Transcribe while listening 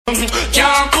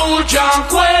can't cool, can't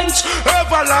quench.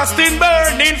 Everlasting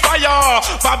burning fire.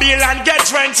 Babylon get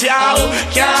drenched, yeah.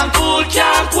 Can't cool,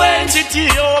 can't quench.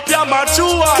 Ethiopia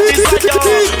mature desire.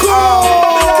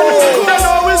 Then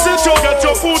always it you get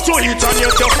your food to eat and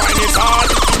yet you find it hard.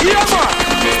 Yeah man,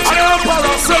 I am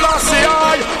Selassie,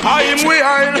 I am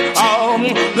wild.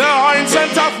 The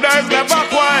ancient of days never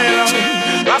quail.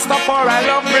 Rastafari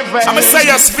love revenge. I'm say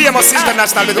yes, famous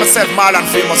international, they gonna say Marlon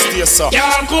famous to you, so.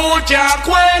 Can't cool, can't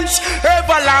quench.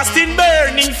 Everlasting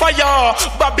burning fire.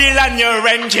 Babylon your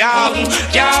rent,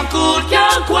 can't cool,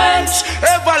 can't quench.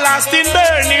 Everlasting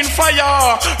burning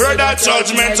fire. Heard that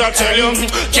judgment I tell you.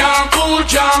 Can't cool,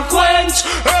 can't quench.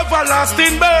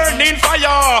 Everlasting burning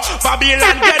fire.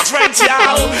 Babylon get rent,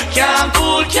 can't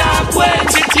cool, can't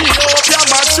quench. Ethiopia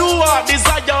mature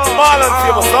desire. Marlon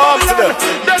famous, come to them.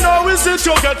 Then always it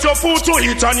you get your food to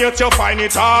eat and yet you find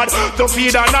it hard to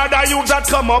feed another youth that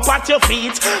come up at your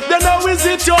feet. Then always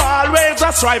it you always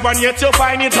a strive and yet you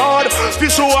find it hard to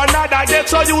show another get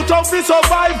so you tough to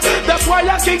survive. That's why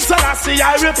a King Selassie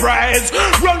I reprise.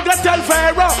 Run go tell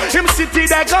Pharaoh him city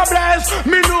they go bless.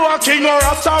 Me know a king or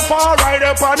a star far right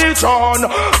up on the throne.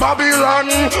 Babylon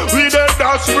we the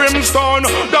dash brimstone.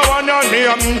 The one your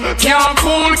name can't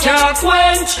cool, can't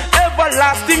quench.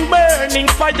 Everlasting burning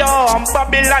fire.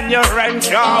 Babylon your rank,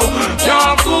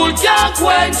 can't cool, can't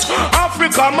quench.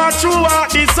 Africa mature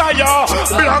desire.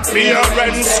 Black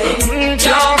parents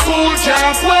can't cool,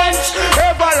 can't quench.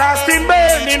 Everlasting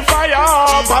burning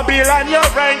fire. Babylon your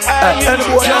rank, can't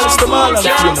cool,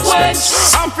 can't quench.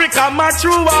 Africa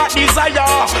mature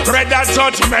desire. Red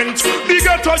judgment.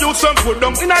 Bigger to you some put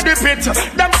them in the pit.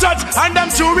 Them judge and them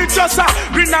jury just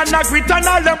green and a grit and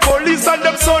all them police and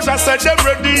them soldiers said them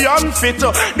ready and fit.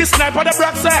 The sniper the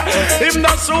black say him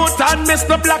not shoot and miss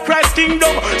the black Christ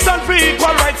kingdom. Stand for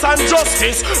equal rights and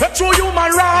justice. True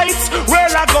human rights.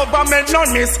 Well a government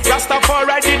none miss.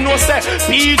 Rastafari did no say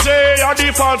PJ or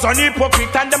the false and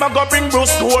hypocrite and them a go bring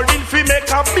Bruce Golding fi make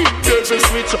a big devil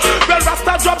switch. Well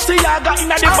Rasta drop Siaga in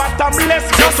the bottomless.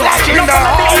 Just like in the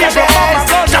house of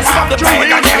mama. Just from the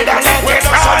pain and head and let it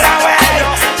all away.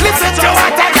 Listen to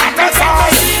what I got to say.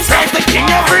 Praise the king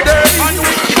every day.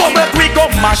 Come back we go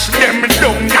mash them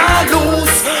down and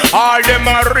loose. All them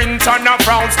are rinse and a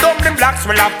brown. Stumbling blacks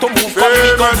will have to move. Come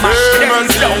we go mash them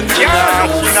down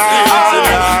and loose.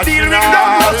 Deal with them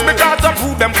loose because of who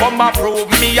them come approve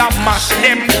me. I mash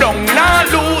them down and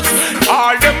loose.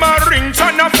 All them are rinse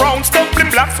and a brown. Stumbling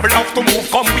blacks will have to move.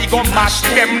 Come we go mash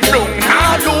them down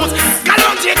and loose.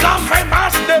 Kalonji come and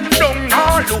mash them down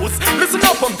and loose. Listen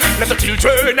up, let the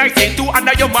children I say to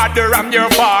honor your mother and your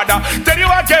father. Tell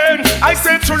you again, I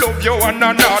say to love you one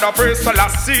another. Praise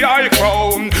Selassie I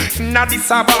crown. In Addis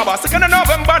Ababa, 2nd of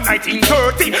November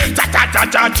 1930.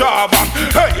 Java.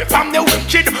 Hey, from the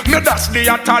wicked, me dash the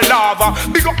atta lava.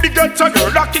 Big up the ghetto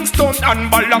girl, a Kingston and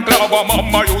Balaclava.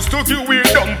 Mama used to give me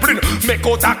dumpling, make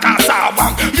out a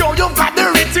cassava. Yo, you got the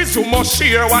riches, you must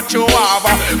share what you have.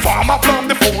 Farmer plant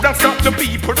the food and stop the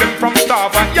people them from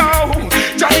starving. Yo,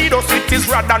 Jadidas with his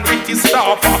rod and with his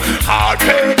staff. Hard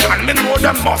paid and me know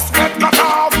them must get cut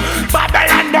off.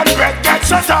 Babylon them bread get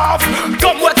shut off.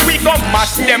 Come what we go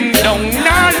mash them down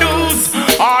and lose.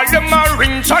 All them are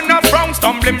rinse and a brown.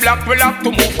 Stumbling black will have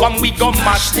to move. Come we go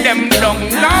mash them down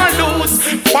and lose.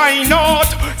 Find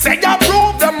out. Say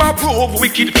approve them approve.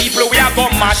 Wicked people we are go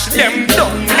mash them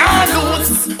down and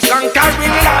lose.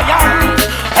 Conquering lion.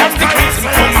 Of the case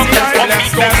come we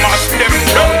go mash them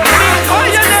down and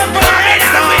lose.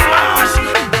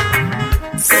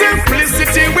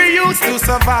 Simplicity we used to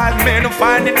survive. Men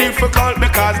find it difficult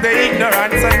because they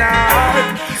ignorant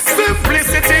tonight.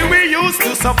 Simplicity we used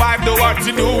to survive. Do what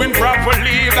you doing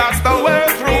properly, that's the way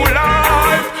through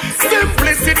life.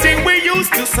 Simplicity we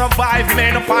used to survive.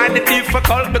 Men find it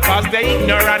difficult because they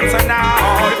ignorant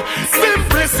tonight.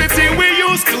 Simplicity we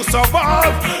used to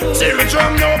survive.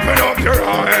 Children, open up your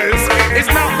eyes. It's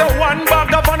not the one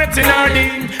bag of vanity nor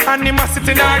the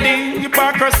animosity nor the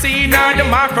hypocrisy nor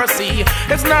democracy.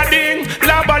 It's nothing,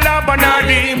 lava nor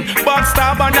the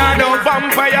backstabber nor the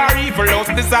vampire evil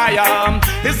lost desire.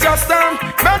 It's just a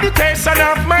meditation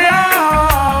of my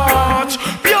heart.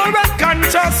 Pure and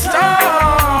conscious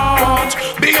thought.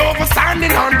 Be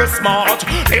overstanding and be smart.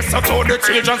 Listen to the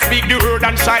children speak the word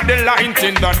and shine the light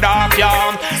in the dark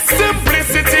yard.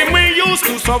 Simplicity we used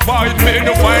to survive. Men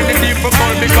who find it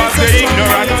difficult because they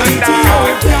ignorant and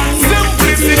die.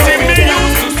 Simplicity we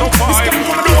used to survive.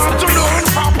 Do what to do it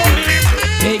properly.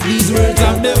 Take these words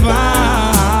of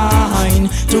divine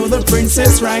to the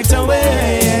princess right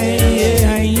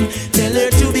away. Tell her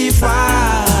to be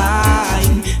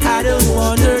fine. I don't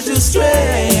want her to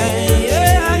stray.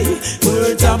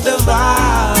 Words of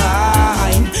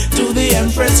divine to the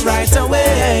Empress right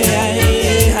away.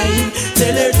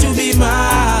 Tell her to be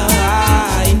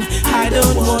mine. I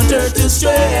don't want her to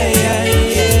stray.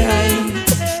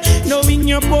 Knowing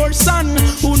your poor son,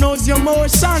 who knows your more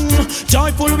son.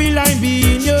 Joyful will I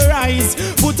be in your eyes.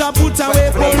 Put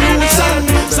away pollution.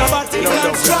 Sabbath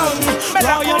and strong.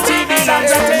 Royalty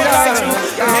belongs to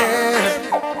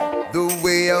the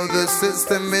way of the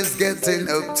system is getting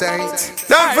uptight.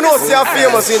 Don't you know you're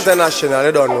famous international.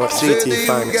 You don't know CT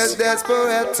fans. Get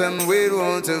desperate and we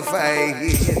want to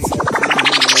fight.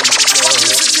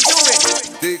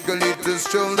 Take a little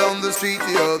stroll down the street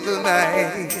the other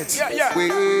night.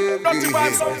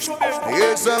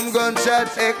 Hear some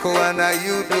gunshots echo and are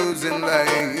you losing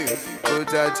life?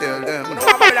 But I tell them,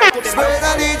 spread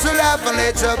a little laugh and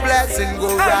let your blessing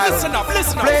go round. Listen up.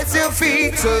 Place your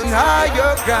feet on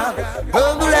higher ground.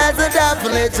 Humble as a dove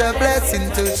and let your blessing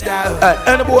touch down.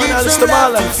 And the boy has the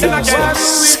Marlon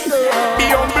Be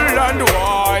humble and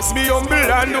wise, be humble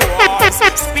and wise.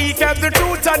 Speak of the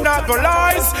truth and not the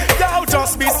lies. Thou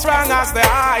just be strong as the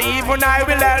eye, even I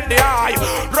will help the eye.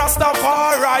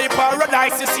 Rastafari,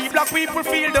 paradise, you see black people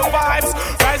feel the vibes.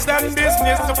 Rise them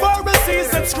business, the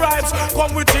Pharisees and scribes.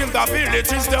 Come within the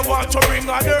villages, they want to bring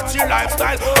a dirty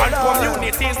lifestyle and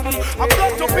communities. I've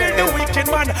got to build the wicked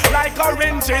man like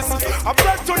oranges. I've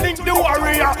got to link the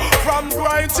warrior from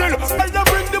Grindhill. And I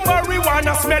bring the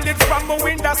marijuana, smell it from the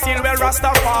window sill. Where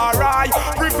Rastafari,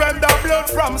 prevent the blood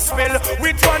from spill.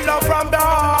 With one love from the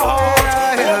heart,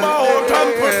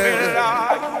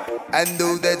 and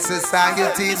know that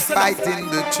society is fighting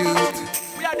the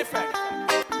truth. we are different.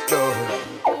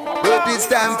 But it's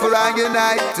time for I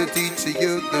unite to teach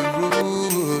you the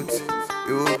roots.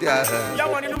 Oh, yeah.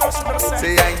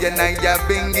 Say I unite your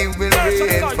bingy will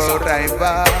reign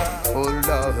forever. Oh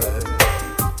Lord.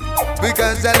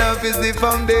 Because the love is the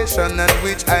foundation on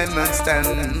which I must stand.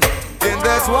 And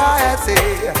that's why I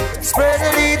say, spread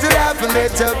a little love and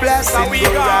let your blessing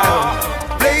go round.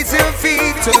 Place your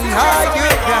feet on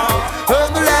higher ground.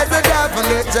 Humble as a dove and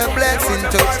let your blessing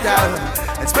touch down.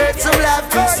 And spread some love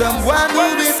to someone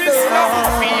who is there.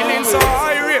 Feeling so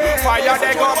irie, fire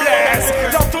they go bless.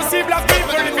 Love to see black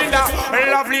people living in a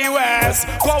lovely west.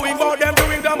 Going about them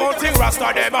doing the whole thing,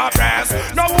 Rasta them a press.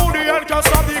 No who the hell can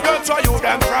stop the girl to you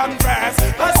them from press.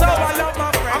 That's how I love my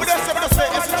friends. I'm just say,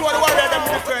 it's the warrior them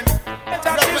different.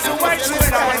 That is the way to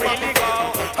it, I really go.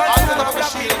 I'm gonna have a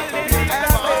shield.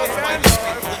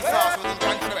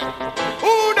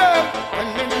 Who them? And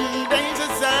then danger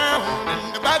sound in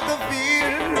the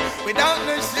battlefield without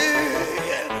no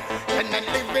shield. And then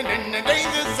living in the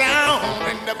danger sound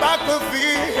in the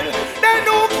battlefield. They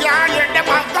know can't hear the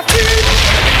battlefield.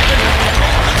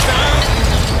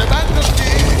 In the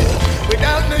battlefield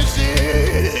without no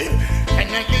shield. And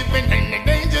then living in the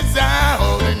danger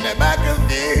zone in the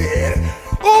battlefield.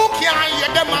 Who can't hear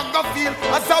the battlefield?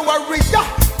 As a warrior,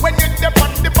 when you're the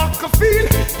battlefield,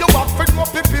 you have to know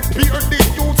people prepare the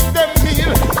youths them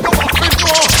meal. You have to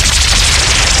know.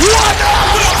 Run up!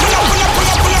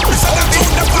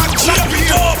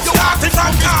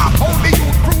 Only you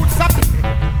fruits up.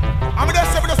 I'm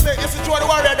just say, yes, it's true, the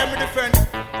warrior, them different.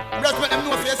 I'm just let them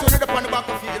know, yes, you're on the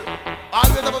battlefield.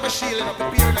 Always have a shield and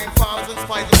prepare 9,000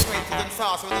 spies and strengths and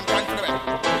sauce and trying to do it.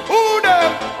 Who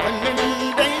them? And then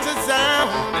danger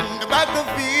sound in the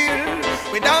battlefield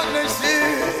without no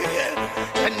shield.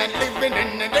 And then living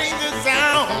in the danger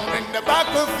zone in the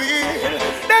battlefield.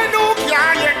 They know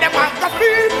can't hear the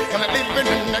battlefield. And living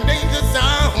in the danger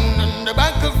zone in the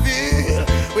battlefield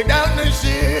without no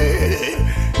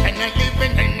shield. And then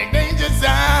living in the danger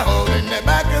zone in the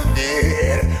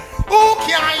battlefield. Who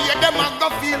can't hear the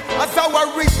battlefield? As a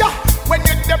warrior, when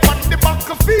you're the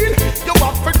battlefield, you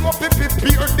have to know people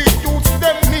prepare the youths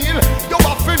them meal. You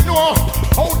have to know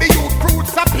how the youth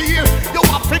fruits appeal. You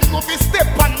have to know the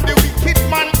step on the wicked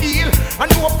man heel.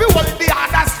 And know if you hold the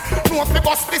others, know if you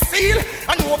bust the seal.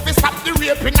 And know if you stop the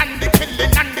raping and the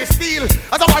killing and the steal.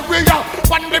 As a warrior,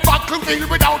 on the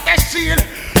battlefield without a shield.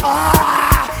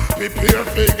 Prepare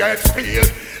to get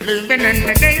spilled. Living in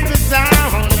the danger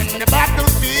zone in the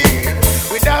battlefield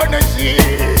without a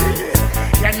shield.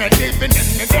 You're not living in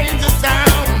the danger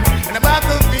zone in the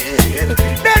battlefield.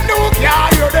 They know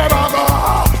can't hear them go.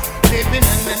 Living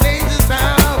in the danger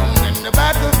zone in the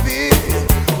battlefield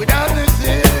without a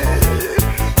shield.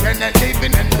 You're not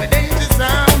living in the danger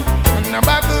zone in the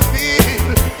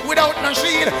battlefield without no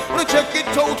shield. Wanna check it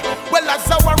out? Well, as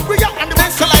a warrior and the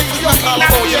best life you all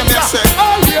about your message.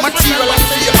 Material and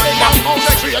fame and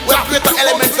well, greater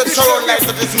elements that surround life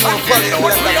that is more valuable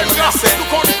than that you message.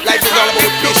 Life is all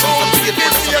about patience and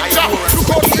faithfulness and endurance.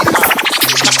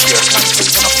 A clear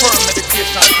conscience and a firm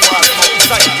meditation to our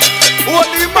society.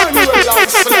 Only Emmanuel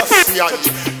loves Celestia. yeah.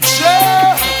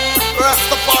 Yeah,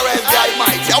 Rastafari is the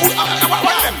Almighty.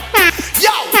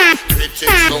 Yo,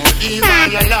 critics don't leave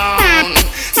me alone.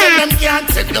 Say them can't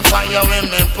take the fire when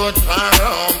me put fire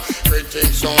on.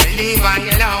 Critics don't leave me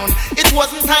alone. It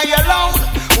wasn't I alone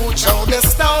who threw the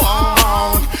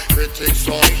stone. Critics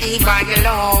don't leave me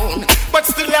alone. But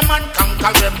still a man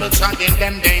conquerable, in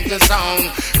them danger zone.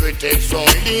 Critics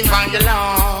don't leave me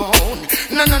alone.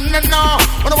 No.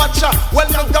 Wanna watch ya? Well,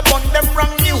 now up on them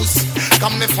wrong news.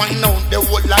 Come me find out the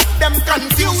whole lot them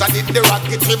confused. I did the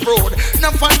rockety road.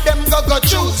 None of them go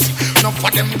choose. None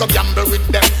of them go gamble with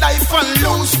them life and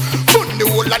lose. Fun the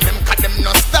whole of them 'cause them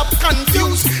no stop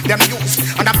confused. Them use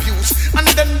and abuse and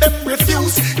then them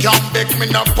refuse. Can't beg me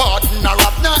no pardon or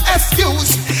have no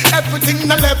excuse. Everything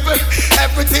no level,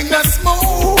 everything no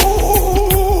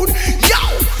smooth. Yo,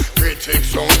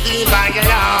 critics don't leave me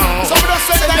alone. some of us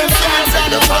say them can't Take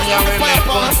the fire when me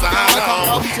put fire. fire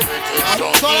on. Critics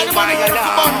don't leave me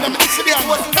alone. It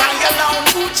wasn't I alone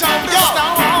who jumped the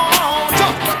stone.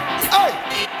 Hey.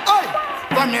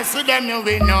 When you see them, you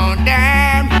will know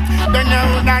them. They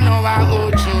know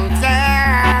who choose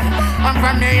them. And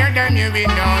from you hear them, you will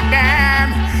know them.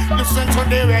 Listen to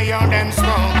the way you them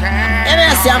spoken. And I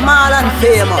say Mal and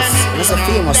famous. It's a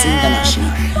famous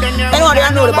international. Anyone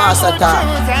that know the boss at all?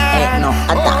 No,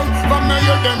 at all. From you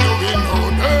hear them, you will know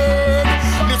them.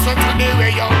 Listen to the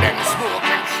way you them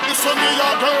spoken. Listen to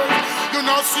your girl. You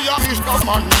know see a fish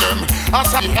among them. I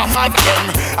say among them.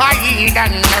 I eat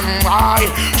and them why.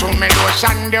 To me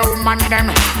lotion the woman them.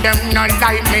 Them not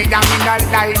like me, them not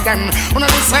like them. When I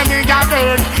say me a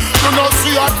girl, you know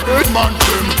see a dead man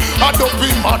them. A dopey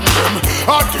man them.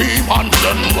 A demon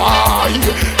them why.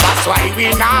 That's why we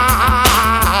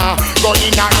now go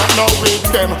in and know with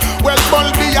them. Well,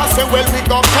 Bulby I say well we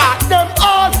go cut them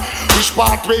all. Which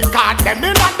part we cut them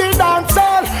in at the dance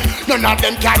hall? None of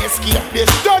them can escape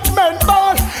this judgment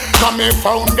ball. Come me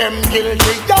found them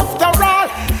guilty after all.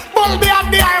 Bulby have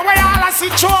the highway all I see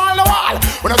through all the wall.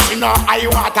 When I see no high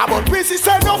water but we see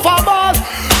say no for ball.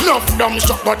 Enough dumb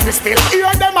shot but we still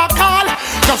hear them a call.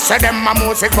 No say them a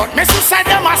music but me see say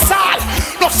them a soul.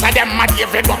 No say them a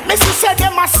David but me see say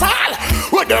them a soul.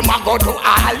 Where them a go to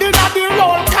all in a the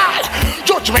roll call.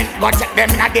 Judgment but take them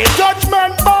in a the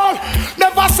judgment ball.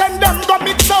 Never send them go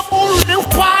mix up all the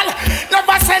wall.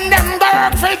 Never send them go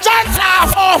work for just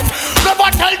laugh off. Never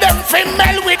tell them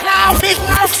female with laughing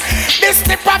off. This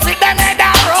the profit them in the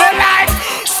roll like.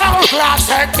 So class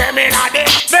take them in a day.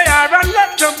 There are a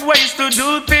lot of ways to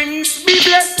do things. Be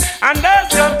blessed and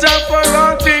there's no time for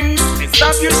wrong things.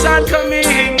 Stop your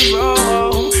shortcoming.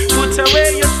 Oh, put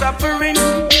away your suffering.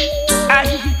 I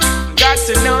got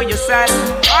to know yourself.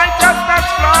 I just not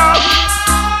flawed.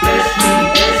 Bless me,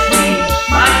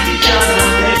 mighty God,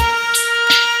 bless.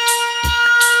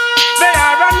 There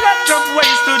are a lot of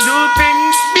ways to do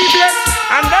things. Be blessed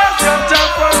and there's no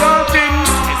time for wrong things.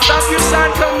 Stop your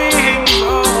shortcoming.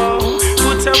 Oh,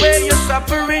 put away your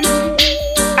suffering.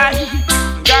 I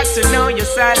got to know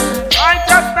yourself. I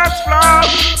just not flawed.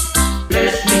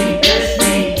 Bless me,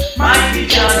 mighty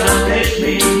God, bless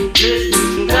me,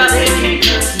 so that they can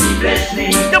curse me, bless me,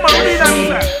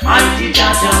 mighty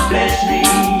God, bless me,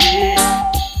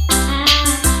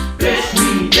 bless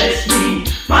me,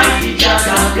 mighty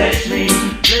God, bless me,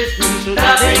 so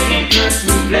that they can curse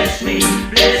me, bless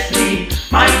me,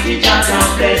 mighty God,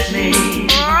 bless me.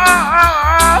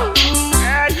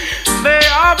 They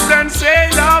often say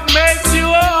love makes you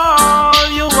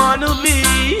all you wanna be.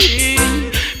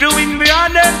 Doing the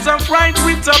honors of right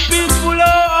with a peaceful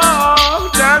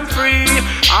heart and free.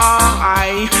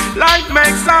 Life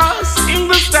makes us in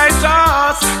the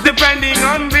status depending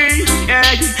on thee.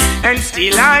 And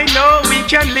still I know we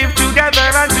can live together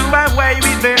and do away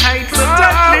with the hate. So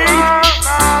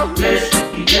Bless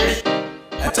me, bless me.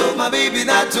 I told my baby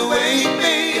not to wait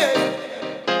me,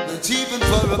 not even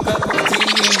for a cup of tea.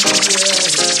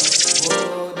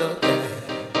 Oh, no,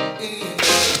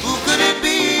 who could it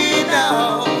be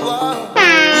now? Who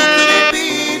could it be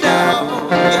now?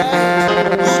 Yeah.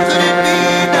 Who could it be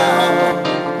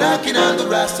now? Knocking on the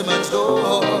Rastaman's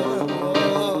door.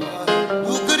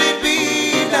 Who could it be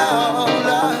now?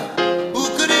 Who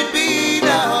could it be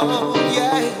now?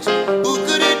 Yes. Who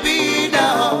could it be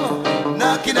now?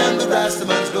 Knocking on the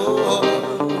Rastaman's door.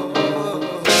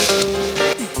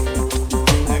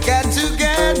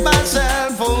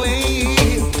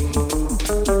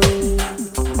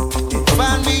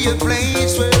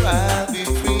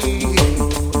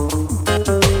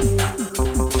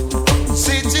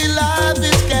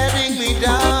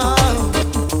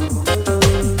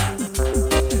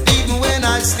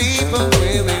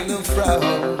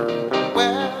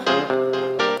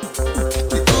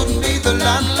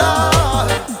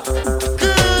 Lord,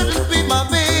 couldn't be my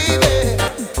baby.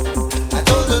 I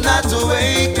told her not to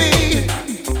wake me,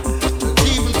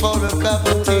 even for a cup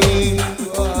of tea.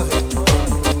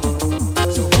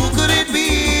 So who could it be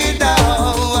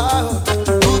now?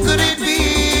 Who could it be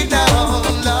now,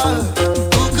 Lord?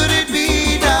 Who could it be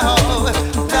now?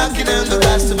 Knocking on the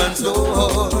Rastaman's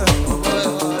door.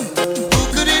 Who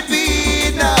could it be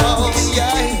now?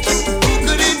 Yeah. Who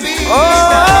could it be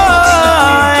now?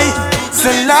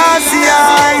 Selassie,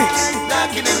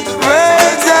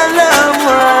 words of love.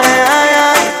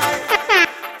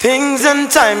 Things and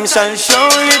time shall show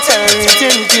eternity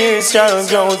and tears shall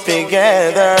grow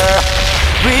together.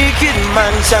 Wicked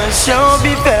man shall show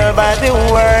be fair by the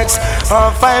works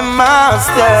of my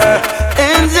master.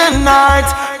 In the night,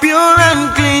 pure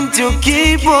and clean to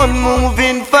keep on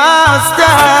moving faster.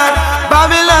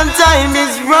 Babylon time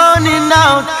is running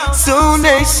out, soon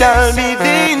there shall be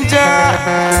danger.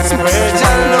 Spread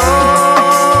your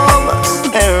love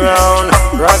around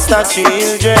Rasta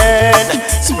children.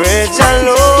 Spread your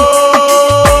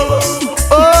love,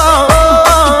 oh,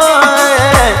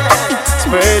 yeah.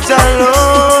 Spread your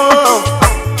love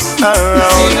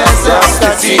around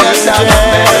Rasta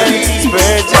children.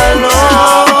 Spread your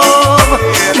love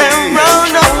around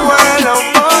the world of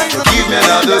boys. Give me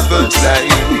another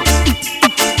punchline.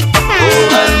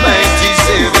 Oh, Almighty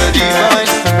Savior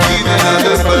divine, give me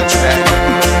another punchline.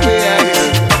 Yeah,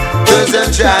 cause I'm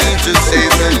trying to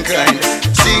save mankind.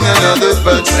 Sing another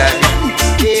punchline.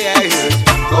 Yeah,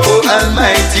 oh,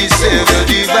 Almighty Savior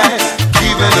divine,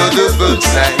 give me another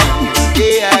punchline.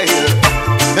 Yeah,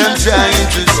 I'm trying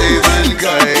to save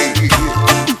mankind.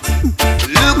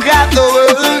 Look at the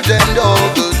world and all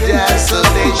the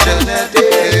desolation and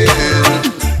death.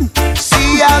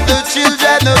 See how the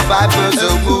children of vipers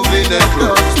are moving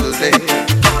across the land.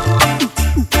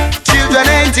 Children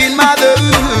ain't in mothers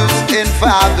and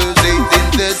fathers ain't in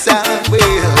the south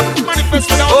world.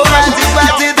 Oh, as it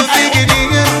was in the beginning,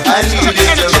 I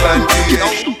needed to find you.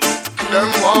 Them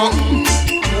walk,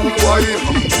 why,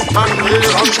 and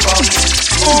where I'm from.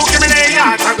 Oh, give me the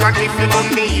heart, I got if you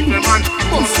don't leave me, man.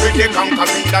 Must be the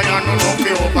conquering lion, no no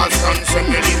be overstand, so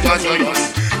me live as a young.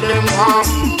 Them walk,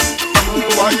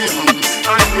 why,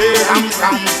 and where I'm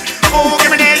from. Oh,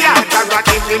 give me the heart, I got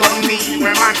if you don't leave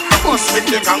me, man. Must be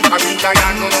the conquering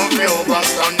lion, no no be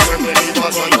overstand, so me live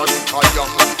as a young.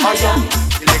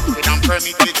 Elected and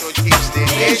permitted to teach the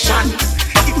nation.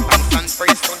 Give thanks and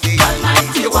praise to the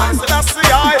Almighty One. So that's the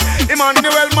eye,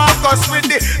 Emmanuel Marcus with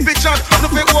the vision. No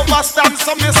fit overstand,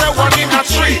 some you say 1 in a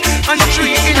 3 and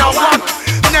 3 in a 1.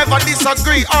 Never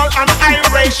disagree, all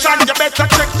annihilation. You better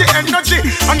check the energy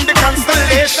and the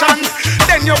constellation.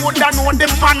 Then you woulda know the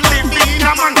man living in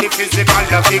a man. The physical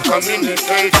love he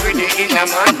communicates with the inner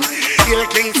man. He'll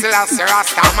King Selassie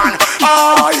Rasta man.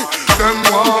 I them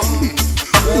one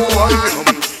who I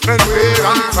am and where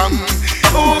I'm from.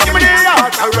 Oh, give me the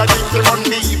heart, I already feel on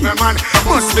the evil man.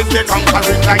 Must be the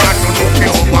conquering lion to know the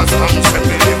overstand. Say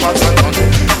me live as a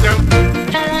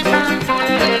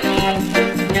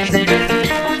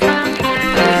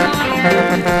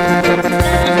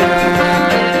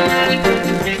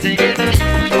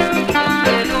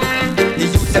The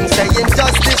youth them saying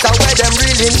justice and where them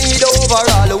really need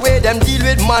overall. The way them deal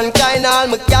with mankind, all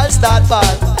my gal start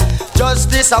fall.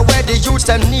 Justice are where the youths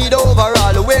them need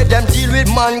overall. The way them deal with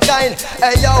mankind.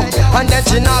 Hey yo, and then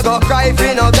she not go cry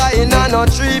for no guy in a no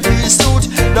 3-piece suit.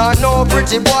 No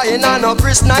pretty boy in a no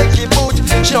Chris Nike boot.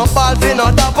 She no fall for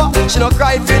no dapper, she no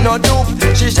cry for no dupe.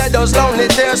 She shed those lonely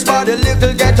tears for the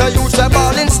little ghetto youths. They're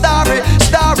balling starry,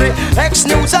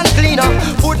 ex-news and cleaner.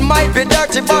 Food might be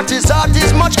dirty but his heart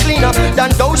is much cleaner than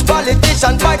those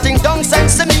politicians fighting down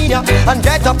sense demeanor. And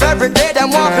get up every day them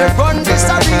want to run this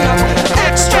arena.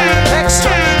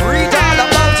 Extra, read all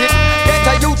about it. Get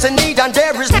a youth in need and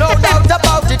there is no doubt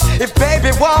about it. If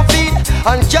baby won't feed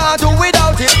and can't do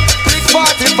without it, click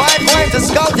 45 going to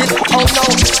scout it. Oh no,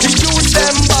 the youth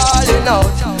them balling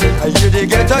out. You the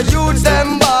get a youth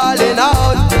them balling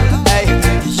out. Hey,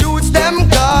 the youth them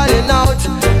calling out.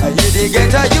 You the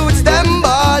get a youth them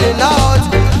balling out.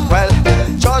 Well,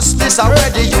 justice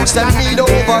already youths them need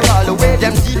overall. The way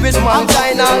them deal with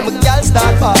mankind, all my gal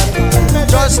start falling.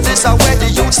 Justice are where the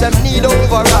youths them need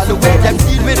overall. The way them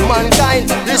deal with mankind.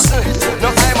 Listen,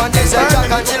 no I'm on this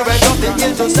jack and children up the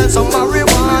hill to sell some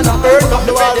marijuana. Burn up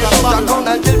the way they shoot a gun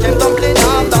until them tumbling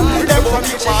after. Them from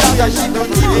the shit that she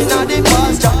don't live in the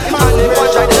pasture. And they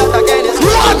watch like that again is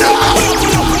Marlon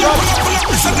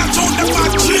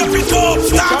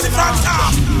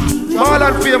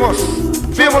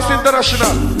famous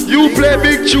international. You play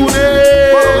big tune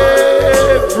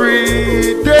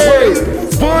every day.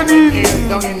 money.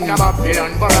 Down in the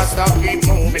Babylon, but I stop keep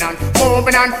moving on,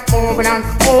 moving on, moving on,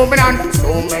 moving on.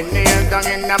 So many years down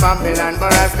in the Babylon,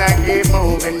 but I stop keep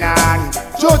moving on.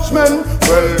 Judgment,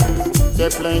 well. They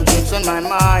playing tricks on my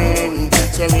mind.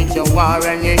 Say with your war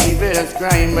and your evil's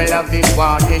crime. Well, I've been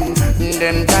walking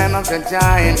them time after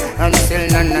time, and still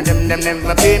none of them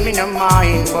never pay me no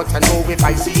mind. But I know if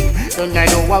I seek, then I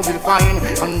know I will find.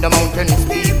 On the mountain is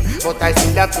steep, but I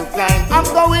still have to climb. I'm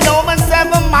going over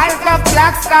 7 miles of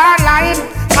Black Star Line.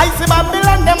 I see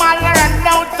Babylon, them all around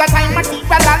out. The time I see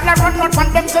people all run out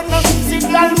from them, so no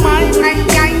signal mine.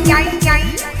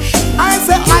 I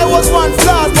say I was once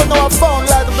lost, but now I'm found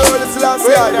like the bird is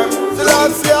Selassie.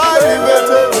 Selassie, I live it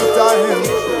every time.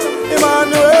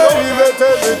 Emmanuel, live it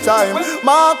every time.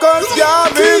 Marcus,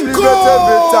 Gavin, live it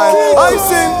every time. I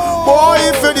sing, boy,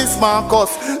 if it is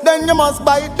Marcus, then you must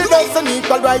bite the dust and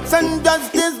equal rights and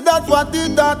justice. That's what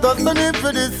he taught us. And if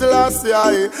it is Selassie,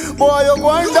 boy, you're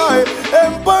going to die.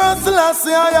 Emperor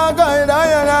Selassie, I guide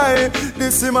I.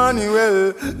 This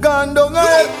Emmanuel, gone down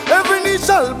hell. Every knee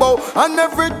shall bow and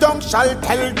every tongue shall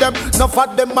tell them. Enough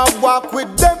of them I walk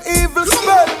with them evil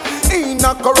spell. In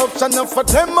a corruption, enough of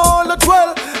them all at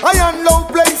well. I am no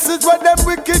places where them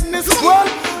wickedness dwell.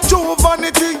 True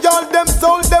vanity, all them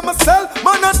sold them a sell.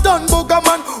 Man a done booger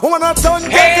man, woman a done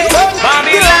get it well.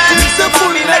 Babylon,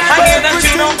 I hear that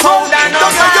you don't hold down no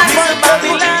signs.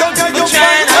 Babylon, we're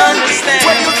trying to understand.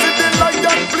 When you see the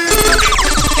lion, please.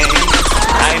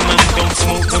 Diamond don't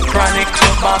smoke the chronic to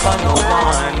Baba no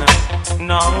one.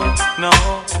 No.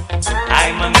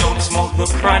 Diamond don't smoke the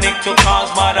chronic to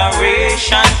cause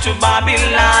moderation to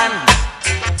Babylon.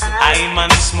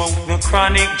 Diamond smoke the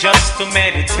chronic just to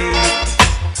meditate.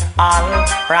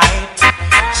 Alright.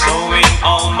 So in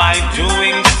all my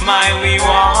doings, my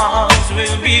rewards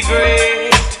will be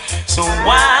great. So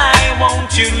why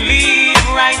won't you leave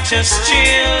righteous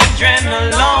children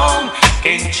alone?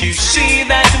 Can't you see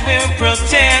that we're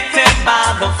protected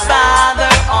by the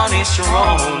Father on His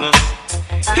throne?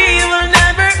 He will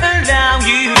never allow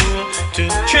you to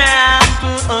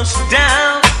trample us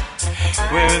down.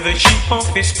 We're the sheep of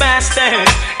His pastures,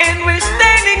 and we're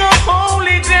standing on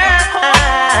holy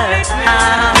ground.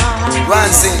 One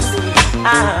thing,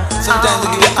 sometimes you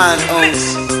give your hand out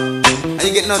and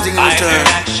you get nothing in return.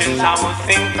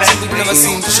 Some people never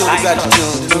seem to show the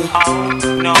gratitude,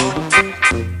 you know.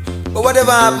 But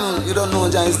whatever happens, you don't know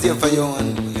John is there for you,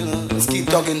 and you know, just keep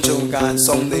talking to God.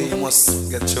 Someday you must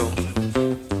get through.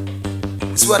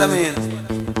 It's what I mean.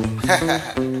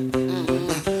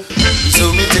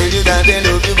 So me tell you that they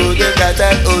love you, but they got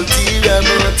that ulterior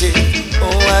motive. Oh,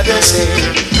 what a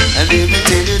shame. And let me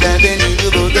tell you that they need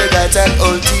you, but they got that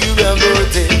ulterior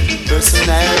motive.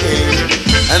 Personality.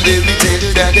 And let me tell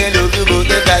you that they love you, but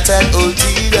they got that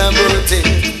ulterior motive.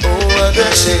 Oh, what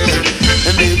a shame.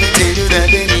 And let me tell you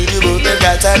that they need you, but they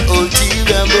got that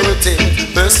ulterior motive.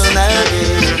 Personality.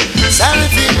 Sorry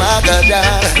for my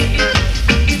God.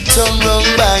 Some wrong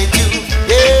by you,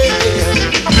 yeah.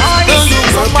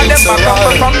 Some of them back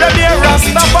up from the beer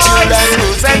Rasta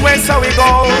boys. Say where so we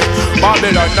go.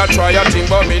 Babylon not try a thing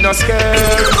but me no scared.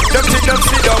 Them see them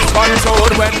sit down on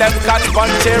road when them catch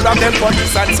punch here of them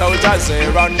police and soldiers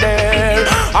here and there.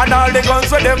 And all the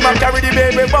guns with them a carry the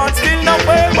baby but still no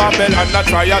way. Babylon not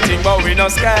try a thing but we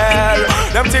no scared.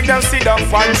 Them think them sit down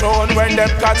on road when them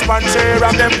catch punch here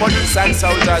of them police and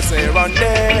soldiers here and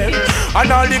there. And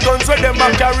all the guns with them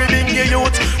a carry the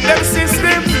youth. Them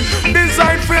system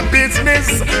designed for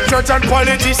business. Church and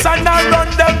politicians now run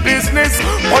them business.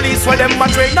 Police for them a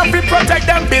train up to protect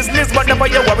them business. But never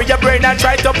you worry your brain and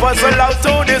try to puzzle out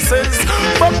who this is.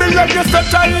 Babylon you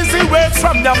such a easy words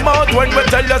from your mouth when we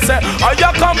tell you say, oh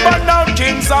you come burn down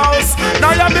King's house.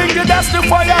 Now you bring the dust the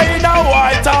fire in a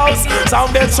White House.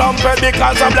 Sound they trumpet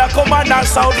because a black woman and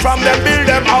sound from them build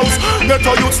them house. Let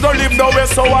our youths no live nowhere,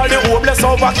 so all the homeless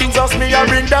over King's house me and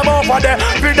bring them over there.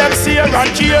 Build them see and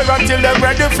cheer until them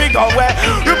ready to figure where.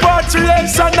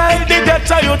 Repatriation I the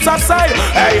ghetto youths aside.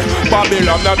 Hey,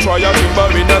 Babylon not try a thing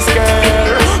but we not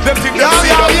scared. Them think them see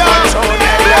them punch out.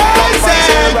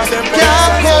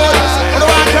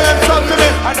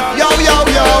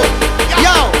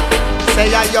 Say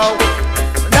yo,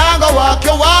 now go walk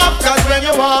your walk, cause when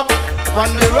you walk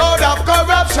on the road of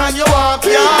corruption you walk,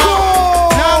 yo.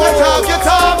 Now go talk your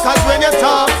talk, cause when you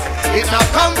talk it not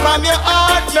come from your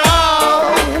heart, no.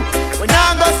 When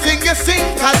I go sing you sing,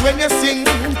 cause when you sing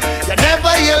you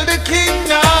never hear the king,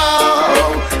 no.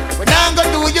 When I go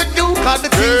do you do, cause the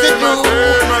things you do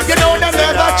you know they're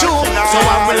never true. So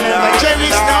I will never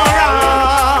cherish no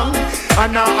wrong,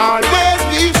 and I'll always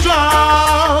be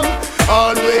strong.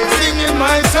 Always singing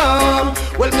my song.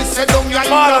 Well, me say don't you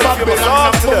love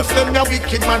Babylon, the folks them a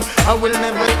wicked man. I will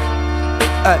never.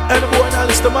 And the boy now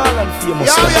list them all and famous.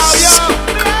 Yo.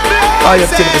 I am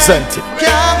 10%.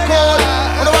 Can't call.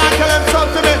 I don't want to tell them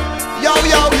something to me. Yo.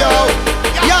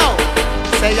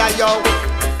 Say yo.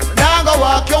 Now go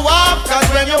walk your walk, cause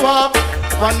when you walk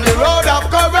on the road of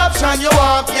corruption you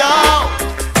walk, yo.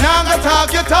 Now go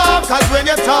talk your talk, cause when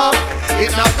you talk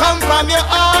it not come from your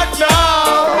heart, no.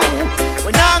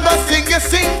 When now go sing you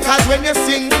sing, cause when you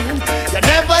sing you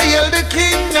never hear the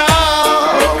king, no.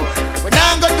 When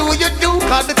now go do you do,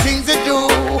 cause the things you do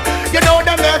you know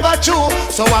they're never true.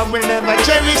 So I will never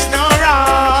cherish no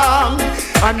wrong,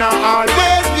 and I'll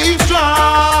always be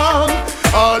strong,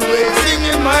 always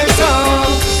singing my song.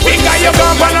 We got your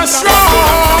governor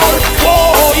strong.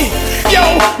 Whoa,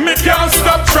 yo, me can't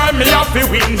stop trying, me have to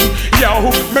win.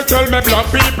 Yo, me tell me black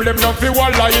people them not fi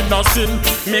walla in no sin.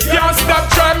 Me can't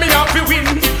stop trying, me have to win.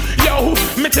 Yo,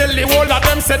 me tell the whole of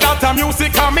them say that a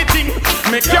music a me thing.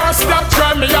 Me can't stop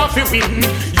trying, me have to win.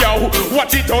 Yo,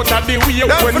 what it out of the way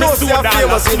when me so that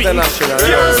swing.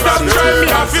 Can't stop trying, me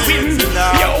have to win.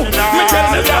 Yo, me tell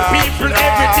the black people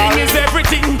everything is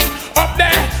everything.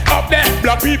 Up there,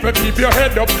 black people keep your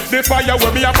head up. The fire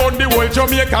when me upon the whole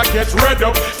Jamaica gets red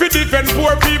up. Fi defend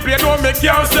poor people, you know me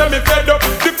can't say me fed up.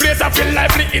 The place I feel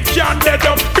lively, it can't dead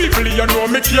up. People, you know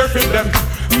me care for them.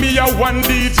 Me a one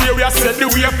DJ, we a set the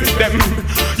way for them.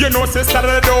 You know say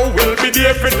Saturday will be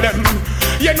there for them.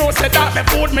 You know say that me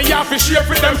food me have to share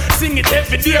for them. Sing it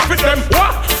every day for them.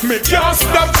 What? Me can't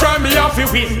stop trying, me have to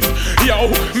win. Yo,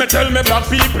 me tell me black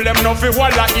people them no fi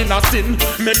walla in a sin.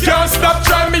 Me can't stop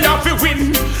trying, me have to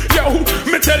win. Yo,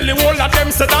 me tell the whole of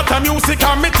them say that a music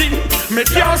a me thing. Me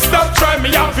can't stop trying, me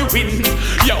have to win.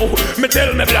 Yo, me tell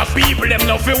me black people them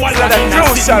no fi walla in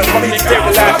a sin. Me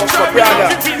can't stop trying, me have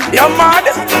to win. Yo mad,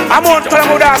 I'm on to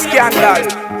a scandal.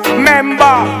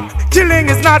 Member, killing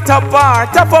is not a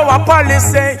part of our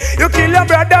policy. You kill your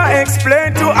brother,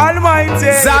 explain to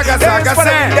Almighty. Zaga,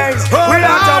 say. We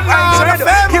are top and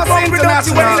keep on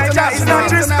productive ways like that is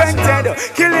not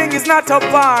respected. Killing is not a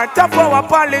part of our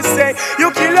policy.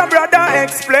 You kill your brother,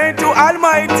 explain to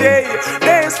Almighty.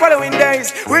 Days following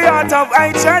days, we are top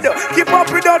and keep on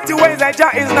productive ways like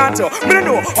that is not. Me don't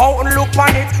know how to look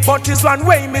on it, but it's one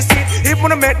way me see. If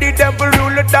you make the devil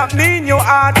rule, that mean your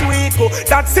heart weak.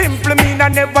 That simply mean I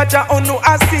never on no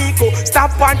asiko.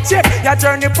 Stop and check your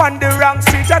journey on the wrong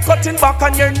street. You're cutting back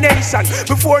on your nation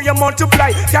before you multiply.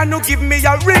 Can you give me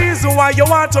a reason why you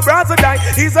want to brother die?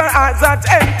 Is our heart that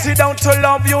empty down to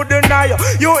love you deny?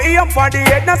 You aim for the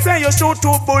head, now say you shoot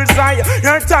to bullseye.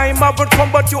 Your time haven't come,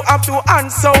 but you have to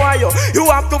answer why. You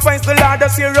have to face the Lord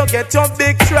this year, you get your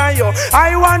big trial.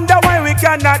 I wonder why we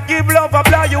cannot give love a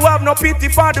blow. You have no pity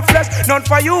for the flesh, none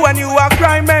for you when you are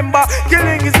crime member.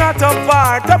 Killing is not a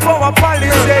part of our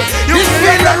policy. You this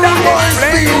feel the rude boys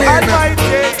feeling. I'm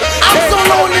so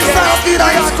lonely, so I feel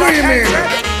I'm screaming.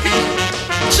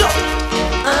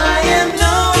 I am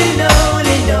lonely.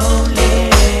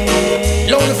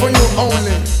 Lonely for you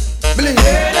only. Believe me.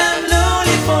 Girl, I'm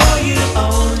lonely for you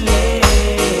only.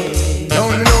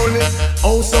 Lonely,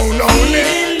 oh so lonely.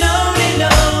 Feeling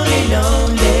lonely.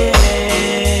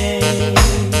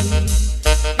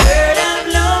 Girl, I'm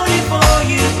lonely for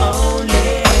you only.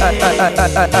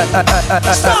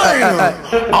 Style.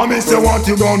 I miss say what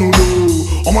you gonna do.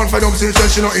 I'm on fed up since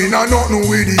she not in and not no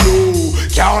video.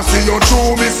 Can't see you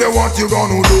true, me say what you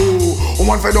gonna do. I'm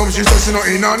on fed up she said she not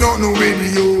in and not no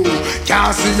video.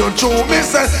 Can't see you true, me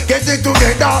say get it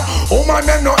together. Woman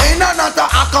them no in and not a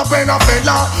acapella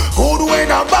fella. Good when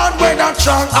a bad when a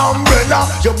strong umbrella.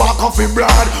 You back off in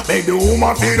blood, make the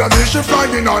woman feel that she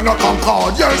flying on a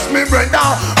Concorde. Yes me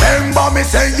brother, remember me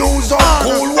say use up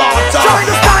cool water.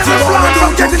 You wanna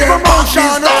do to get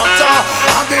passion daughter.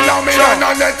 And the love me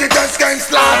and let it just get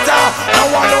slaughter.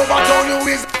 Now I know what on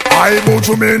you is. I but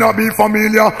you may not be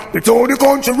familiar. They told the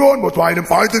country run, but why them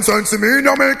fighting sense me?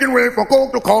 They're making way for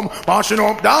coke to come. Mashing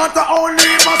up data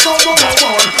only for someone to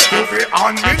run. You feel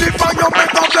angry if I you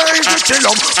make a blaze to chill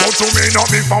them. But you may not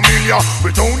be familiar.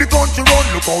 We told the country run,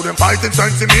 look how them fighting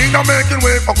sense me. They're making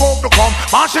way for coke to come.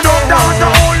 Mashing up data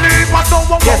only for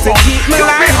someone to run. You feel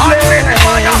angry if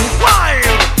I am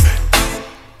wild.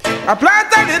 I plant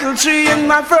a little tree in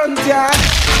my front yard.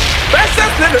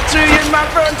 Precious little tree in my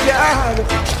front yard.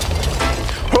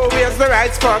 Oh, where's the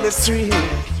rights for this tree?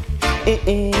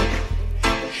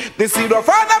 The seed of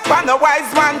father upon the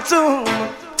wise man too.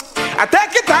 I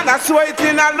take it and I sow it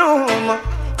in a loom.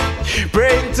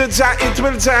 Praying to Jah, it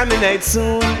will germinate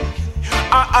soon.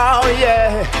 Oh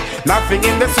yeah. Nothing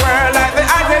in this world like the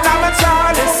iron of a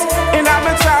chalice. In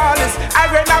a chalice,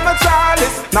 iron of a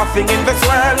chalice. Nothing in this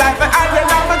world like the iron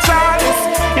of a chalice.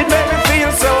 It made me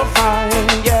feel so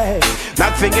fine, yeah.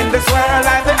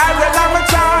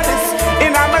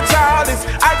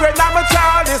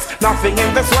 everything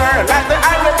in this world, like the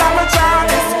island of a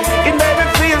chalice. It made me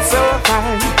feel so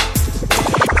fine.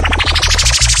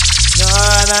 No,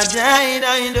 I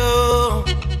do.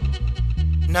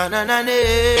 No.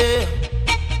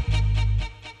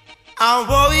 I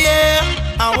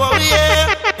warrior.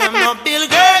 Them no build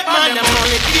great man, them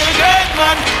only kill great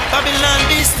man. Babylon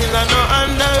be still a no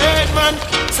underrated man.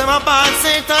 Some a bad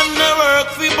Satan no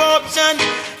work for option.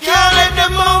 Can't let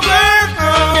them work.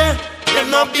 Them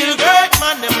no build great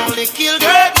man, them only kill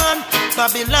great man.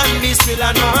 Babylon be still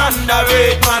a no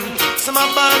underrated man. Some a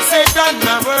bad Satan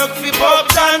no work for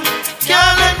option.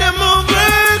 Can't let them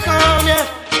work.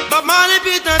 But Molly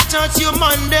beat that church, you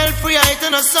Mandel free height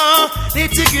and a song.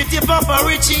 Nitty-gritty Papa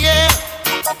Richie, yeah.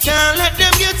 Can't let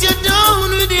them get you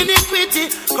down with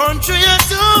iniquity. Country and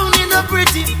town in a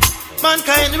pretty.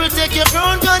 Mankind will take your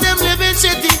crown, cause them living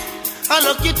shitty. I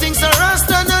lucky things are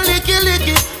rust and a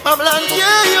licky. Babylon,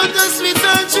 yeah, you the sweet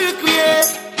and trick, yeah.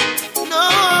 No,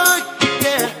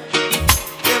 yeah.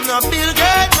 Them not build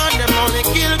great man, them only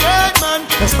kill great man.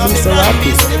 Babylon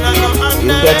be still a no under.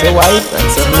 You get a wife and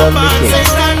some lovely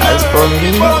kids. As for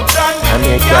me, I'm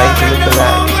here trying to look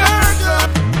alive.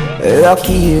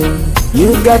 Lucky you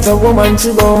got a woman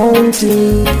to go home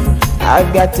to.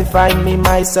 I've got to find me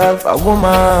myself a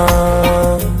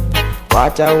woman.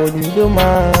 What I wouldn't do,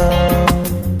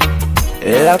 man.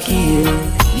 Lucky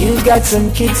you got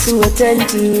some kids to attend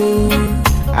to.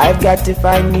 I've got to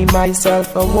find me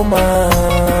myself a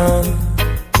woman.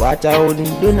 What I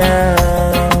wouldn't do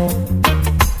now.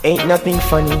 Ain't nothing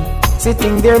funny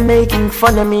sitting there making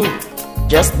fun of me.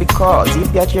 Just because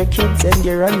you've got your kids and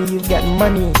you're on, you've got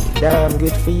money. Damn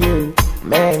good for you.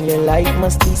 Man, your life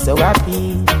must be so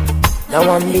happy. Now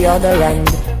on the other hand,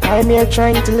 I'm here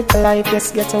trying to live a life,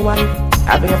 just get a wife.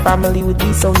 Having a family would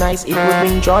be so nice, it would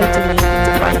bring joy to me.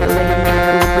 To find a lady who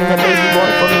would bring a baby boy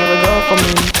for me, a girl for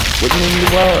me. Would mean the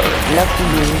world, love to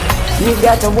you. You've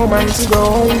got a woman to go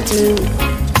home to.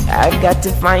 I've got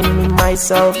to find me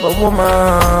myself a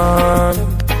woman.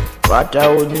 What I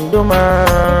wouldn't do,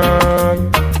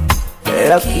 man.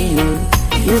 Lucky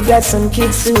you got some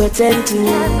kids to attend to.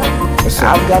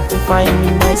 I've got to find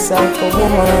me myself a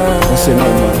woman.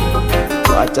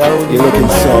 What I wouldn't do,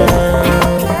 man.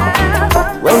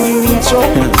 When you reach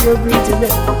home, you're greeted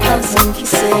with hugs and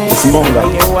kisses by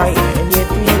your wife and your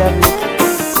three lovely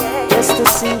kids. Just to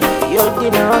see your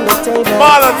dinner on the table. I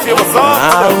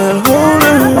will hold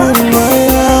her in my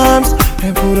arms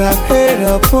and put her head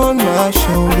up on my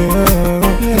shoulder.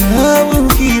 I will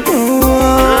keep her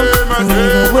warm,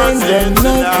 even when the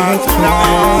night gets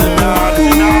cold.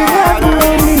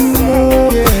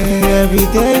 Every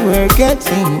day we're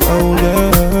getting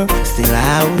older. Still I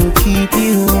will keep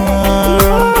you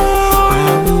warm. I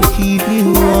will keep you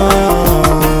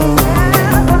warm.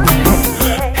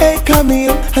 Hey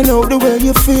Camille, I know the way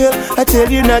you feel. I tell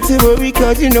you not to worry,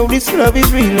 cause you know this love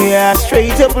is really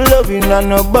straight up loving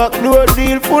and a backdoor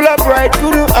deal full of pride,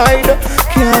 couldn't hide,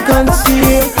 can't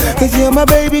conceal. Cause you're my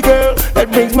baby girl,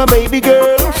 that brings my baby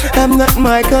girl. I'm not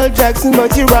Michael Jackson,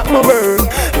 but you rock my world.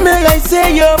 May I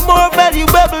say you're more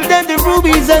valuable than the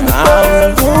rubies and the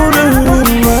pearls. I will hold her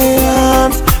in my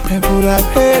arms and put her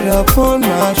head up on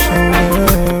my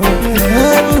shoulder.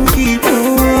 I will keep her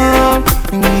warm,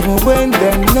 and even when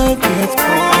the night gets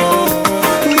cold.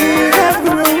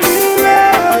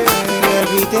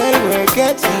 Every day we're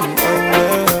getting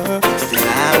older. Still I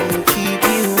will keep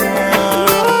you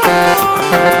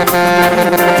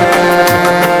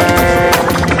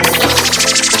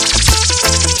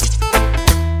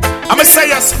I'ma say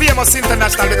yes, famous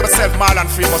international, look at myself, Marlon,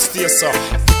 famous stay so.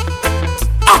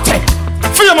 Okay,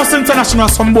 famous international,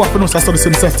 some boy for us to the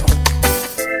same set.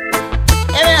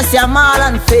 I say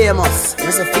Marlon famous. I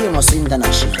say famous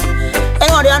international.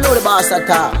 Anybody know the boss at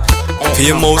all?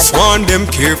 Famous one, them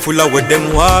careful of what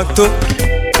them walk to.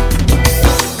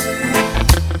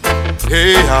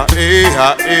 Hey ha,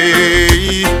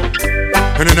 hey.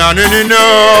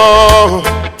 No.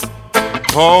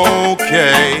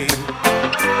 Okay.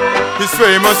 It's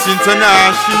famous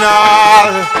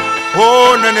international.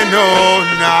 Oh no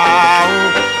now.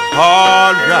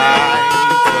 Alright.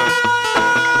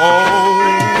 Oh.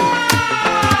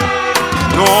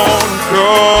 Don't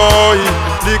cry.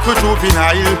 Little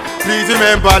juvenile, please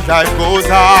remember life goes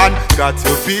on. Got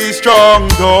to be strong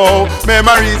though.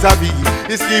 Memories of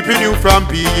it is keeping you from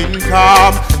being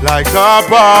calm. Like a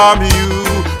bomb, you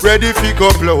ready to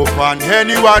go blow up on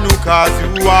anyone who cause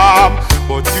you harm.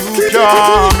 But you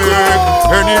can't make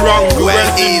any wrong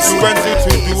doing to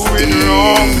doing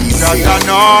wrong. That I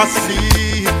not see.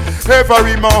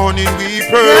 Every morning we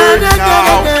pray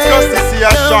now, just to see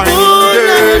a shining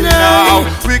day now.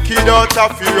 Wicked out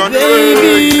of fear and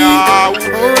rain now.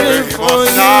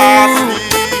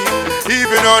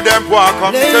 know them walk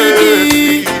up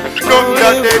thirsty. Don't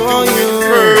get they do it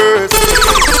first.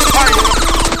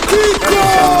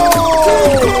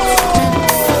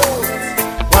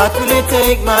 What will it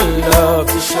take, my love,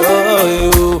 to show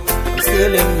you I'm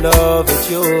still in love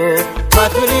with you?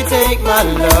 What will it take, my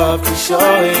love, to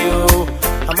show you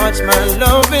how much my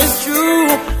love is true?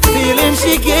 Feeling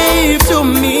she gave to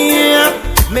me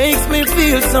makes me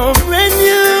feel so brand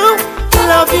new.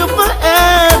 Love you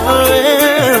forever,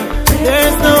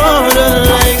 there's no other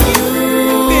like you.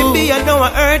 Baby, I know I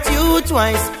hurt you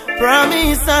twice.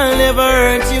 Promise I'll never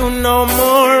hurt you no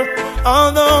more.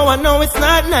 Although I know it's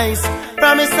not nice,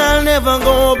 promise I'll never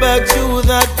go back through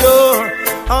that door.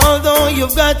 Although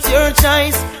you've got your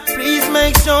choice, please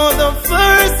make sure the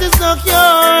first is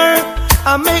secure.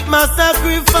 I make my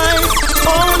sacrifice,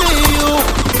 only you,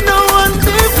 no one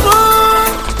before.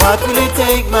 What will it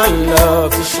take, my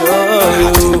love, to show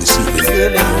you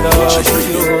still in love with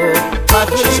you? What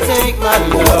will it take, my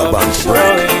love, to show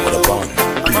you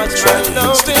how much my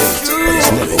love is true?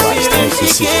 Feeling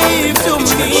she gave to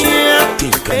me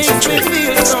makes me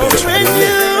feel so brand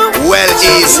new. Well,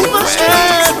 easy.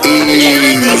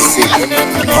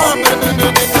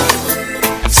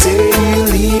 Say you're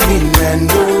leaving and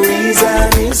the reason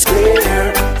is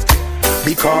clear,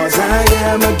 because I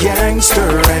am a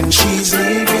gangster and she's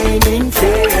living in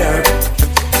fear.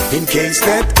 In case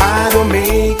that I don't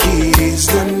make it, is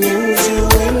the news you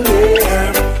will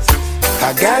hear.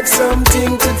 I got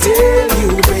something to tell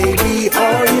you, baby,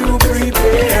 are you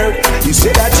prepared? You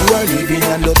say that you are leaving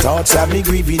and the thoughts have me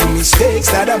grieving. Mistakes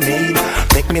that I made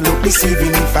make me look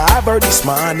deceiving. If I ever this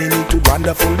morning, it would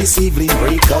wonderful this evening.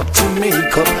 Break up to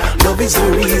make up, love is the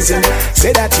reason.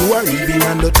 Say that you are leaving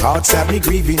and the thoughts have me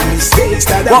grieving. Mistakes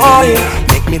that I made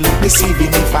make me look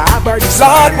deceiving. If I ever this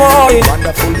morning,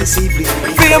 wonderful this evening.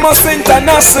 Famous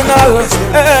international,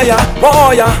 hey, yeah,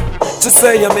 boy, yeah. Just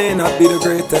say you may not be the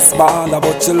greatest baller,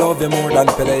 but you love you more than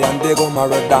Pele and Diego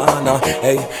Maradona.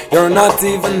 Hey, you're not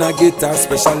even a guitar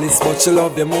specialist, but you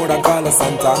love you more than Carlos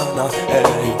Santana.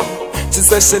 Hey, she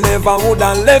said she never would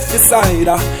have left your side,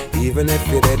 even if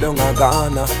you dead on a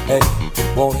Ghana. Hey,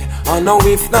 boy, I know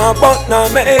if not, but now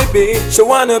maybe she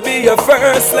wanna be your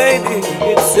first lady.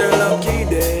 It's your lucky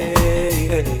day,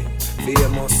 hey,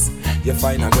 famous. You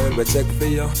find a girl we check for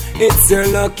you. It's your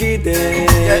lucky day.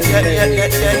 Yeah.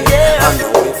 I know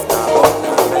if not, but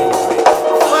now maybe.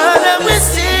 Father, we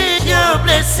see your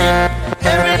blessing.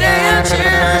 Every day our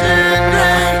children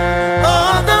cry.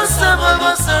 Although some of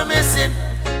us are missing,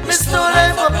 miss no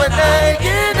life up and I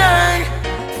can I.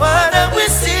 Father, we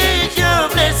see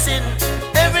your blessing.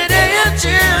 Every day our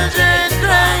children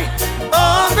cry.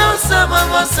 Although some of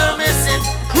us are missing,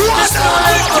 miss no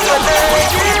life up and I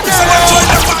can I.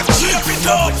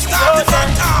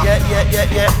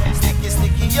 Yeah.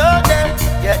 Sticky, you're there.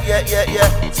 Yeah.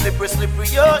 Slippery,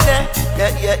 you're there.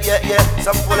 Yeah.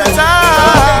 Some full of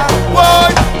time. Boy,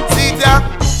 see that?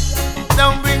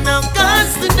 Don't bring no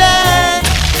guns today.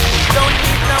 Don't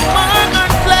need no more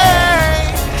gun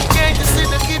play. Can't you see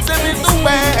the kids are in the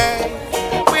way?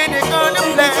 Where they gonna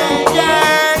play?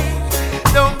 Yeah.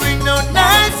 Don't bring no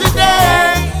knives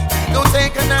today. Don't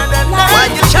take another knife. Why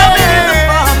you chopping in the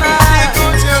farmer?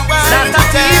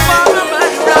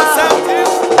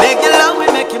 Make your love, we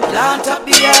make him plant up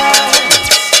the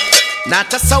earth.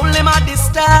 Not a soul him a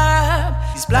disturb.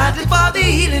 He's planted for the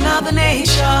healing of the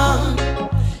nation.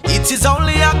 It's his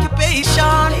only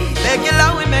occupation. Make your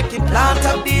love, we make him plant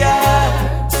up the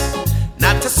earth.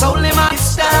 Not a soul him a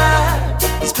disturb.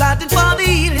 He's planted for the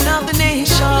healing of the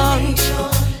nation.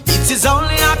 It's his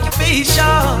only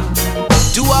occupation.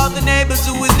 To all the neighbors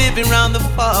who is living round the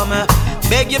farmer,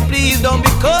 beg you please don't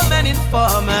become an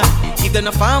informer. If they're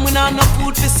not farming on no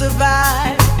food to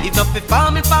survive, if not for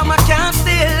farming, farmer can't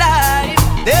stay alive.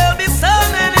 There'll be so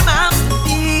many mouths to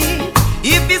feed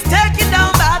if he's taken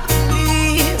down by the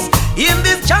police. In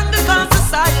this jungle called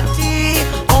society,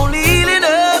 only healing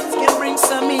herbs can bring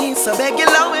some ease. So beg you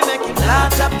Lord, we make him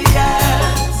plant up the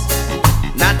ass.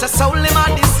 Not a soul in my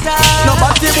distance.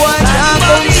 Nobody boy can't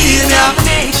come in ya.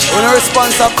 When a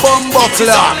response a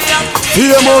bumbuckler,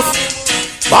 famous.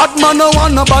 Bad man no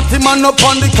want no batty man up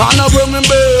on the corner where me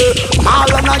be. All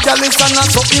on a galley and a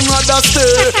so him rather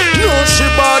stay. No she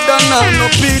bad and no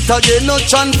Peter again, no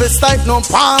Chanfest type, no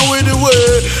pan with the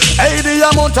way. Hey, the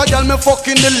amount of girl me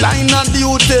fucking the line and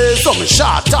duty. So me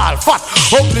short, tall, fat,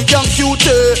 ugly and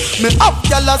cute. Me up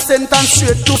girl a sentence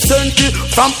straight to Senti,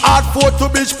 from Hardfort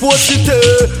to Bridgeport City.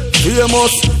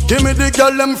 Famous, Give me the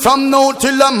girl them from now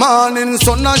till the morning.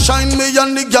 Sun a shine me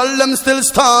and the girl them still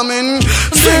storming.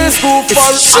 Say school for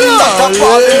and that a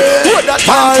party. What that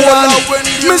man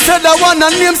me said I wanna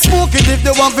name smoke it. If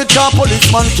they want to talk,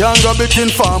 policeman can't grab it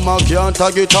in farmer, can't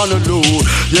tag it on the low.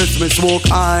 Yes, me smoke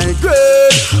high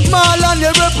grade. Marlon,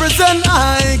 you represent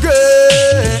high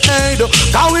grade.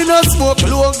 Can we not smoke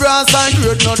low grass high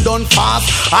grade, not done fast.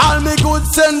 All me good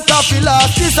center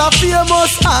last. This a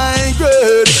famous high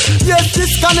grade. Yes,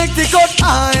 this Connecticut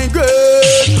high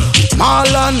grade.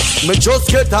 Marlon, me just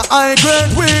get a high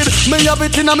grade weed. Me have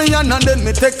it in a me hand and then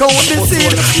me take out the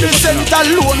seed. The center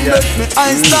alone make me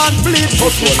eyes start bleed.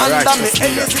 Put me under me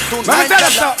head tonight.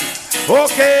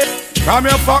 Okay, from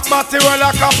your fuck body well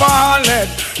like a ball head.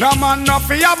 No man no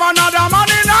fi have another man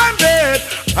in I'm bed.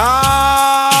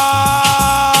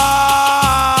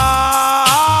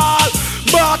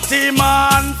 Body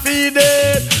man feed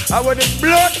it. I with the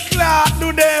blood clot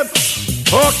do them.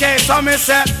 Okay, so me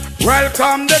say,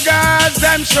 welcome the girls,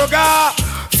 them sugar.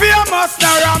 Famous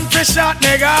now ram fish shot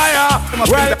nigga, yeah.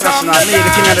 Welcome the me,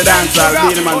 the king of the dance hall,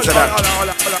 be the man to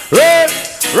that.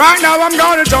 Right now I'm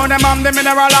gonna join them on the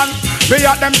mineral and be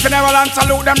at them funeral and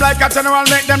salute them like a general.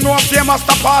 Make them know famous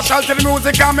to partial to the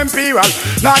music I'm imperial.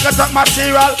 Now I got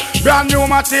material, brand new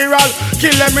material.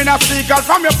 Kill them in a sequel.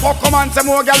 From your fuck come and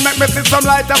some more girl. Make me see some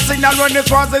lighter signal when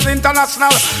this was is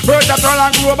international. Vertical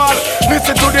and global.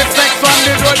 Listen to this next one,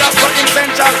 this word that's so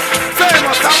essential.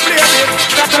 Famous and play this.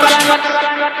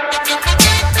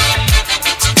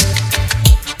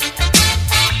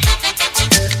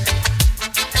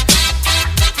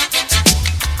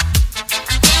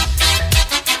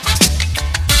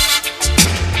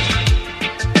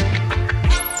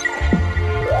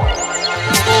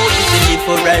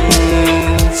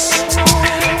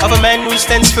 Of a man who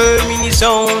stands firm in his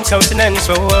own countenance.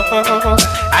 Oh,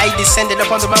 I descended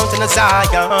upon the mountain of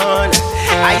Zion.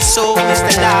 I saw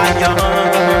Mr. Lion.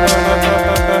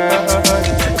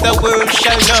 The world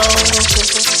shall know.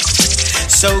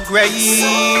 So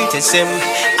great is him.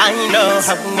 I know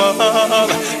how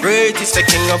great is the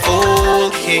King of all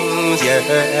kings. Yes.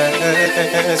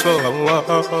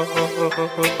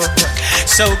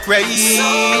 So great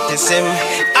is him.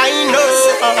 I know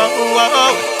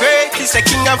great is the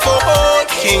King of all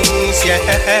kings. Yes.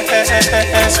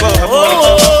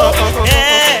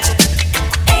 Yeah.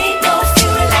 Ain't no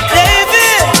fuel like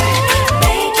David.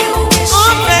 Make you wish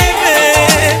you baby.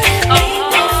 Ain't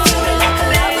no fuel like a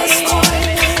lover's born.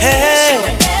 Hey. You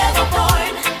were never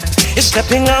born. You're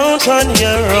stepping out on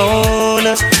your own.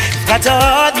 Got a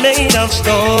heart made of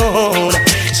stone.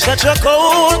 Such a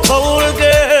cold, cold girl.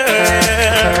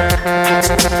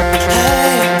 Hey,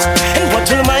 and what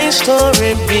will my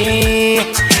story be?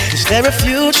 Is there a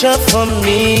future for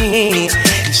me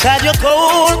inside your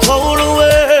cold, cold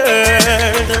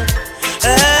world?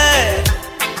 Hey,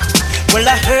 well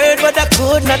I heard but I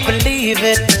could not believe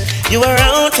it. You were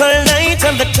out all night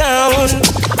on the town.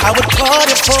 I would call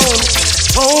your phone,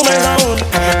 home alone.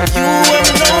 You were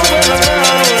nowhere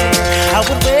around. I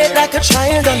would wait like a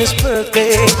child on his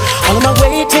birthday. All of my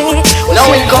waiting. Now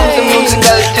it comes the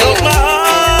musical tune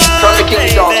from the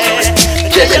kingdom.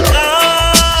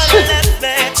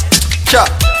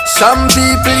 Some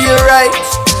people you're right,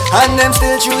 and them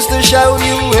still choose to show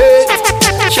you hate.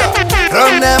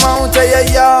 Run them out of your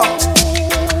yard.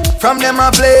 From them I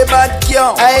play bad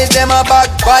young. I them a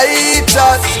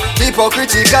backbiters.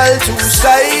 Hypocritical,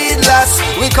 two-sideless.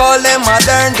 We call them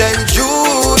modern day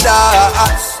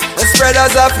Judas. The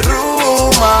spreaders of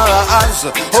rumors.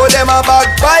 Oh, them a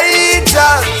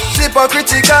backbiters.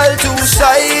 Hypocritical,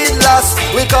 two-sideless.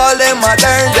 We call them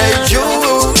modern day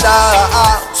Judas.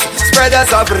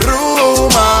 Spreaders of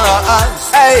rumors.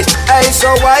 Hey, hey, so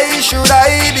why should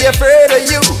I be afraid of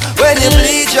you when you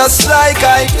bleed just like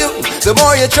I do? The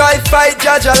more you try fight,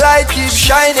 judge a light keeps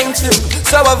shining through.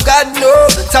 So I've got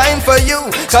no time for you,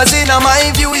 cause in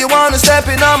my view you wanna step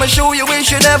in on my shoe. You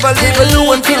wish you never leave a new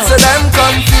and kids so them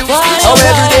confused. How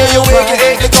every day you wake you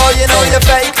hate because you know you're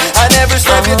fake, and every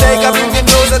step you take I bring you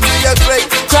closer to your grave.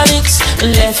 Chronics,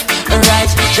 left and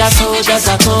right, just soldiers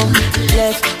are come,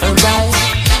 left and right.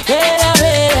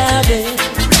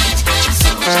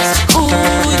 Ooh,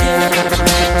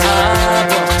 yeah.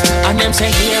 And them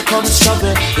say here comes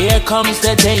trouble, here comes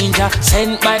the danger.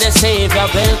 Sent by the Savior,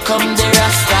 welcome the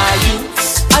Rasta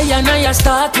youths. I and I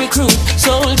start recruit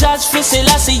soldiers for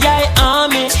Selassie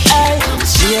army. Ay.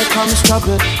 Here comes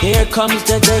trouble, here comes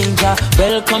the danger.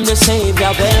 Welcome the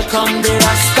Savior, welcome the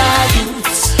Rasta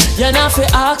youths. You're not for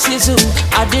axes who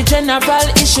at the general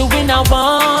issue in a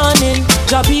warning.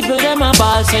 Job people them a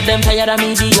ball, said them tired of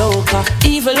mediocre.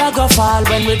 Evil a go fall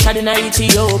when we tried in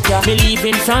Ethiopia. Me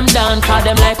leaving from down, cause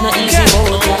them life not easy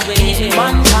over. Even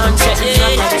one time setting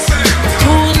up.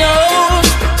 Who knows,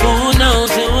 who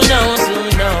knows, who knows, who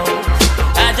knows.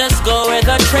 I just go where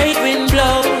the trade wind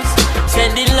blows.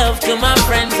 Sending love to my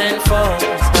friends and foes.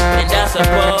 And I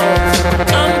suppose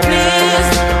I'm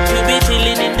pleased to be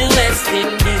chilling in the West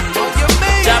Indies.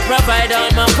 Jah provide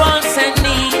all my wants and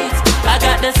needs. I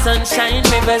got the sunshine,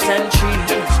 rivers and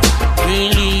trees.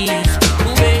 Release,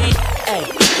 wait, hey.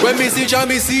 When me see Jah,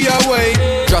 me see a way.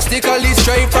 Drastically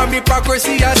straight from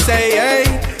hypocrisy, I say, hey.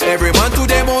 Every man to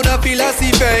them own a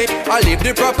philosophy. I live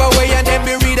the proper way and then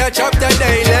me read a chapter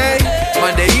daily.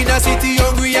 Man, they in a city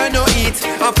hungry and no eat.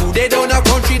 And food they down a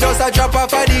country does a drop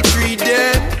off of the tree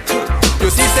them. You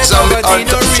see, say poverty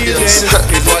no real then. Is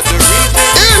what the real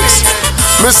thing is.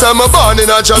 Me say me born in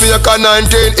a Jamaica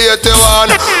 1981.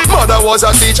 Mother was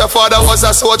a teacher, father was a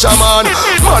soldier man.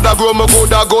 Mother grow me good,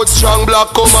 a good strong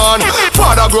black command.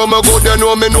 Father grow me good, you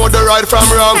know me know the right from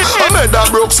wrong. I made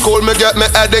that broke school, me get me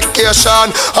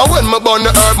education. And when me born the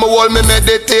earth, me hold me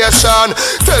meditation.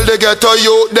 Tell the ghetto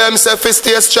youth, them say fi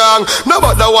stay strong.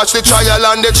 Nobody watch the trial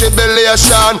and the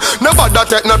tribulation. Nobody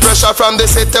take no pressure from the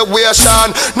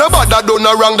situation. Nobody do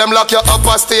no wrong, them lock you up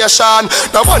a station.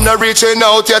 No one reaching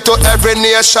out here to every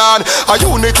nation. A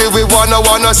unity we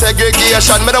wanna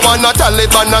segregation. Me don't wanna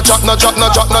Taliban, no drop, no drop, no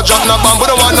drop, no drop, no bomb. We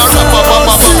don't wanna rap,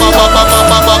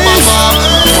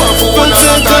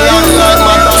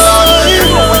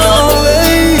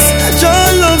 always, your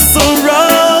love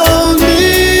surround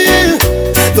me.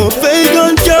 The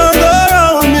pagan can't go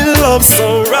around me. Love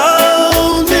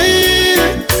surround me.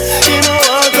 You know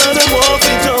I got them off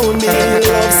it on me.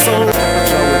 Love surround me.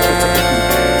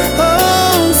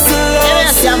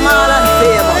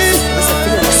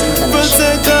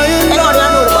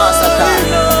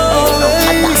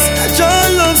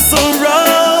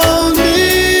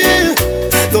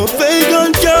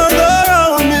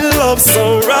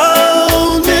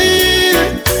 Surround me,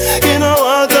 you know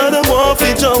I got them off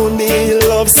it on me.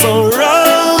 Love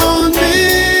surround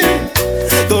me,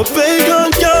 the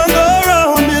pagan can't go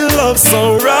around me. Love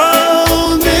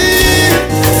surround me,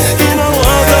 you know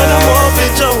I got them off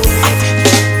it on me.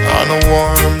 On a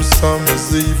warm summer's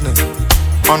evening,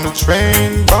 on the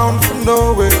train bound for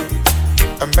nowhere,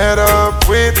 I met up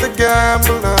with a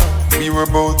gambler. We were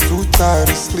both too tired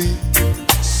to sleep,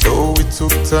 so we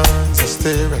took turns of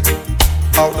staring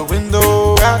out the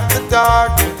window at the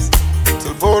darkness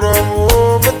till boredom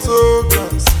overtook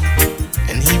us,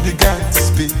 and he began to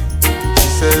speak. He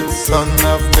said, son,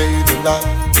 I've made a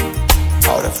life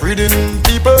out of reading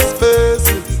people's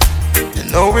faces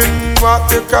and knowing what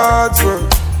their cards were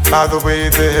by the way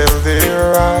they held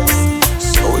their eyes.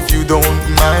 So if you don't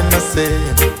mind my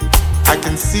saying, I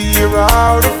can see your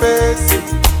outer faces.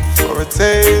 For a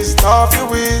taste of your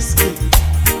whiskey,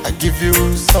 I give you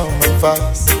some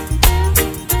advice.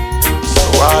 So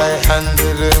I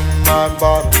handed him my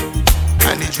bottle,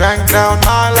 and he drank down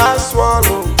my last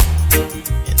swallow.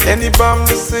 And then he bummed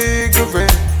a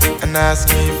cigarette and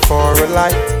asked me for a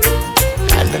light.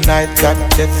 And the night got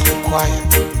deathly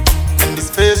quiet, and his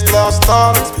face lost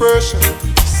all expression.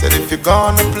 He said, if you're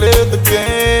gonna play the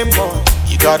game, boy,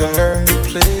 you gotta learn to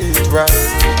play it right.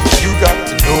 You got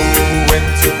to know when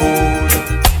to hold it,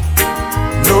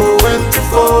 know when to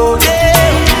fold it.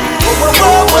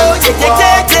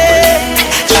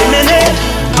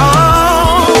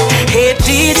 Hey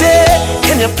DJ,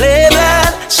 can you play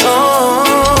that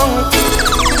song?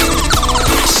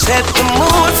 Set the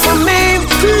mood for me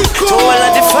to all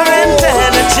a different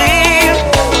energy.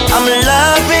 I'm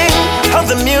loving how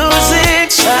the music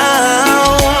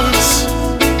sounds.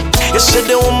 You said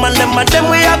the woman, them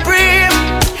we are breathe.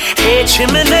 Hey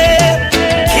chimney,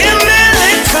 give me a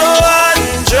little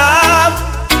one drop.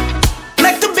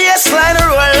 Make the bassline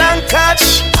roll and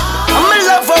catch. I'm in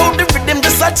love how the rhythm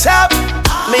just a tap.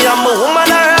 Me I'm a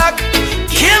woman a rock.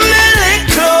 Give me a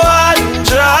little one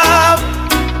drop.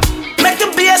 Make the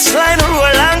bassline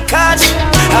roll and catch.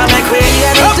 I make we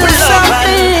get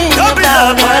double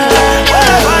up and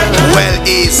well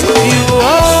easy. You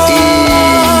are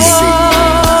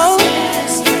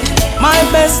my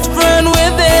best friend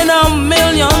within a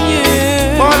million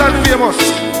years. More than famous,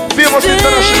 famous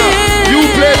international. You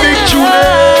play big tune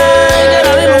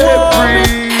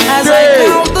as I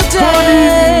count the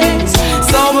days.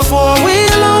 So before we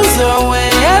lose our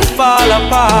way and fall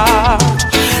apart,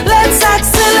 let's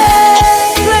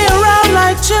accelerate, play around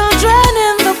like children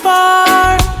in the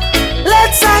park.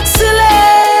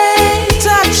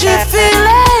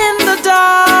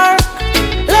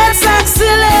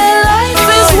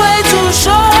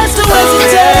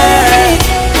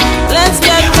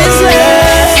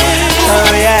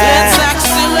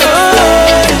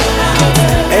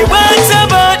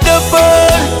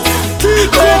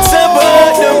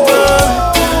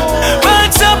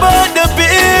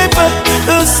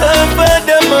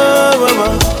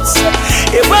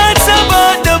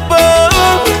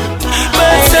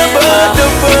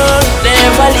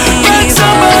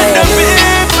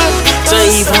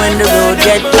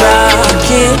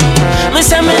 Me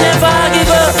say me never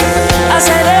give up. I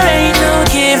said there ain't no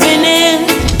giving in.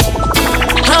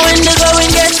 And when the going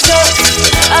gets tough,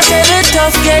 I said the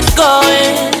tough get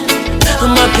going.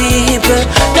 My people,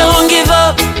 don't give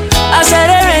up. I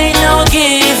said there ain't no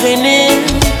giving in.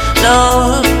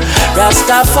 No,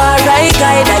 Rastafari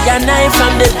guide I and I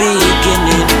from the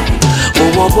beginning.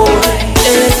 Oh, boy.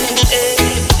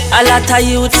 A lot of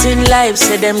youths in life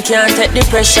say them can't take the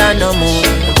pressure no more.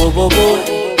 Oh,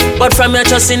 boy. But from your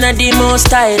trust in the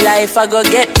most high life, I go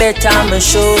get better, I'm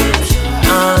sure.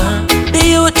 The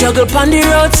youth juggle on the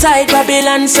roadside,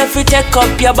 Babylon say fi take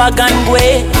up your bag and go.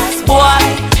 Boy.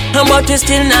 But we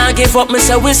still not give up. Me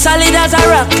say we solid as a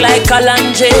rock like a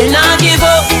Kalanje. Not give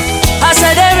up. I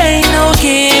said there ain't no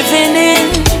giving in.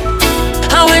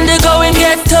 And when the going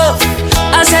get tough,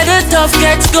 I said the tough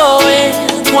gets going.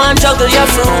 One juggle your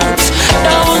fruits.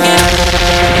 Don't give.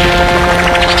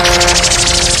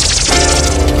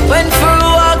 Went for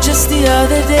a walk just the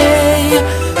other day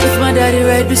with my daddy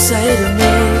right beside of me.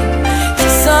 He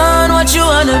said, son, what you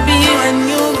wanna be when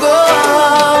you grow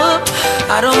up?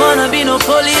 I don't wanna be no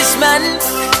policeman,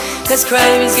 cause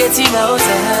crime is getting out of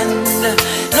hand.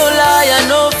 No liar,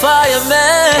 no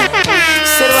fireman.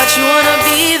 Said what you wanna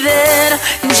be then,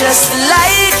 just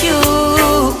like you.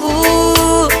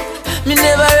 Me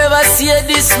never ever see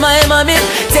this, my mommy.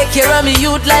 Take care of me,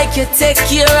 you'd like you take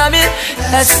care of me.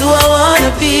 That's who I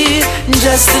wanna be,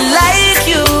 just like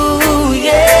you,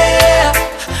 yeah.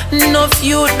 Enough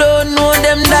you don't know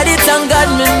them, daddy, thank God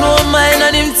me know mine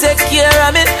and him take care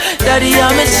of me. Daddy,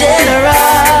 I'm a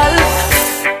general.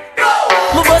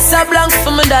 My boss are blank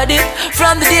for my daddy.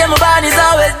 From the day my body's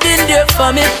always been there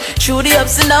for me. Through the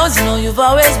ups and downs, you know you've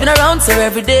always been around. So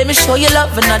every day me show you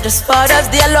love and not just Father's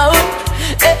Day alone.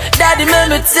 Daddy, let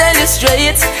me tell you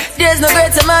straight, there's no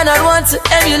greater man I'd want to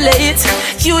emulate.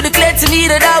 You declared to me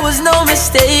that I was no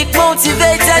mistake.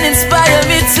 Motivate and inspire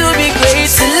me to be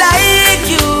great like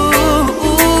you.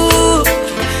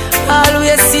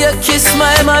 Always see you kiss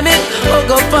my mommy,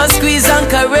 hug up and squeeze and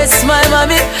caress my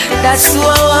mommy. That's who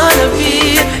I wanna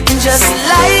be, just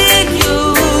like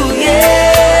you,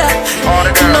 yeah.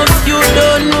 Enough you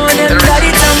don't know them,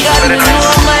 daddy, thank God me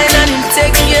know mine and him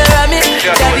take care of me.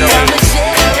 Daddy, I'm a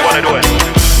share.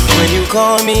 When you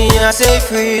call me, I say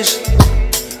freeze.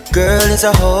 Girl, it's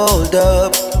a hold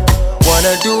up.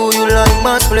 Wanna do you like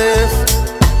my spliff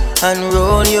and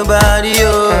roll your body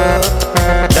up.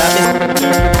 That is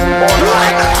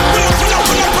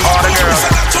all the girls.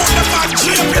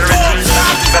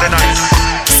 Very nice.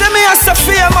 Send me as a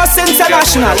famous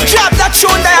international. Drop that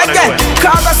tune there again.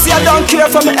 Cause I see I don't care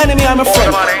for my enemy and my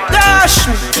friend. Dash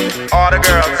me. All the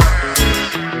girls.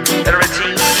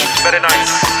 Everything very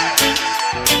nice.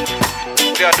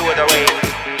 We are doing the way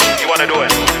you wanna do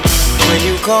it. when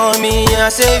you call me, I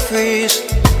say freeze.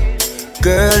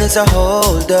 Girl, it's a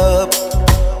hold up.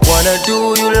 Wanna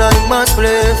do you like my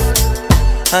spliff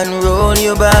and roll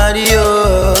your body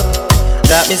up.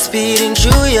 Got me speeding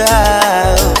through your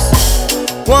house.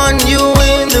 Want you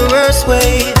in the worst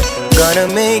way. Gonna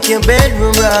make your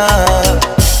bedroom rock.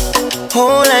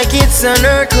 Oh, like it's an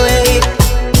earthquake.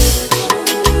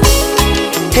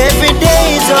 Every day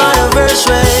is our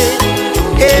anniversary.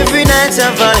 Every night's a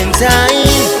Valentine.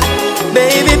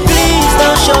 Baby, please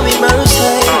don't show me mercy.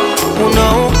 Oh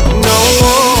no, no.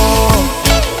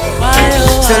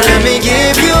 So let me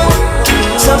give you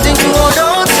something to hold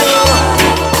on to.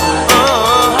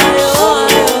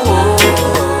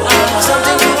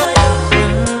 Something to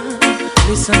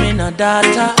listen, me no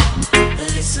daughter.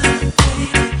 Listen, baby,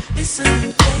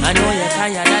 listen. I know you're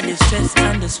tired of the stress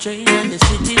and the strain and the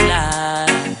city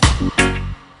life.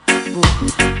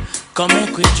 Come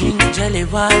make we drink jelly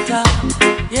water.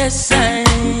 Yes, I.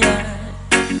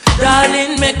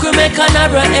 Darling, make we make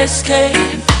another escape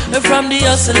from the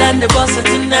hustle and the bustle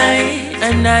tonight.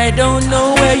 And I don't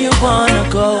know where you wanna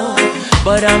go,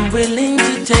 but I'm willing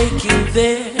to take you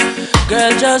there.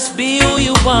 Girl, just be who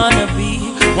you wanna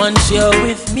be. Once you're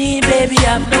with me, baby,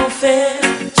 I've no fear.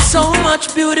 So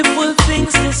much beautiful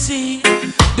things to see.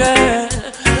 Girl,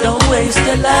 don't waste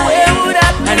your life.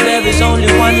 And there is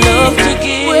only one love to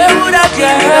give. Where would I be,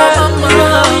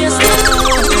 mama?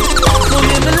 Come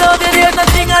in, me love you, there's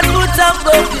nothing I'd put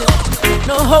above you.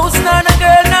 No house, nor no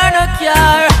girl, nor no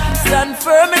car. Stand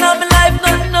firm in my life,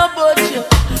 nothing about you.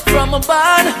 From a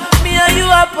barn, me and you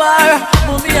apart.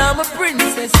 Mommy, I'm a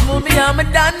princess, mommy, I'm a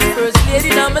dan. First lady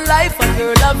in my life, a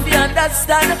girl of you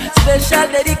understand. Special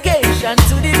dedication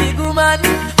to the big woman.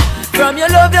 From your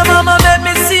love, your mama make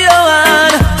me see your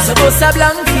one. So go a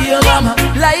blank for your mama,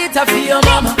 lighter for your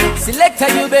mama. Selector,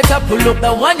 you better pull up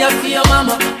the one you for your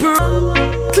mama.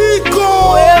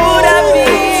 Kiko, where would I be?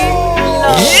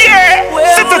 Love? Yeah, where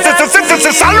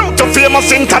Salute to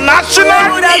famous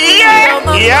international.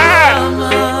 Yeah.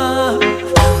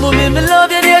 Mommy, me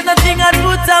love you. There's nothing I'd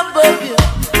put above you.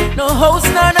 No house,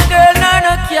 nor no girl, nor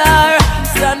no car.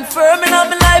 Stand firm in my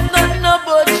life, nothing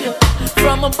about you.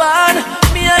 From a barn,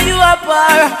 me and you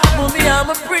apart. Mommy, I'm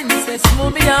a princess.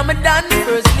 Mommy, I'm a dan.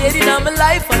 First lady in my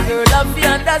life. A girl, I'm be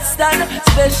understand.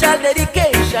 Special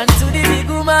dedication to the big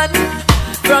woman.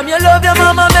 From your love, your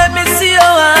mama make me see your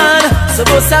one. So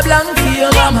bust a blank for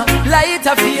your mama,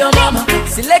 lighter for your mama.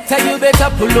 Selector, you better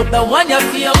pull up the one you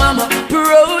for your mama.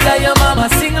 Proud of your mama,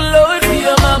 sing loud for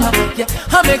your mama. Yeah,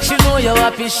 I make you know you're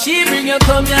happy. She bring you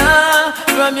come here.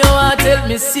 From your heart, tell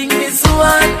me sing this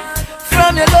one.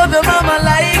 From your love, your mama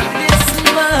like this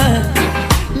man.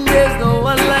 There's no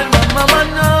one like my mama,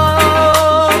 no,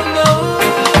 no.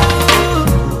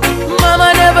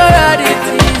 Mama never had it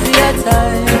easy at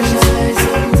times.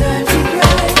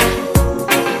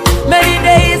 Many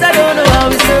days I don't know how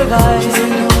we survive.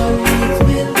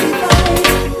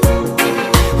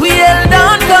 We held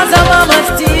on cause of mama's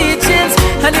teachings.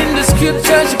 And in the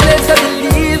scripture she placed her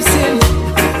beliefs in.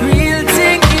 Real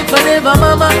thing, if I never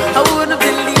mama, I wouldn't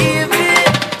believe it.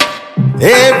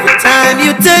 Every time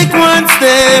you take one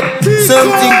step,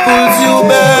 something pulls you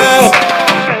back.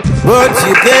 But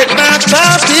you get back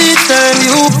up each time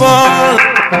you fall.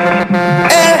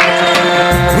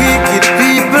 Wicked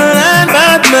people and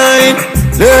bad mind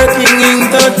lurking in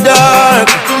the dark.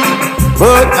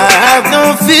 But I have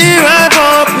no fear, I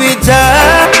walk with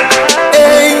Jah.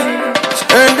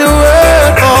 Turn the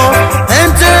world off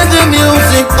and turn the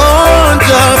music on.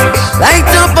 Just light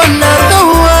up another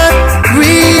one.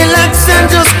 Relax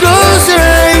and just close your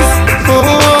eyes.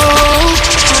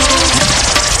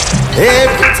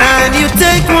 Every time you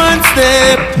take one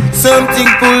step, something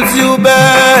pulls you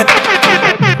back.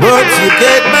 But you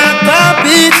get back up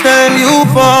each time you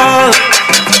fall.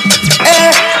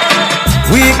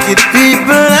 Wicked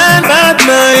people and bad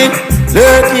mind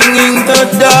lurking in the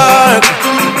dark.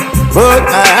 But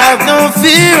I have no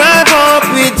fear, I walk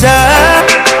with Jah.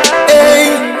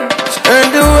 Turn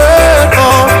the world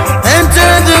off and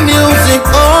turn the music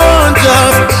on.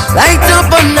 Just light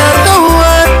up another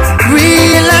one.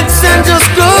 Relax and just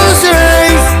close your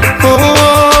eyes.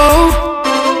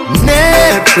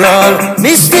 Natural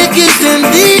mystic is in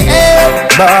the air.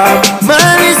 But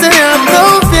man is I have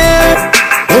no fear.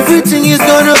 Everything is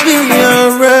gonna be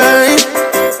alright.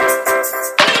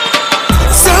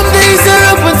 Some days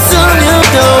are up and some you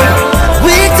down.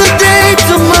 Week today,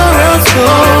 tomorrow's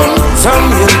gone.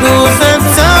 Some you lose and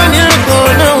some you're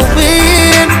gonna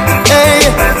win.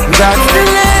 Hey, that's the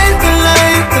life, the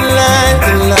life, the life,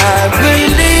 the life we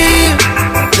live.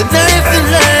 The life, the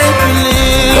life we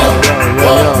live.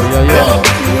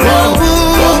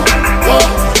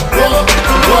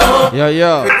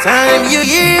 Yeah. Every time you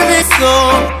hear this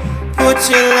song, put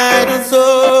your light on so.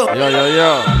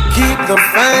 Yeah. Keep the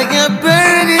fire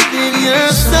burning in your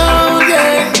soul,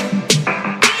 yeah.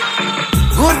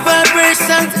 Good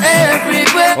vibrations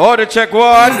everywhere. Oh, the check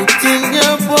one. In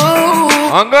your bowl.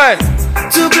 I'm good.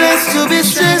 Too blessed to be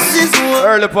stressed is what.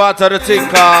 Early part of the thing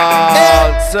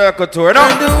called Circle Tour, no?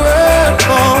 Turn the world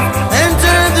off and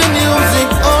turn the music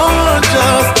on.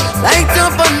 Just light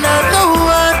up another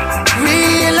one.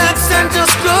 Relax and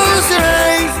just close your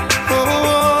eyes.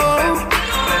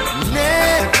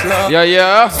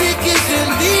 Yeah. Sick is in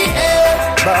the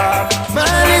air.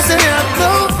 Man is a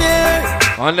no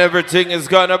fear. And everything is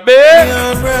gonna be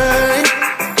right.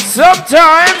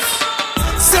 Sometimes.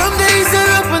 Some days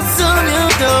are up and some you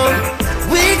down.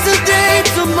 Week today,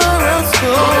 tomorrow's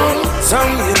gone.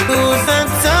 Some you lose and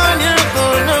some you're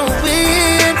gonna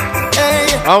win.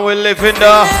 And we live in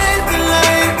the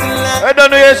I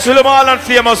don't know yet, Suleiman and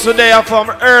famous today are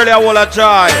from earlier Wall of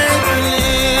Joy.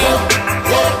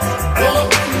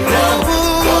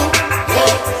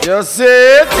 You see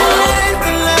it?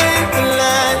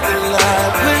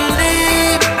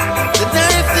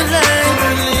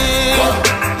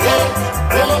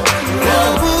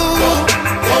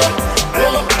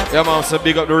 Yeah man, so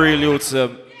big up the real youths.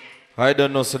 I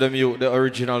don't know so them youth, the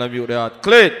original them youth they are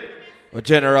clean. But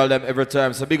general them every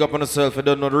time. So big up on yourself. I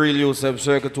don't know the real youth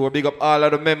Circle Tour. Big up all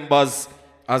of the members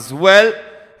as well.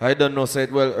 I don't know say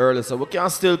it well early. So we can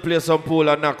still play some pool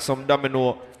and knock some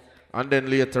domino. And then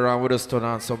later on with us turn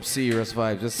on some serious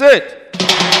vibes. That's it.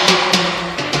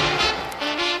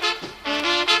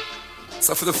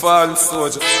 So for the fallen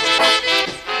soldier.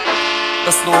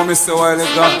 That's no miss a while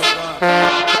ago.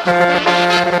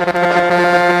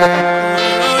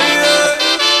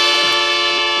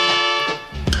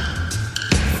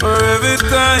 For every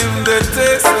time that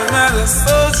takes another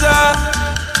soldier,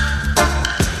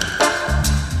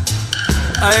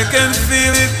 I can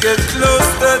feel it get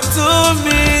closer to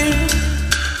me.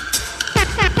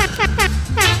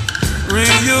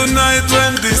 Reunite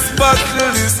when this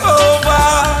battle is over.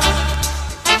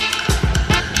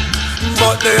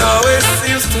 But they always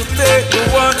seems to take the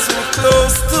ones who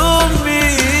close to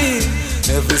me.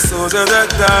 Every soldier that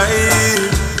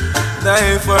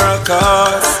die for a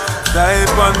cause, die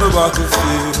on the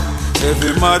battlefield.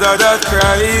 Every mother that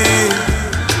cry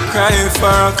for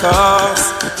a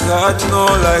cause. God know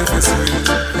life is real.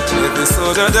 Every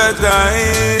soldier that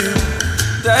die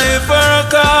for a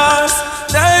cause,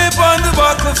 die on the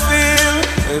battlefield.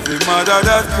 Every mother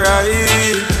that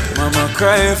mama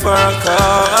cry for a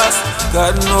cause.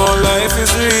 God know life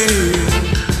is real.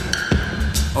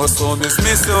 Oh, so miss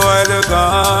you while you're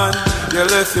gone. You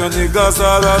left your niggas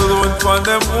all alone on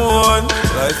them own.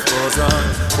 Life goes on,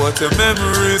 but your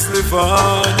memories live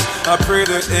on. I pray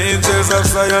the angels of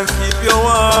Zion keep you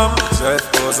warm.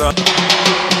 Life goes on.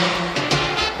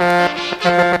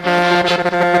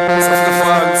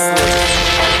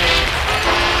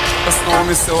 Just know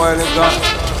miss you while you're gone.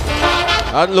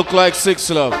 That look like 6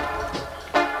 Love.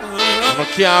 I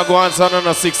can't go on son on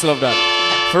a 6 Love that.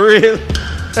 For real.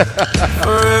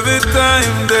 For every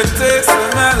time they take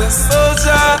another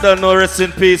soldier. Don't know rest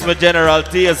in peace, my General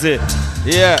Yutez.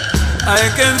 Yeah. I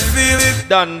can feel it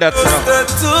done that closer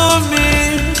to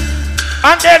me.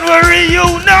 And then we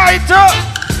reunite.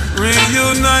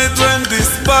 Reunite when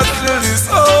this battle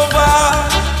is over.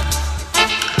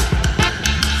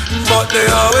 But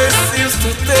they always seems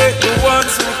to take the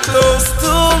ones who close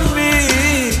to me.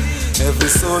 Every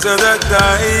soldier that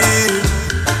die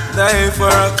for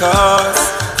a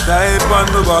cause, die on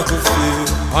the battlefield.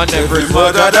 And every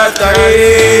mother that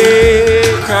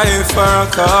cry for a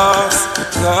cause.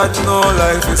 God know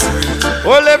life is real.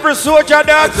 Well, every soldier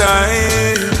that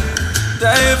die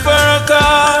for a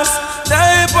cause,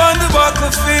 die on the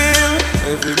battlefield.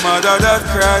 Every mother that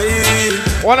cry.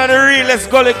 One of the realest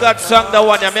gully God song, that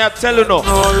one, I may tell you no.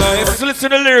 No life. Let's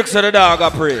listen to the lyrics of the dog, I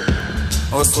pray.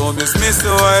 Oh, so miss you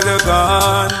while you're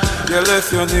gone. You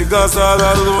left your niggas all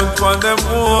alone on them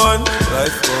own.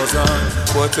 Life goes on,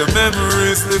 but your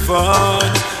memories live on.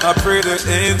 I pray the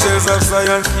angels of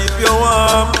Zion keep you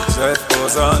warm. Life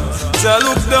goes on. Just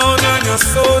look down on your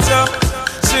soldier.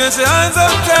 Change your hands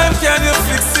of time, can you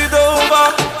fix it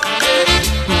over?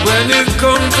 When it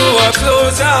comes to a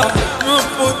closure, you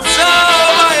put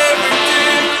over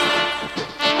everything.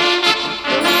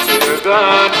 You're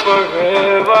gone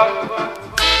forever.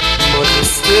 But you're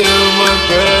still my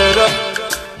brother.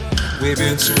 We've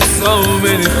been through so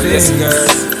many things,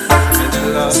 and the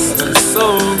lost in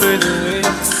so many ways.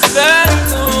 That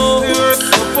no, we were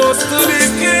supposed to be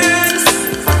kings.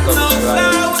 No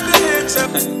cloud with the hitch.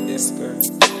 Yes, girl.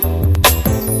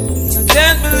 I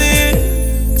can't believe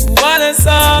what I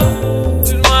saw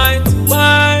with my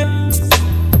eyes.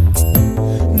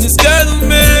 This girl who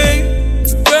made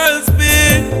the world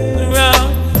spin around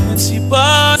when she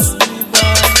passed.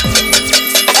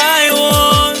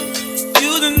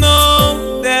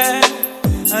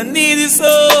 I need you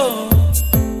so,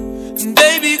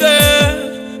 baby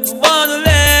girl, I wanna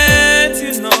let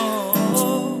you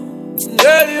know.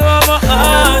 Girl, you are my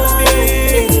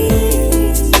heartbeat.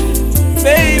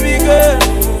 Baby girl,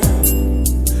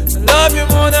 I love you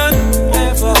more than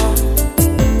ever,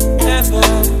 ever.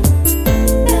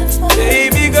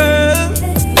 Baby girl,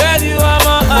 you are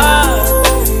my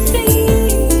heartbeat.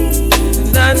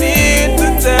 And I need to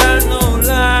tell no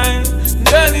lie.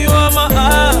 Girl, you are my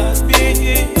heartbeat.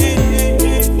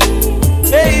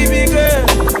 Baby girl,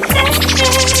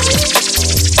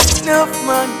 enough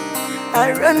man,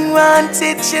 I run one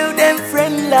teach you them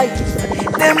friend life,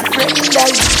 them friend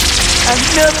life.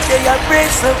 Enough they are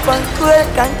brace up and cool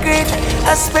concrete.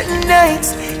 I spend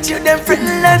nights to them friend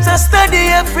lives. I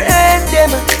study a friend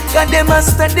them, got them a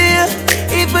study.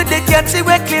 Even they can't see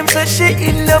what claim so she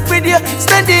in love with you.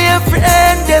 Study a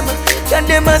friend them, got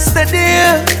them a study.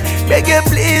 Beg you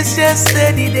please just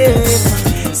study them.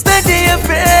 Study your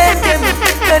friend them,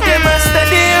 and them a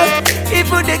study you.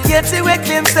 Even they can't see what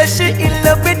claim so she in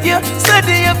love with you.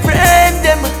 Study your friend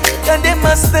them, and them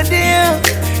a study you.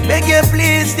 Beg you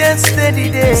please just study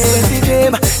them. Study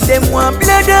them. Them want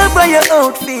blood over your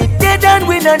outfit. They don't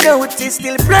win a notice.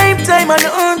 Still prime time and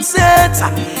onset.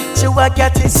 So I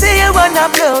got to say I wanna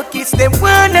blow kiss. Them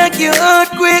wanna get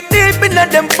out quick. Deep in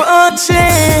them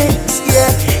fortunes.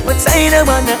 Yeah, but I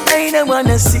don't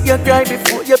wanna see you cry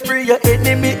before you pray. Your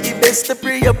enemy, it best to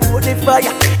pray you put the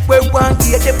fire. Where one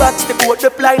get the box, the boat, the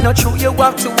ply. Not true, you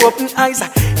have to open eyes.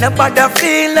 Nobody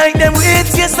feel like them wait.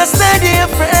 Yes, I study your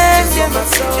friend.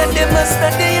 And they must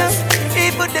study you.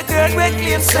 Even the girl will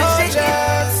claim such.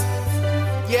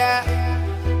 Yeah,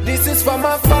 This is for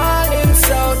my fallen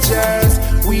soldiers.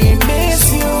 We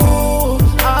miss you.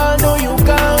 I know you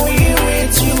gone, we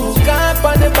with you. Camp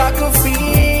on the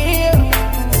battlefield.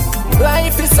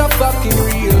 Life is so fucking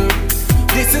real.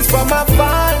 This is for my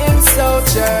fallen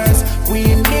soldiers.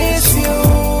 We miss you.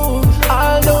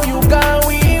 I know you gone,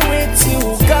 we with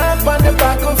you. Camp on the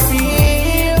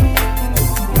battlefield.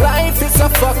 Life is so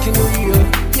fucking real.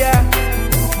 Yeah.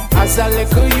 As a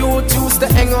little youth used to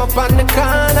hang up on the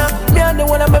corner. Me and the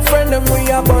one of my friend and we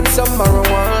a burn some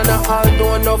marijuana.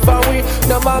 Although enough and we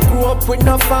never grew up with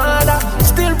no father,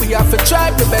 still we have to try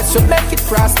the best to make it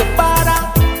cross the border.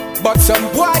 But some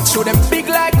boy show them big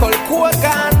like Hulk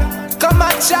Hogan. Come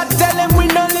and chat, tell them we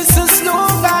no listen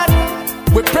slogan.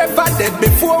 We prefer dead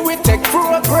before we take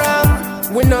program.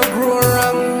 We no grow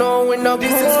wrong, no we no grow wrong.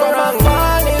 This is for our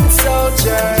fallen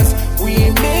soldiers.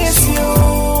 We miss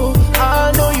you.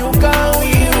 I know you gone, we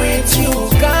with you.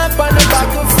 Camp on the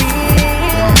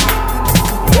battlefield.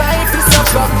 Life is so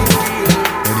fucking real.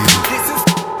 This is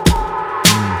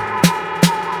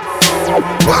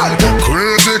well,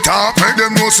 crazy talk, make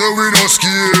them know so we no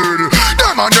scared.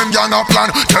 Them and them gang a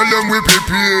plan, tell them we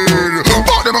prepared.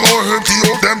 But them go empty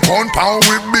out them compound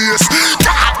with base.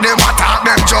 Talk them attack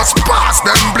them, just pass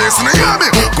them place. You hear me?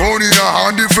 Gun in a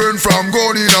hand different from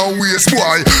gun in a waist,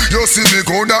 boy. You see me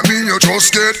gun, that mean you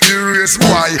just get erased,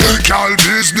 boy. Call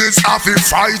business, have to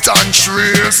fight and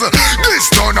trace. This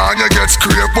done and you get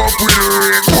scrape up with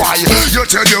rate, boy. You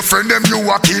tell your friend them you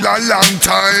a kill a long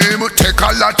time. Take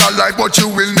a lot of life, but you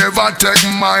will never take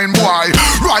mine, boy.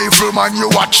 Rifleman, you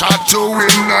a chat to win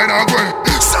 9 again.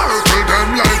 Circle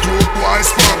them like two boys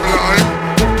spotlight.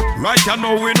 Right you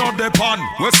know we not the pan,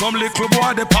 with some little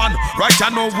boy the pan. Right you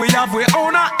know we have we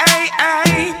own a AA.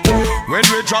 When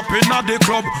we drop in at the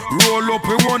club, roll up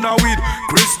we wanna weed.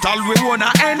 Crystal we wanna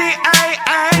any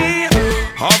AA.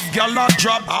 Have gal a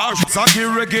drop, so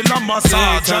give regular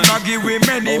massage. And I give we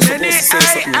many AA.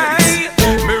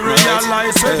 Me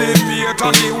realize when they make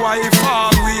and the wife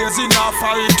always in a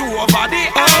fight over the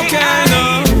AA. Okay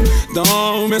now,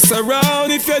 don't mess around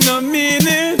if you don't mean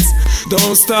it.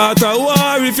 Don't start a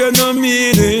war if you don't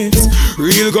mean it.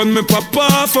 Real gun me pop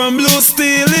off and blue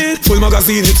steal it. Full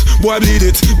magazine it, boy bleed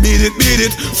it, beat it, beat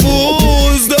it.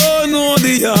 Fools don't know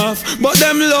the half, but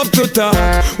them love to talk.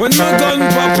 When my gun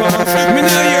pop off, me no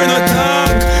hear no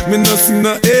talk. Me no see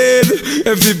no head,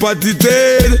 everybody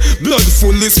dead. Blood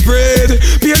fully spread,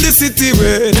 paint the city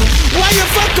red. Why you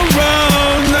fuck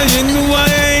around? Now you know I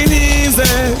ain't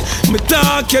easy. Me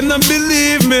talk, you don't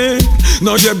believe me.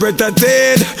 Now your brother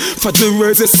dead, for the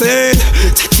words they said.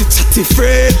 Chatty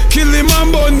Fred, kill him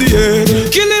and burn the head.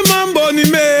 Kill him and burn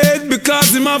him head, because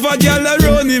him have a girl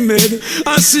around him head.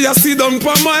 And she a sit down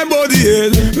for my body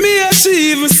head. Me and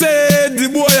she even said, the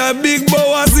boy a big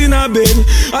bow as in a bed.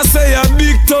 I say a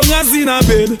big tongue as in a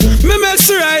bed. Me make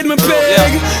she ride my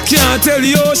peg, can't tell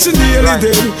you how she nearly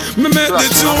dead. Me make the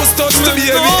juice touch the baby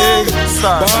egg.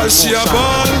 Ball she a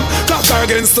ball, cock her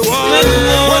against the wall.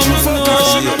 When me fuck her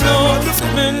she a ball.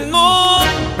 Me know,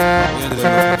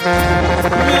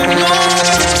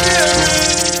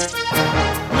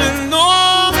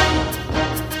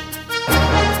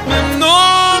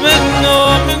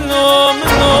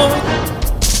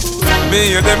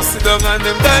 me and them sit down and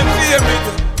them time fear me.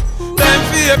 Time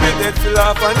fear me dead to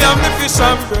laugh and yam the fish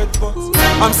and bread. But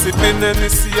I'm sipping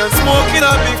Hennessy and smoking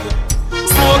a big.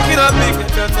 Smoking a big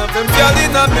and have them gyal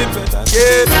in a me bed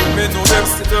again. Me know them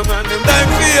sit down and them time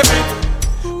fear me.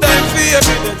 Time fear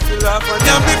me dead to laugh and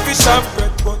yam the fish and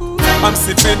bread. But I'm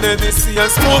sipping Hennessy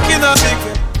and smoking a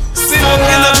big.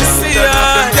 Smoking a big and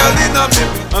have them gyal in a me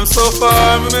bed. I'm so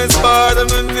far, me miss far, them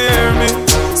not near me.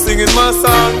 Singing my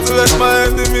song to let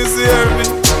my enemies hear me.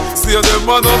 See how them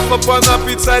run off up on a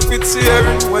appetite with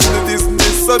cheering. When the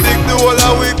business so big, the whole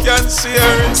of we can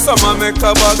share it. Some a make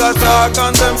a bag of talk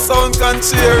and them sound can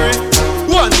cheer it.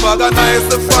 One bag of nice,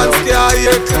 the fans can't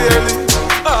hear clearly.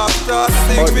 After I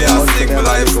sing me, I sing my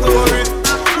life story.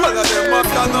 All of them a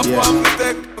plan up and me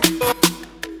take.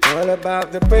 All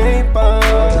about the paper.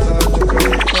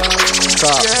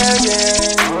 Yeah,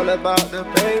 yeah. All about the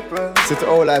paper. Sit the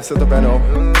whole life, sit up right now.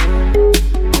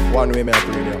 One way, me have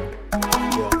to read you.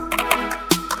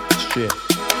 Straight.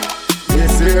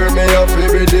 This year me up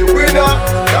with the winner.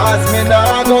 Cause me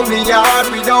nah go be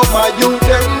hard without my youth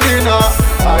them dinner.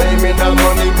 I'm in a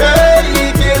money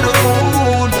making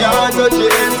mood. Can't touch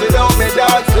it without me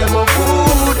dogs them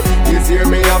food. This year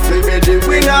me up with the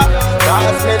winner.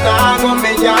 Cause me nah go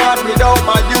be hard without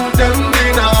my youth them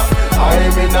dinner.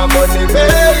 I'm in a money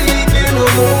making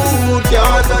mood.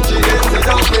 Can't touch it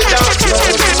without me dogs them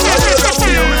food.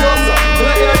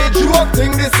 Play the joke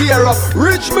thing this year up.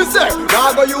 Rich me say,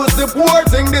 nah go go use the poor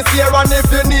thing this year, and if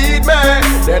you need me,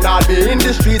 then I'll be in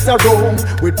the streets of Rome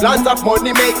with plans of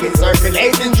money making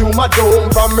circulating through my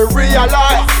dome. From me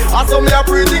realize, I saw me a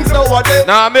breathing nowadays.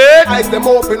 Nah, man. Eyes them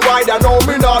open wide, I know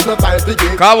me not no time to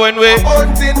give. Cause when we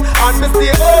hunting and me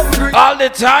stay hungry all the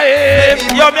time.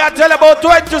 Yo, me I tell about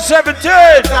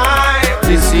 2017.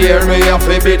 This year me have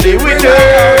to be the winner.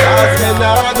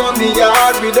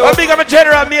 I'm big of a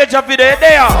general major for the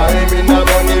day.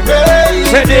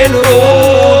 Say they know.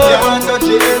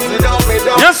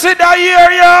 You see that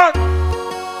year, yeah?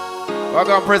 We're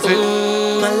gonna press it.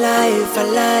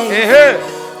 Alive. Hey.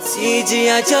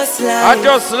 CG, I just live. I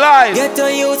just live. Get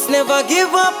the youths never give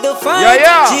up the fight.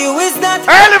 Yeah. Gee, is that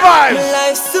early vibes. My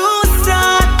life's too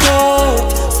sad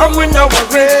out. I'm with no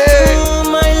worry.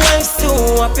 My life's too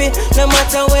happy. No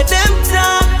matter where them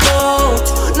talk about.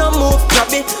 No move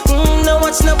grabby. No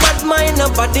watch no bad mind.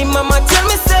 Nobody mama tell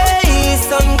me say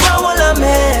son go all a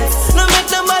mess. No make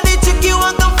nobody trick you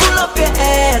and come full up your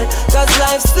head. Cause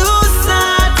life's too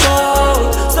sad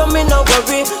out. So me no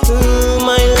worry.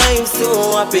 My life's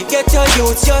too happy. Get your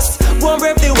youth just go and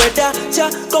brave the weather.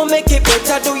 Go make it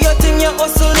better. Do your thing, you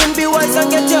hustling, be wise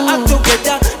and get your act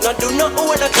together. Not do not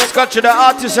over the Scotch the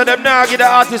artists and them now give the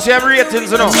artists them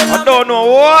ratings, you know. I don't know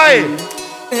why.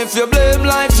 If you blame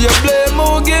life, you blame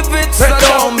who give it. So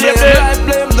don't blame life,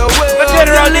 blame the way. But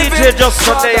general DJ just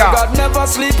so they are. God never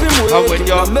sleeping with. And when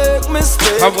you make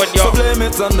mistakes, so blame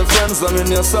it on the friends I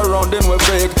mean you're surrounding with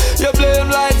fake. You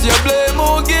blame life, you blame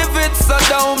who give it. So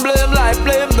don't blame life,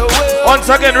 blame the way.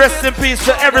 Once again, rest in peace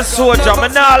to every soldier.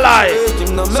 Man, not lie.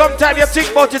 Sometimes you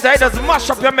think about it, it does mash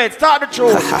up your mate. Start the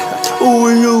truth.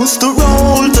 We used to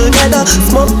roll together,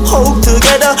 smoke hope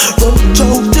together, run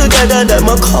joke together.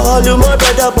 Them I call you my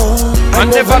brother. I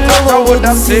never thought I would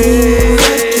have seen.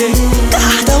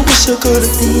 God, I wish I could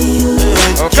have seen you.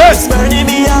 Okay. It's burning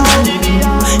me out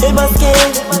in my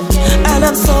skin, and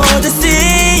I'm so to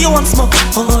see you once more.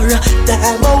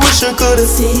 Damn, I wish I could have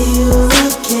seen you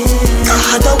again.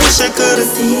 God, I wish I could have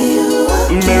seen you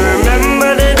again. Me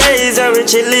remember the days I were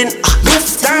chilling.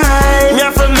 Enough time, me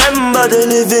have to remember the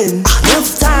living.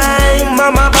 Enough time,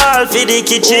 mama ball for the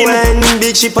kitchen. When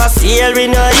big ship a sail, we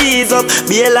no ease up.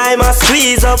 Be a lime a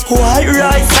squeeze up. White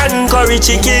rice and curry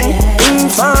chicken. In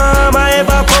farm I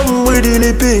ever come with the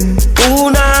lipping.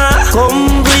 Una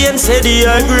complain, say the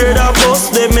high grade a bus.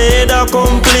 They made a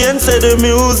complaint, say the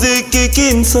music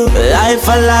kicking. So life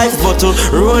a life, but to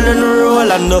roll and roll,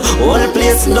 and the whole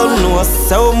place don't know.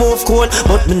 So move cool,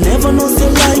 but me never know the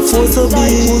life was a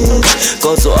bitch.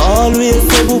 Cause we always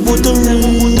say we wouldn't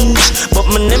reach, but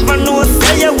me never know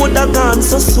say you would have gone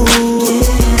so soon.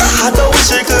 I don't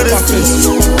wish I could have seen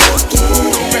you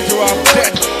again.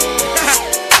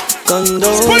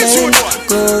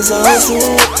 Cause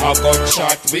a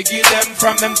gunshot, we give them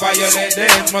from them violent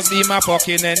ends. Must be my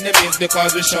fucking enemies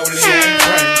because we surely ain't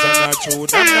friends. And not true,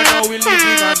 them don't know we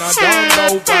living on a down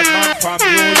low. Bad man from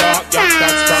New York, young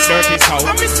that's from dirty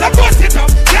south. And Mr. Bust it up,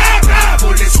 yeah,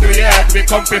 bullets to your head, we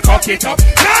come to fuck it up.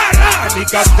 Nah,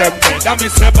 niggas them dead, and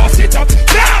Mr. Bust it up,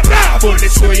 yeah,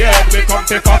 bullets to your head, we come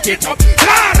to fuck it up.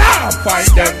 Nah, find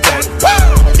them dead.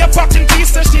 You fucking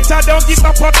piece of shit, I don't give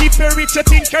a fuck if you rich, you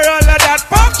think you're all of that.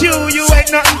 Fuck you, you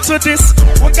ain't nothing to this.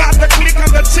 We got the click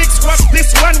and the chicks. What's this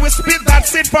one? We spit that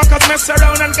shit. Fuckers mess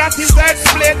around and got his head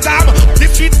split. Damn, the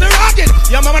streets are rugged.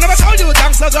 Your mama never told you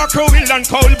gangsters are cruel and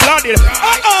cold-blooded.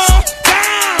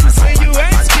 Damn, so you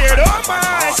ain't scared. Oh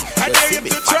my, I dare you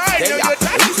to try.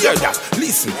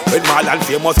 Listen, when Marlon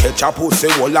famous catch a pussy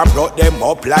wall and brought them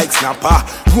up like snapper.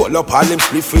 Roll up all them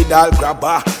split with all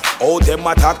grabber. Oh, them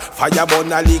attack, fire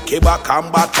burn a lick back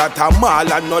and back at a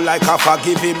Marlon no like a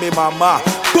forgiving me mama.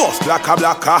 Bust like a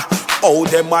blacker. Oh,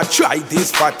 them a try this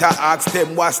fatter. Ask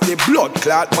them what's the blood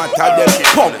clot matter. Them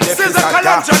pump the piss at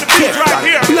black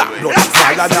blood.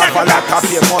 Marlon have a lot of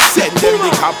famous. Send them the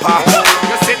copper.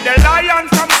 You see the lion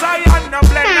from Zion, no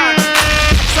blending.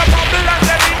 So Babylon,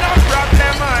 there be no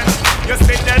problem, man. You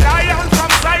see the lion from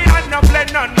Zion, no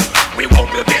blending. We won't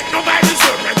be big, nobody's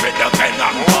serving with the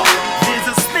venom. There's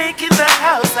a snake in the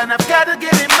house, and I've gotta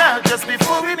get him out just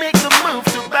before we make the move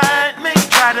to bite me.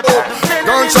 Try to put the venom.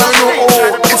 Don't try no,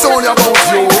 it's only about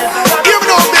you. Give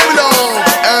no baby love.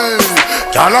 Hey.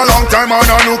 Y'all a long time and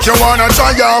I look you wanna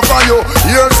try out for you.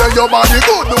 Here say your body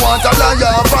good, me want to fly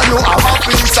out for you. I'm a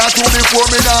piece of two before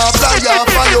me now fly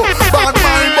out for you. Bad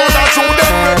mind but I show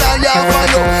them fly out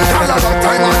for you. Y'all a long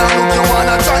time and I look you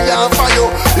wanna try out for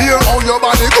you. Here how your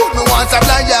body good, me want to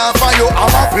fly out for you.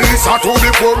 I'm a piece of two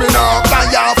before me now fly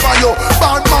out for you.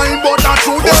 Bad mind but I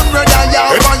show them fly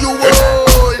out for you.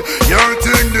 Your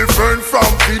thing different from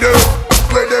Fidel.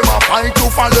 Where them a fight to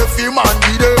follow film and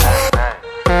video.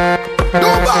 No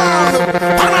bad,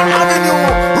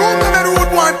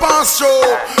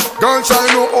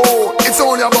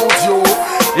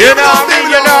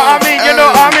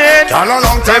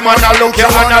 wanna look you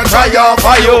and I try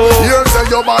for you. You say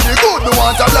your body good, me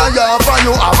want to lie for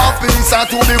you. I'm a piece and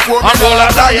to the phone, I'm gonna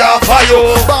die for you.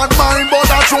 Bad mind, but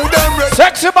I throw them red.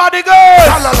 Sexy body girl.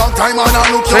 All a long time and I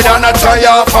look you and I try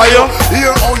for you.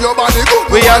 Hear how your body good,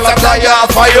 we are to die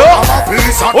for you. I'm a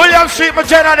piece and William Street, my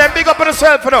general, them big up on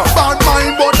yourself, you know. bad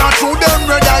mind, but I throw them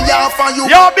red and for you.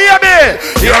 Yo, baby,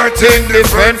 your thing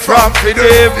different from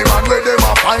Philip. The man where them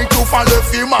a fight to follow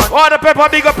the man. Water Pepper,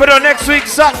 big up on next week,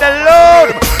 Saturday,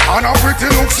 Lord. And a pretty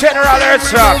look General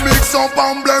Earthshot. Mix up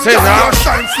and blend Say your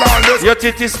shine flawless. your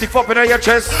titty stiff up in your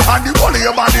chest. And the whole of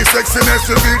your body sexiness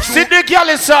to be true. See the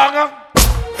girl song.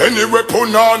 Anyway,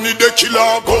 punani the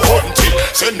killer go hunting.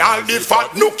 Send all the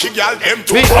fat nookie gal them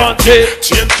to be hunting.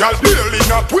 Change gal daily,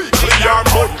 not weekly or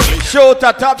monthly.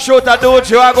 Shooter, top shooter, don't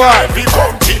you go on. Every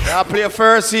county. I play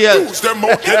first here. Use them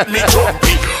out, get me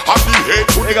jumpy. Have the head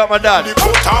to they got my dad. the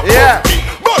cut up. Yeah.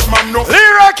 But man no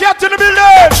Leroy Cat in the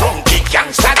building. junkie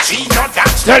gangsta Gino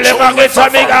dance. Tell them I'm with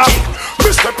some big up.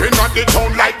 Me stepping on the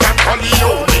town like I'm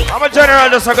Corleone. I'm a general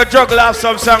just like a juggle off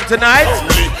some song tonight.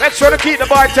 Make sure to keep the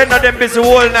bartender them busy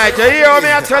whole night. You hear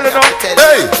me? I tell you now.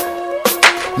 Hey!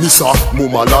 Missa,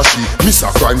 Muma Lashi, Missa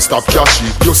Crime Stop Cashy.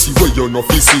 You see where you no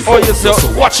fizzy. Oh, you so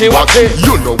watch it.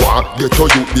 You know what? Get to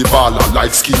you the baller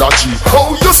like Skillachi.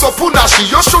 Oh, you so punashi,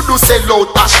 you should do sell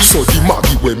out ashy. So the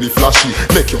maggie when me flashy,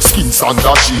 make your skin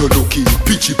sandashy. You looking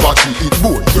peachy patchy, it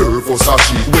both nervous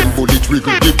ashy. When bullet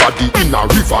wriggle the body in a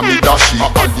river me dashy. A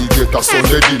alligator son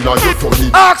head in a you turn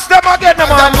it. Ask them again,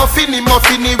 man. Muffiny,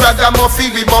 rather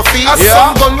muffy, we muffy. A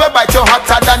some gun we bite your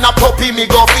hotter than a puppy, me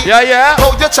guffy. Yeah, yeah.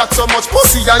 How you chat so much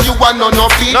pussy and you want none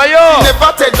of it? No, yo.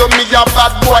 Never tell you me a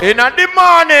bad boy. In the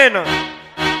morning.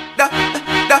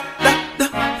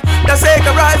 The sake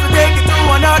of rise will take it to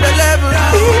another level.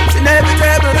 It's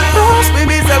inevitable.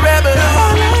 Swim is a rebel.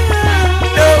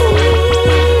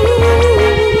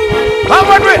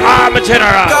 I'm a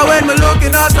general. Cause when we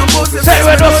looking at some pussy, say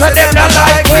we don't say them not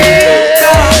like we.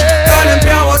 Call them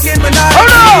can't walk in my night.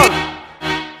 Hold on.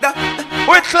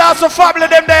 Which class of family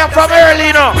them there from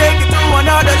early now? Take it to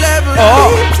another level.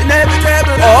 It's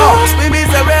inevitable. Swim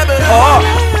is a rebel.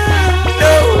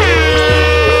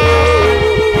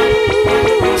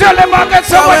 Tell them I get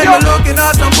some when we looking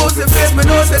at some pussy face, me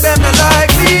know say them not like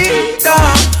me.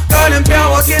 Call them can't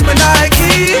walk in my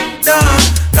Nike.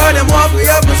 Call them walk we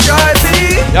up my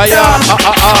stripey. Yeah.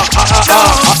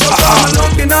 I'm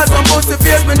looking at some pussy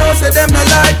face, me know say them not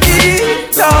like me.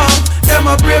 Them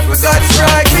a pray for God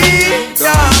strike me.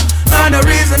 And the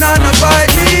reason I not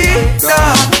fight me.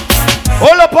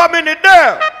 Hold up a minute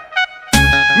there.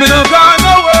 Me no gone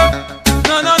nowhere.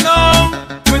 No.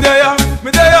 Me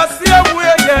there, same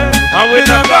way, yeah. And we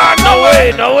no gone no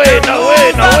way.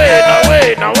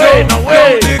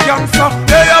 The gangster,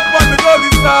 they up on the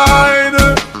gully side.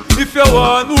 If you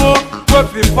want to know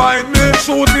what they find me,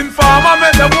 shooting farmer,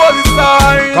 make them hold the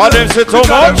sign. Cause them sit too much.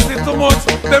 Them sit too much,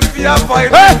 them fear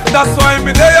fight. Hey. That's why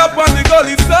me they up on the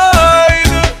gully side.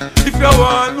 If you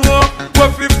want to know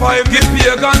what they find, give me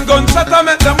a gunshot and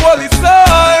make them hold the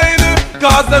sign.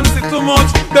 Cause them sit too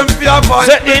much, them fear fight.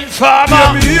 Set in farmer.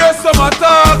 Yeah, me hear some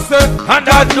attacks, and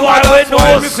that do I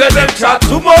know say them chat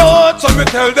too much. So me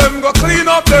tell them go clean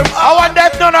up them. I want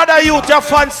that none of the youth your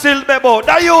fans still me about.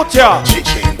 The youth ya.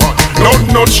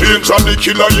 No change on the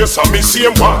killer, yes, I'm the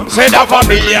same one. Say that a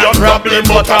million problem,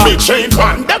 but I'm a chain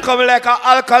one. They come like an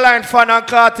alkaline fan and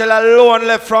cartel alone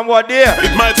left from what there.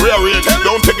 It might rearrange,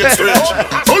 don't take it strange.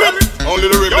 Only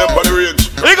the ring left on the range.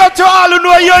 We got to all who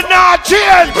know you're not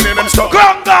change.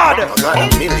 Ground God.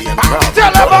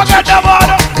 Tell them again, them all.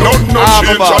 No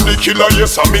change on the killer,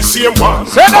 yes, I'm the same one.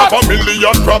 Say that. Have a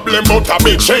million problem, but I'm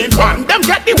a chain one. Them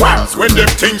get the worst when them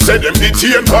things say them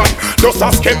detain one. Just a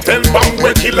skeleton bang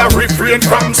where killer refrain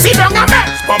from. See down a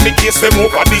mess, but me case them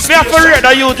over this. Me have to read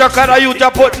the youth, cause the youth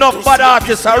put enough bad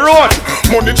artists a road.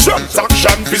 Money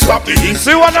transaction, fi stop the heat.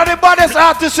 See one of the baddest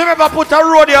artists you ever put a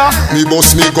road here. Me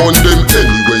bust me gun them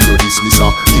anyway you dismiss her.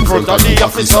 In front of the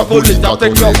officer, bullet that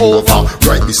take you over.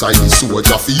 Right beside the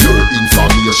soldier for your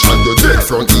information. You're dead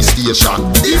from the station.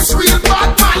 This real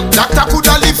bad man. Doctor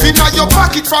coulda live in your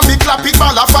pocket from the clap it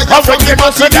ball of fire. From the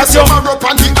attic, this your man up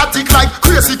on the attic like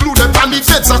crazy glue. The bandit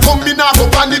feds are coming up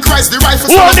on the Christ. The rifle.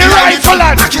 Who the rifle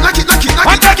on? Knock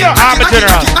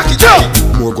it.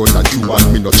 More gun than you and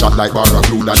me no chat like Barra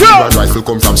glue. That my rifle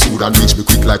come from Sudan. Reach me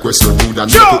quick like Western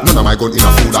Sudan. None of my gun in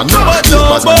a food and But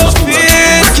don't feel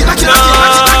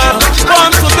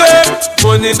once today,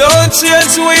 Money don't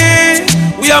change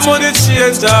we are money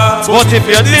changer. But if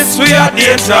you're this, we are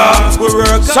danger.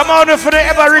 Some of them for the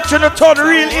ever rich in the town,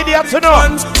 real idiot to know.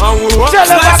 Tell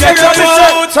them I can get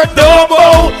so don't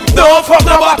bow, don't fuck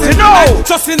nobody, no.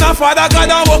 Just in a Father God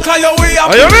and walk on your way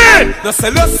up. What you mean? No sell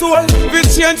your soul, we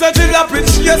change the deal up,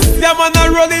 it's yes. Yeah man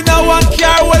a rolling a one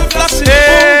car, well flashing.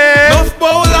 Enough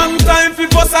bow long time,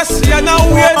 people say she and a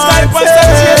weird type of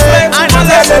chase like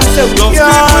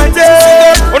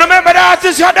remember the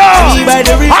artist you know?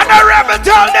 And the rebel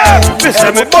tell them me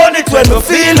say me burn it when me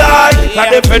feel like.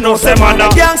 And if you know say man a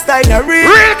gangsta in a real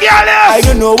girl. I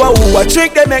don't know what who a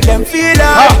trick they make them feel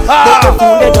like. But the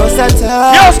fool they just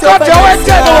attack. Yo Scott, you went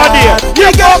tell me one day.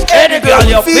 You fuck any girl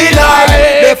you feel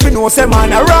like. If you know say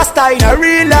man a rasta in a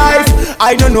real life.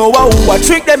 I don't know what who a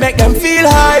trick they make them feel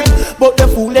hype. But the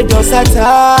fool they just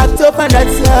attack up and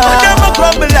attack. And them a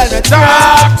crumble and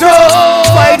attack up.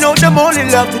 Find out them only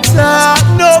love to talk.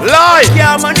 No lie.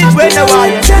 Yeah man it's when the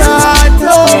wire start. We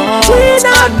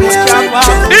not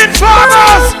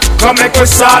Informers. Come make us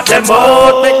start them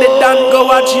out. Make the Dan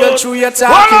go at you through your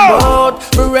talking about.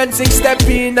 Forensic step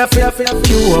in a fear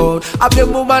you out. Have your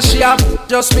mama shop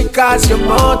just because you're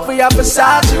out. We have a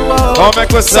start you out. Come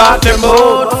make us start them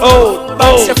out.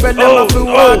 Box your friend them up and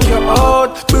walk you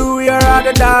out. Beware of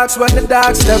the dogs when the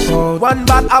dogs step out. One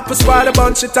bad apple spoil a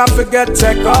bunch it up forget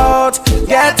take out.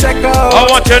 Get take out. I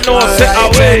want you to know sit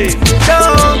away.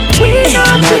 No, we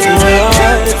not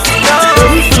here.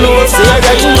 We flow so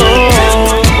that you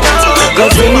know.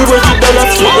 Cause anyway you don't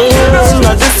have to earn.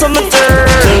 Not just on the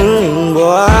turn. Boy,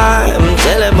 I'm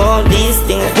telling about these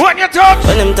things. When you touch,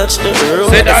 when them touch the earth,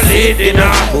 say that lady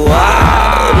now.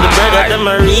 Wow, the brother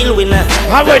them a real winner.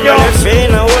 How we do?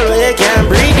 Friend a world where you can't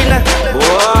breathe in.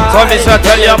 Come this I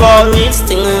tell you about.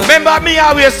 Remember me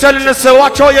always telling us so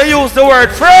watch how you use the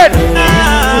word friend. The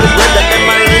brother them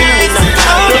a real winner.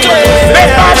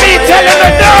 Remember me telling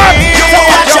the dog. So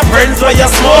watch your friends where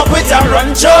you smoke with and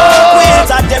run joke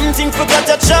with. And them things forgot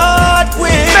your shot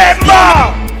with.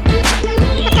 Remember.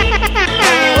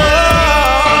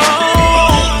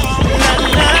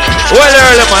 Well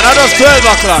early man, I just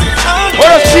 12 o'clock.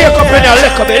 Well shake up in your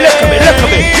lick a bit.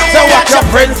 So watch your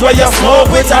friends where you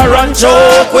smoke with and run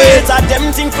joke with. And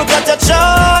them things forgot your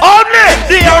shot. Only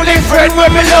the only friend we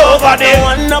me love and the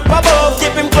one up above,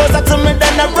 keep him closer to me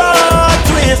than a rock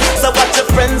twist. So watch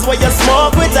your friends where you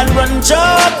smoke with and run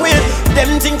joke with.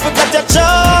 Them things forgot your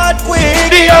shot with.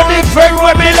 The only friend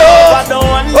we me love. The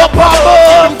one up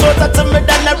above, keep him closer to me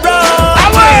than a rock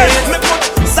twist. Me put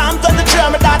Sam to the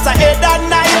drum, that's a head that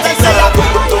night. I say I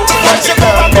watch you go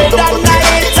a bed that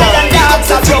night. And that's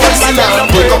a joke, man.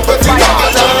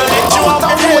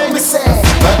 What me say?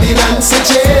 Babylon say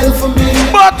jail for me.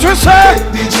 What you say?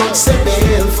 The judge say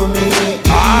bail for me.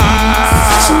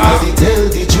 Somebody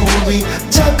tell the jury,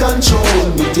 Jah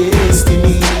control me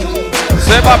destiny.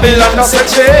 Say Babylon say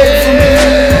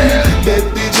jail for me. Beg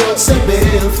the judge say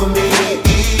bail for me.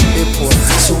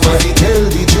 Somebody tell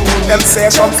the jury. Them say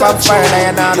come from fire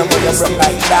and I know you broke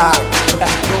like that.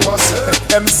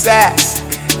 Them say,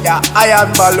 yeah,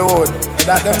 iron balloon.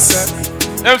 That them say.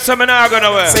 Them say me not gonna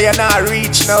wear. Say you not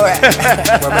reach nowhere.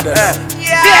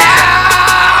 Yeah!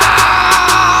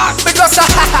 Because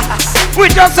we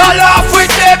just all laugh with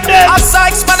them. A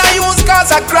Sykes man I use cause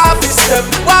I graphish them.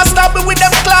 Want stop me with them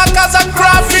clock cause I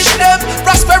graphish them.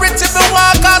 Prosperity me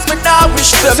want cause me not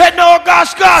wish them. Say no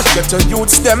gosh. Get to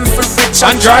use them for rich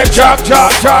and drive job.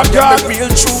 The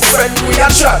real true friend we a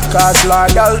shot. Cause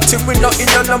loyalty we not in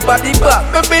on nobody back.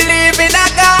 Me believe in a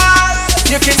God.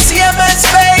 You can see a man's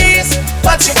face,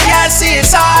 but you can't see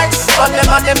his heart. On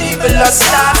them and them evil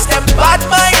stars, them bad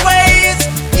mind ways.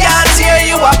 Can't tear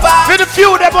you apart. For the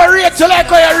few them will rate you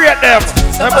like how you rate them.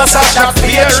 We bust a shot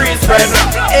for your real friend.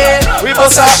 We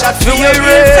bust a shot for your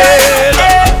real friend.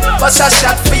 Bust a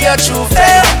shot for your true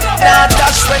friend. Now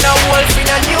touch when a wolf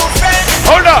in a new friend.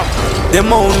 Hold up. Them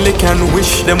only can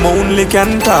wish, them only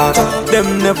can talk.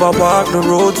 Them never walk the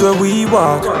roads where we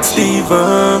walk.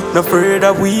 Steven, afraid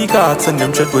of we got. And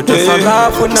them tread with us and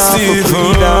laugh when I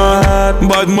that.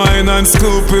 Bad mind and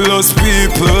scrupulous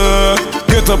people.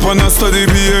 Get up and study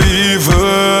be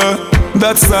evil.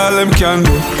 That's all them can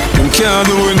do. Them can't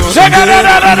do it nothing. No,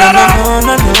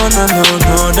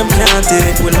 them can't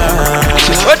take we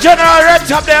life. But General Red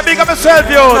Top there, big up yourself,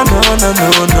 yo. No,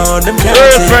 them can't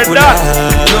take we life.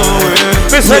 No way.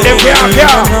 Listen, them can't.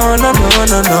 No,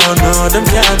 them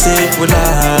can't take we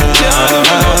life.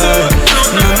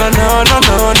 No,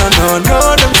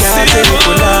 them can't take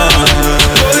we life.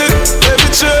 Every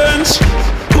change.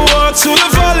 Walk through the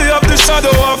valley of the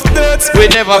shadow of death. We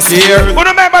never fear. Who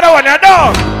remember the one you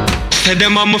know? Say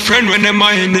them are my friend when them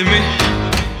my enemy.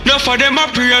 No for them a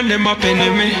pray and them a penny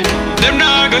me. Them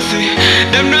nah go see,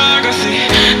 them nah go see,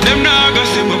 them nah go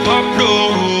see me pop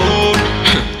down.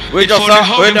 We just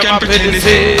are with them a penny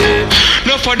see.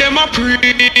 No for them a pray.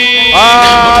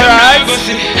 Alright.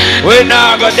 We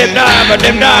nah go, them nah go,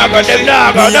 them nah go, them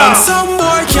nah go, nah. Some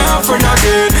boy can't friend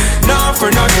again, nah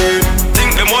friend again.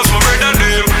 Think them was my brother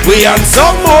them. We and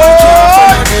some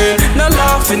boy. Not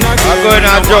laughing again. I'm going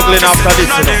out juggling after this,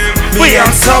 you know. We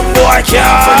and some boy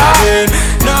can't.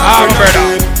 I'm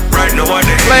brother. Right now what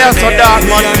they players for dark man.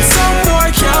 We and some boy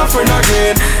can't friend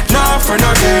again. Nah friend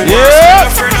again. Yeah.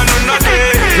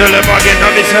 Tell them again,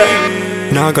 now me say.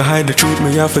 Now go hide the truth,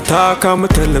 me have to talk. I'ma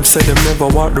tell them, say them never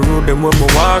walk the road, them when me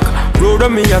walk. Road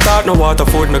on me, I thought no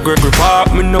Waterford, no Gregory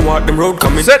Park. Me no walk them road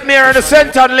coming. Set me here in the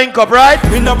center and link up, right?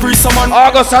 Me no pre someone.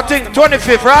 August, I think,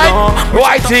 25th, right?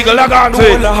 White Eagle, log on to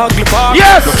it.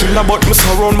 Yes! No killer, but me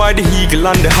surrounded by the eagle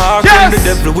and the hawk. Yes! And the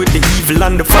devil with the evil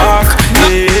and the park.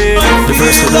 Yeah. The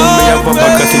verse around me have a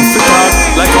bag of things to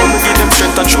talk. Like how me give them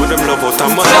strength and show them love out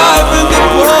of my heart.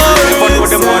 Never know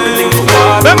them want the link for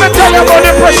war. Let me tell you about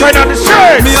the pressure on the street.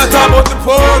 Me a talk about the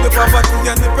poor, the poverty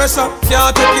and the pressure.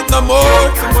 Can't take it no more,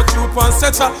 too much youth and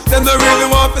stretcher. Them don't really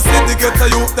want to see the ghetto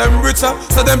youth, them richer.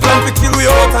 So them plan to kill we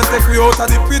out and take we out of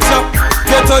the picture.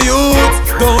 Ghetto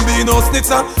youth, don't be no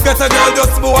snitcher. Get a girl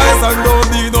just be wise and don't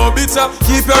be no bitcher.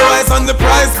 Keep your eyes on the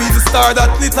prize, be the star that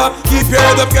glitter. Keep your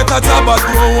head up, get a job, but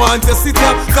don't want to sit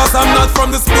here. Cause I'm not from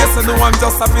the space and no, I'm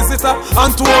just a visitor.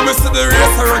 And to me to the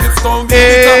race, I run it down the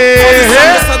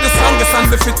glitter. The strongest and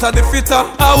the fitter, the fitter.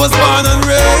 I was born and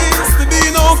raised to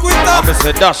be no quitter. I'm gonna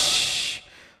say dash.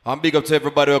 I'm big up to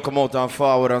everybody who come out and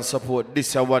forward and support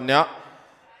this one, yeah.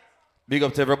 Big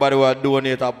up to everybody who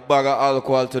donate a bag of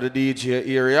alcohol to the DJ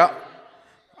area.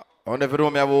 I don't know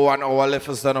if I have 1 hour left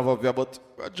to stand up here, but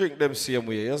I drink them same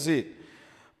way, you see.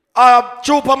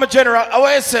 Trooper, my general, I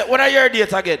want to say, when I hear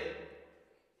date again?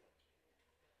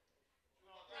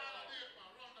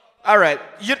 Alright,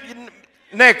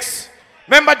 next.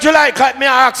 Remember July, me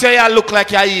ask you, you look like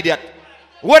you're an idiot.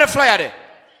 Where the flyer there?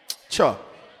 Sure.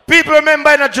 People remember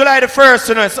in July the 1st,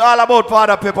 you know, it's all about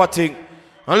powder paper thing.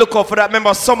 And look out for that.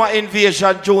 Remember Summer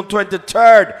Invasion, June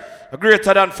 23rd. The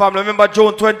Greater Than Family. Remember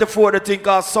June 24th, the thing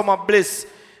called Summer Bliss.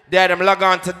 They had them log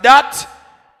on to that.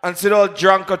 And see the old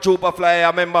drunker trooper flyer. I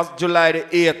remember July the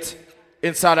 8th.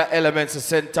 Inside the Elements of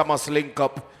St. Thomas link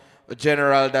up. The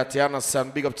general that you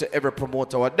understand. Big up to every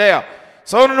promoter out there.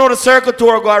 So I don't know the circle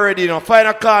tour go already, you know. Find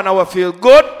a corner where feel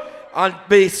good. And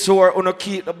be sure you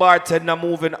keep the bartender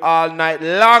moving all night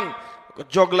long.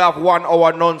 Juggle off 1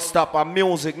 hour non-stop and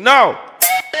music now.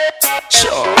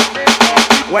 Sure.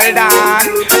 Well done.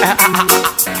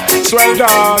 It's well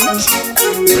done.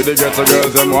 We the get the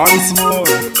girls them once more.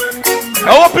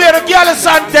 I will play the girls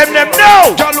and them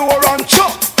now. Girl who run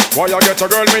chop. Why you get a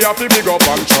girl me have to big up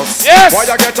and trust? Yes. Why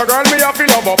you get a girl me have to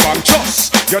love up and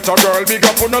trust? Get a girl big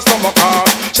up on the stomach heart.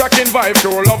 Checking vibe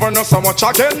to love her no so much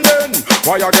again then.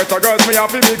 Why you get a girl me have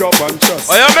to big up and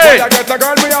trust? What you mean? Why you get a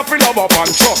girl me have to love up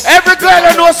and trust? Every girl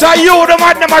I know say you the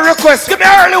man them a request. Give me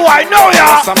early wine now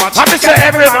ya. I'm just say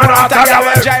every man out of the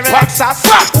way. Drive Lexus.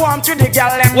 Want to the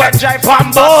girl them that drive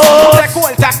Pamba. Take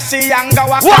old taxi and go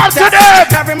a want to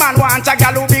them. Every man want a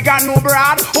girl who big and no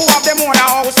broad. Who have them own a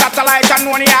house satellite and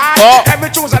no yard. Every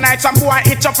Tuesday night some boy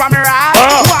itch up from me rod.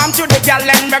 Want to the girl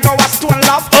them me go a stone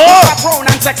love. Brown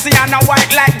and sexy and a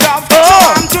white like dove.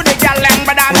 Want to the girl them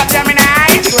but I'm a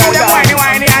Gemini. Who them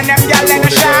whiny and them girl them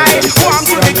shy. Want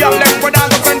to the girl them but I'm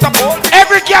a center pole.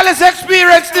 Every girl has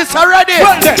experienced this already.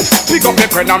 Well then, pick up the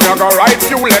pen and me go write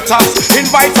few letters.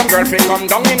 Invite some girl to come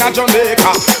down in a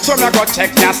Jamaica. So me go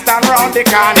check ya stand round the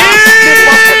corner.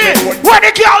 What the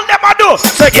girl them a do?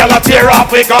 Say girl a tear off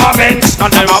with garments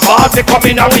and them a party come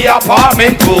in a we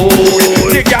apartment too.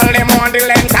 The girl them on the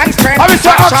length and strength. I will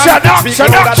say action.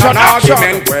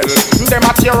 Well, them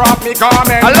a tear off me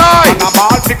garments alive. And a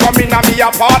ball to come in a me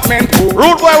apartment too.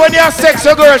 Rude boy, when you have sex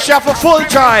a girl, she have a full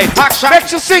time.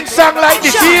 Make you sing song like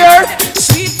this here.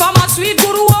 Sweet mama, sweet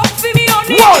guru up for me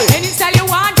honey. Any style you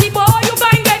want, the boy you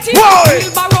find get it.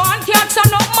 Wheelbarrow and cats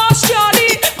and up my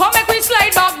Charlie. Come make we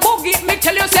slide back boogie. Me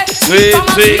tell you say sweet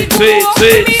mama, sweet guru up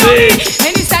for me honey.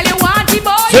 Any style you want, the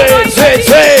boy you find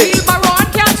get it. Wheelbarrow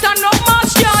and cats and up my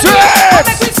Charlie. Come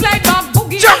make we slide back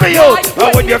boogie. Jump you.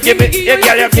 When you give it, you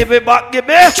girl, you give it back, give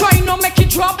me. Try no make it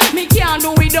drop. Me can't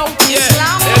do without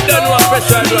Islam. You don't know what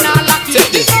pressure check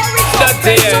this. That's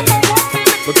it.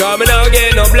 Because me now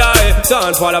get no blind.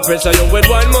 Don't fall a pressure you with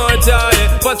one more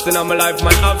time. Busting on my life,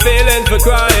 man, I'm feeling for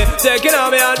crying. Taking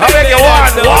on me out. I beg you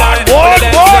one.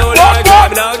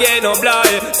 Me now get no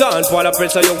blind. Son, for the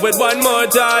pressure you with one more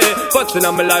time. Busting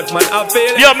on my life, man, I feel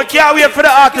it. Yo, me can't wait for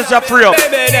the artists to free up.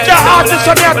 The artists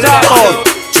are there talk about.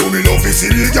 To me love is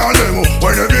illegal demo.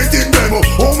 When everything demo.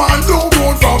 Oh man, don't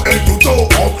go from head to toe.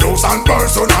 Up close and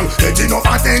personal. Get enough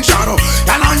attention.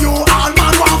 Can I you all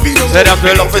man want to know? Say that me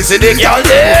love is illegal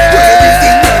demo. When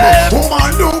everything demo. Oh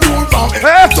man, don't go from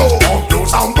head to toe. Up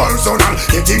close and personal.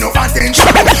 Get enough attention.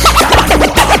 Can I you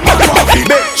all man want to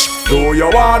know? Bitch, do you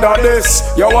wanna this?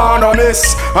 You wanna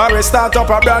miss? I will start up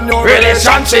a brand new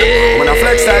relationship. When I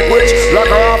flex like witch, lock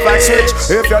her off like switch.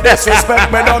 If you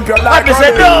disrespect me, dump your life. I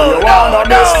say no, no,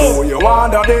 no. Do you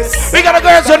wanna this? We got a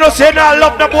girl who no say no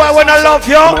love the boy when I love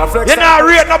you. You not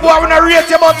rate the boy when I rate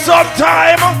you, but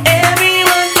sometime.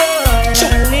 Everyone knows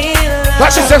I need love.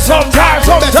 What she say sometime. I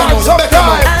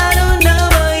don't know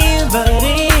about you, but it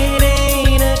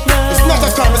ain't a crime. It's not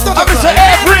a crime, it's not a crime. Say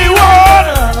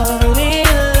everyone.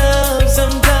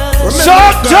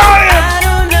 Sometime. I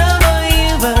don't know about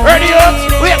you, but ready up?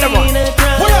 Wait a minute.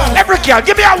 Every girl,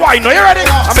 give me a wine. Are you ready?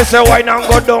 I'm gonna say wine and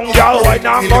go down, girl. Wine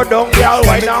and go down, girl.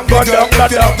 Wine and go down, go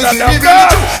down, go down, girl.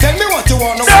 Tell me what you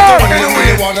wanna,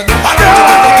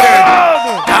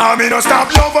 Now me no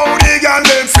stop love how the girl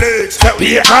them flex.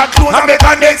 We can't close and make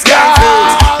a next girl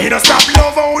flex. Me no stop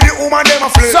love how the woman them a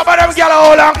flex. Some of them girl are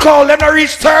old and cold. Them not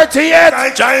reach 30 yet. I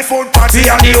try food party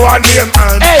and the one them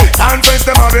and and first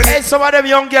them have hey, some of them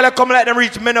young girls come like them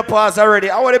reach menopause already.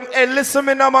 I want them. Hey, listen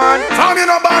me now, man. I'm in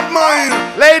a bad mind.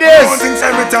 Ladies,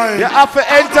 every time. You have to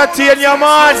entertain your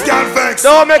man.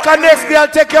 Don't make a next girl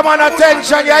take your man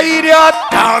attention, you idiot.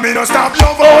 Now me no stop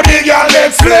love how the girl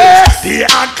them flex. The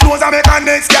hand close and make a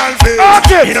next girl flex.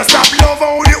 Me no stop love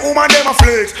how the woman them a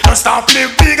flex. No stop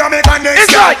live big and make a next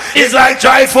girl. It's like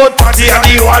dry food party and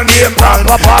the one game plan.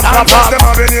 Pop, pop, pop, pop. Them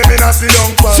have a name in a sit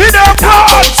down pan. Sit down pan.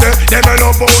 Them a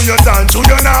love how you dance. You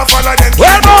not follow them.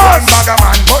 Well, boss.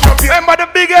 Remember the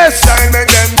biggest. Time make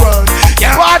them run.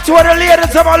 Watch what the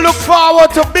ladies have a look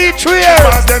forward to beach wear.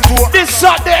 This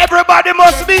Saturday everybody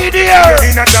must be there.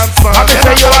 In a dance bar. I'm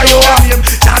gonna say you are.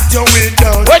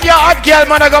 When you're hot girl,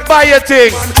 man, I go buy you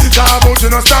things.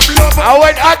 And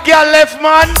when hot girl left,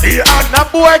 man, no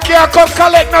boy can't come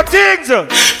collect no things.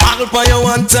 I'll buy you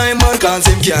one time, man, cause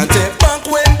him can't take back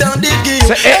when down the game.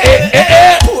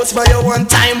 Say, Post by you one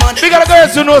time, man. We got a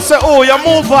girls who know say, oh, you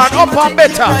move on, up and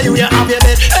better. You have your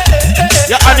bed.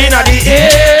 You're adding at the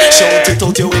air. Shout it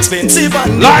out, you expensive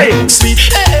and lying.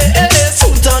 Sweet.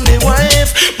 Sultan the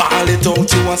wife. Ball it out,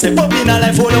 you want to pop in a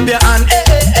life, hold up your hand.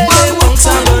 Once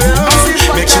and around.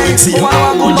 Make sure you see you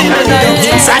are good in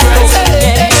the inside.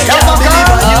 Can't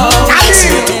believe on you. I see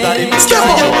you to that in this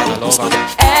action.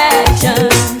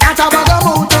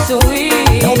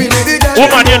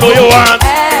 Woman, you know you want.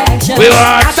 We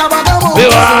want. We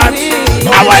want.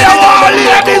 How are you all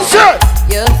ladies, sir?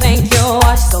 You think you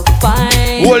are so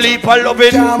fine. Holy for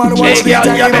loving. Hey, girl,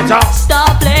 you better.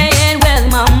 Stop playing with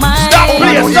my mind. Stop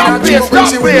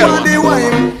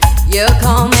playing. You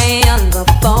call me on the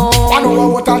phone. I know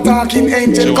what a talking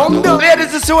angel come down.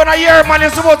 Ladies, this is when I hear, man,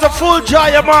 you're supposed to full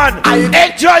joy, man.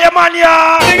 Enjoy your man,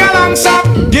 yeah. Sing along, stop.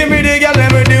 Give me the girl,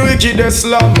 let me the wickedest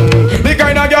slum. The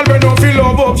kind of girl we don't feel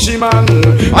love up, she man.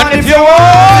 And if you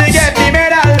want to get the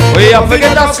medal, we have to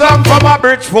get that slum from a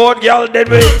Bridgeport girl, then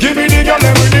we. Give me the girl,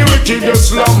 let me the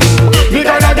wickedest slum. The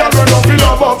kind of girl we don't feel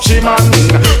love up, she man.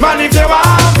 Man, if you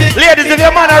want it. Ladies, if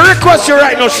your man, I request you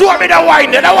right now, show me the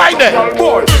wine there, the wine there.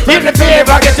 Give the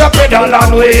favor, get your pedal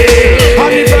on way. And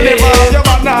if you never have your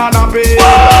banana pay.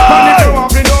 Man, if you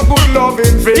want no good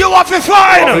loving face. You want to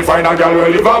find. You find a girl who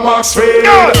live a max fee.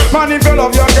 Man, if you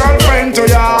love your girlfriend to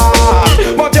ya,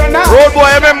 but you're not. Road boy,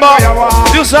 remember,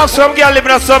 you have some girl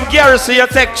living in some garrison, you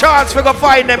take chance for go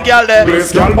find them girl there.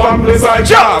 Place girl bomb, place like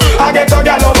job. I get a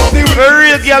girl over the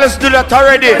way. Real girl, let's do that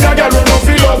already. When a girl who don't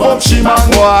feel love up, she man.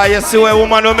 Boy, you see what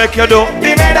woman will make you do.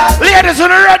 Ladies, you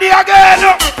ready again?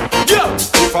 Yeah.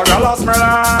 If a girl has me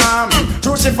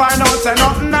true she find out say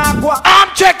nothing aqua. I'm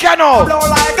checking out. Blow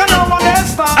like a no one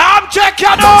else. I'm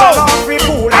checking out.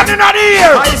 And in the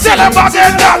ear, tell them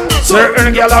again that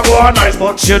certain girl are go nice,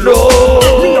 but you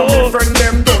know.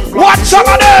 What some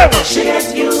of them? She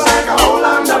gets used like a whole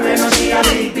under and she a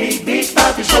big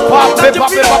party show. Pop it.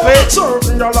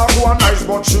 Certain girl are go nice,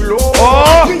 but she low.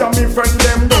 Oh. Me and me friend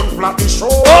them don't flap the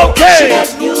show. Okay. She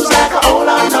gets used like a whole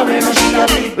under and she a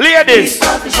big ladies,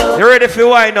 you ready for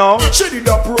wine now? She did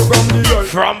a program the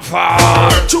from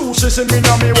far. Two she see me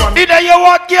now me one. Either you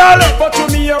what, girl? But you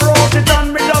me a wrote it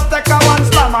and me just take a one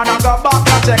slam and I go back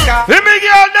and check her. Let me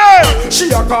girl there. She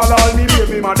a call all me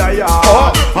baby mother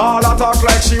yard. All a talk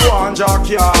like she want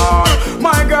jackyard.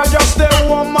 My girl just stay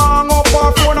one man up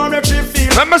her phone and make she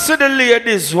feel. me see the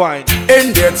ladies wine.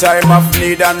 In their time of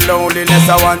need and loneliness,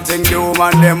 I want thing the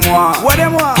woman them want. What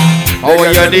them want? Oh,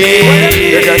 you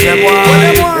need.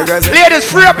 Ladies,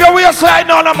 free up your waistline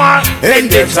now, no man. In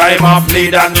their time of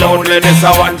need and loneliness,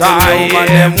 I want thing the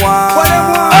woman them want. What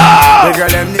them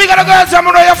want? Big of the girls, I'm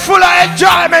know you're full of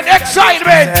enjoyment,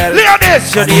 excitement.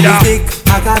 Ladies, you need a.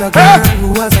 I got a girl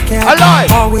who was a cat,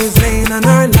 always laying on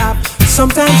her lap.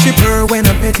 Sometimes she purr when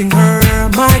I'm petting her.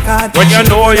 My God, when you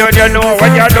know, when you know,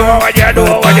 when you know, when you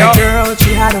know, when you. Girl,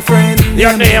 she had a friend.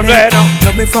 Your name, Leno.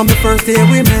 Love me from the first day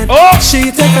we met. Oh, she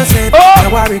take a step.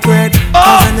 Now I regret.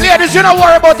 Oh, ladies, you don't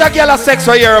worry about a girl of sex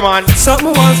for your man.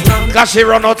 Something was wrong. Cause she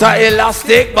run out of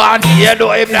elastic band. You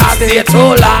know him not stay too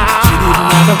long. She didn't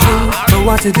have a clue for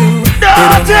what to do.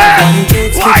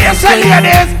 Why you say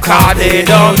ladies? Cause they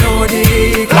don't know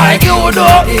dick like you do.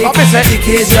 But me say dick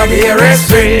is your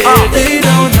dearest friend. They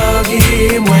don't hug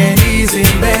him when he's in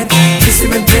bed. Kiss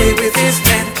him and play with his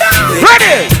head.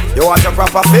 Ready? You want your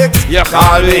proper fix? You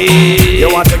call me.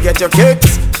 You want to get your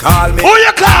kicks? Call me. Who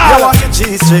you call? You want your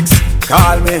cheese tricks?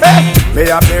 Call me. May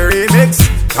I be remix?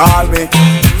 Call me.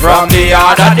 From the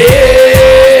other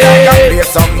day.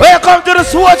 Welcome to the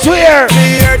Swatch here.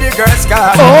 Hear the girls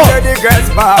call. Hear the girls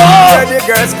ball. Hear the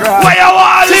girls cry. Where you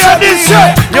want ladies?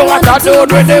 You want to do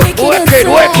with the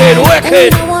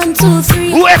wicked.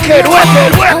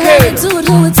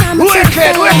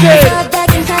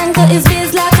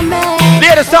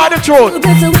 Ladies, tell the truth.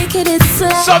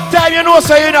 Sometimes you know,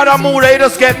 so you're not a mood, you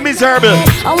just get miserable.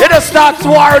 You just start to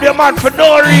war your man for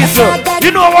no reason.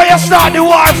 You know why you start the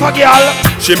war for, girl?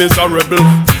 She miserable,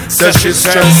 says she's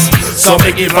stressed. So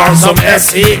me give her some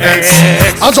SEX.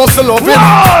 I just love it.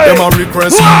 Them a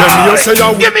request. Them you say you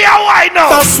give me a wine now.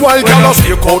 That's why girls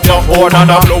stick out your horn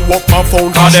and I blow up my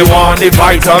phone. Cause they want the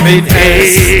vitamin A.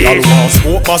 Y'all want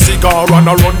smoke a cigar and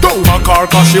I run down a car.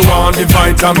 Cause she want the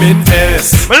vitamin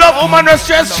S. Me love woman with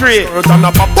stress free. And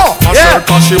a pop up a shirt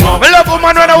cause she want. Me love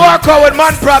woman when I walk out with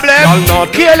man problem.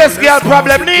 Careless girl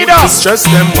problem neither. Stress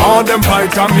them on them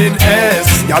vitamin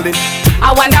S. Y'all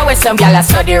I wonder where some gyal a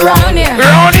study round here.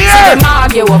 Round here. See them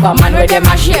argue over man where them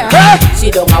a share.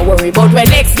 She don't a worry about when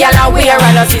next gyal a wear.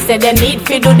 And she say they need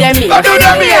fi do them here. Do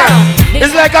them here.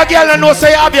 It's like a girl that know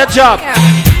say you have your job.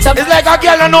 It's like a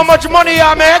girl that know much money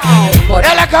you make.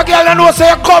 It's like a girl that know say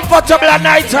you're comfortable at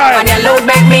night time. And you look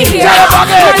make me here. One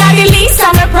of the least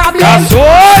of my problem. That's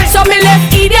why. So me left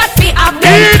idiot fi have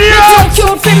them. Me too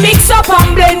cute fi mix up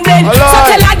and blend. So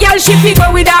tell a girl she fi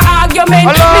go with her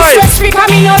argument. Me stress free cause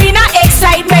me know in a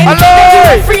excitement.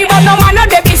 They free but no man no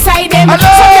dey beside them. So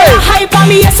tell a hype on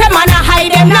me, yes a man a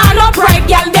hide them. Nah no pride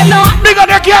girl them no. Nigga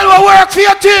the girl will work for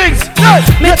your things.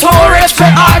 Me too rich for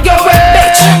arguing,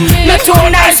 bitch. Me too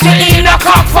nice for in a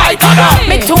cockfight.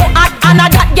 Me too hot and a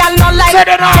that girl no like.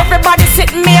 Everybody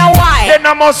sitting me a wine. Then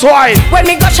I must wine. When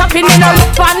me go shopping in a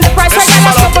look on the price. I got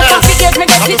a couple coffee days. Me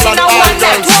get it in a one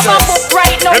night. One my book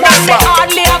right now. One me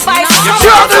hardly a buy.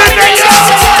 Juggling the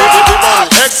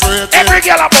every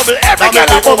girl a bubble. Every girl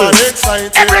a bubble.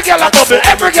 Every girl a bubble.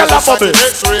 Every girl a bubble.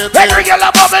 Every girl a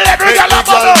bubble. Every girl a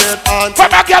bubble.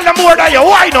 From a girl the more than you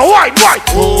wine. Wine.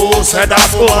 Who said that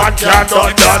woman can't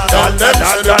done?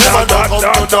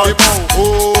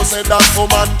 Who said that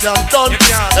woman can't done?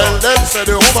 Tell them say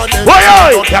the woman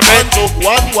can't took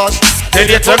one wash. Then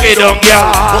you took it on, girl.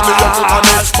 Put me up to the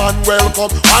next man,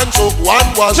 welcome. And took one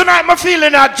wash. Tonight I'm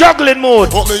feeling a juggling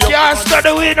mood. Yeah, start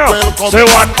the winner. Say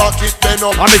one bucket, then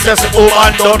up. And it's just the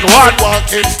woman done one.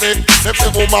 Walking stick, if the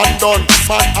woman done.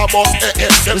 Man a bust,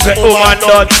 if the woman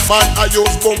done. Man a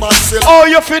use woman still. Oh,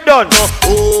 you fit done.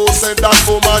 Who said that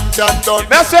woman can't done?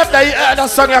 Me say that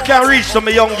song you can reach to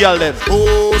me young girl then.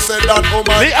 Who said that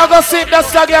woman? Me I go see that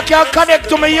song you can connect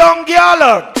to me young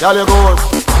girl. Girl you good.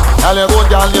 Girl you good,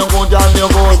 girl you good, girl you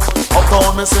good.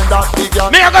 Uptown me sing that big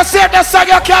girl. Me I go see that song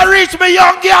you can reach me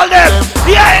young girl then.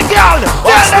 Yeah, girl.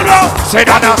 Tell them now. Say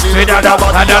that now. Say that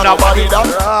now.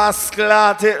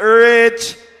 Rascal, it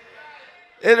rich.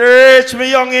 It rich me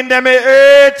young in them.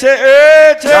 It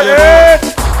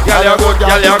rich. Girl you good,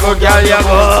 girl you good, girl you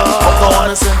good. Uptown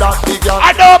me sing that big girl. I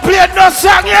don't play no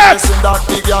song yet. Sing that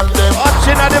big girl them.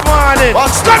 Watching in the morning.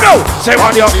 Come now. Say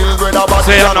what you.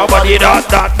 Say nobody that.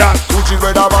 Two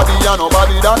children a body and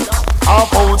nobody that.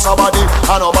 Half ounce a body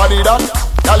and nobody that.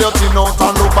 Girl you thin out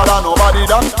and look bad and nobody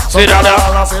that. Say that.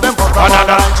 Say them cut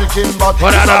and chicken but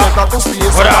it's a better to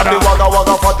space and the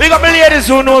wagga fat. Big up the ladies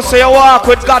who know say you walk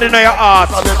with God in your heart.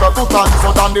 A better to stand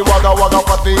foot and the wagga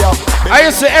fat for you. I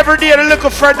used to say every day the little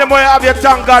friend them where you have you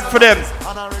thank God for them.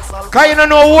 Cause you don't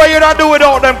know what you don't do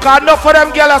without them. Cause enough of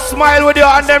them girls smile with you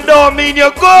and them don't mean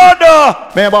you good.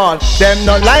 Me born, them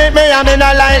no like me and me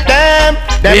no like them.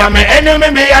 Them are me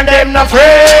enemy, me and them no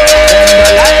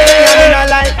friend.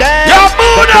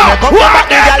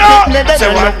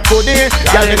 goodie.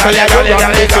 Girl, me tell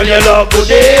you look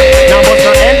goodie. Now what's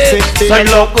the MC? So you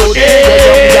look goodie.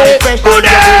 Girl, fresh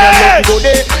and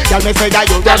goodie. Girl, me say that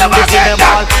you run this in the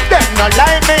mall. Them not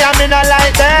like me, and me not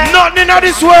like them. Nothing in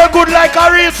this world good like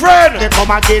a real friend. They come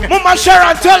again. Mama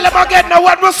Sharon, tell them again now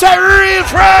what we say real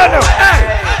friend. Hey,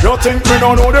 you think me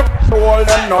don't know the world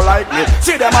them no like me?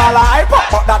 See them all hype up,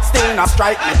 but that still not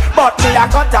strike me. But me I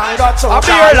cut and got so. I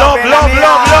be here love. But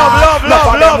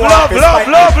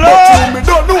you me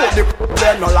don't know the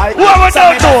them no like me. What would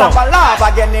that do? Laugh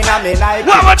again in a me night.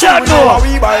 What would that do?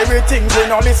 We buy everything we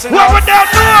no listen. What would that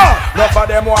do? Enough of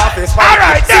them want to fight.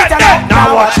 Alright, then.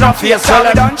 Now watch no face.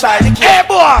 Don't try to keep. Hey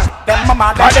boy. Them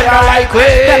mama they don't like we.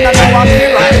 Them don't know what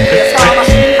we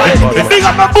right. Big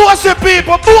up my bossy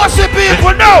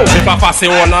people now. If I pass it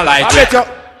all no like I bet you.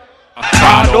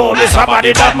 I know this somebody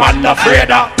that man not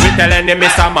afraid of. We telling him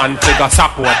Mr. Man figure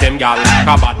support him gal.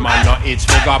 Cause bad man no itch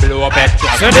figure blow up head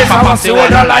truck. So this I pass it all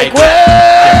no like we.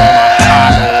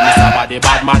 I know somebody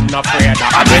bad man not afraid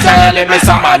of. I be telling him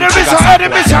Mr. Man figure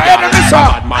support him gal.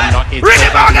 Bad man no itch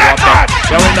figure blow up head.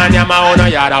 Yeah, we no name our own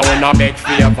yard and we no beg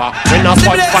favor. We no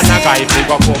punch for a guy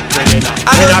figure cook with dinner.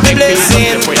 We no beg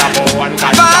people for your one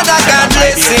guy. Father God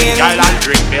blessing. Girl and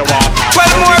drink the water.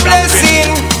 One more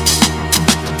blessing.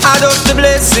 Add up the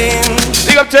blessing.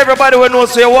 Big up to everybody who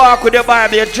knows you walk with your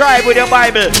Bible, you drive with your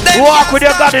Bible, walk with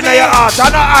your God in your heart,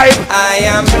 and not hype. I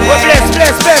am blessed.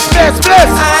 Bless.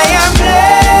 I am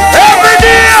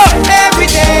blessed. Every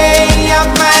day of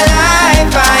my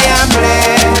life, I am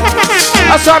blessed.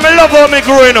 That's why I love how me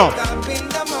growing up.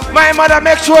 My mother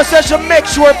make sure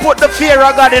put the fear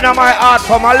of God in my heart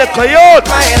for my little youth.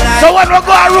 So when we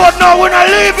go on road now, we not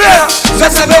leave it.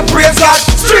 Just a go praise God,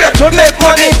 straight to make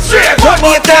money, straight to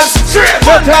Yutez, straight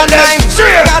to tell them,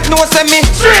 straight. God knows me,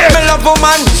 straight. Me love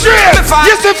woman, straight.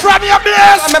 You see from your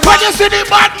bless, when you see the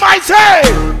bad mind say.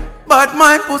 But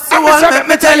my pussy wall make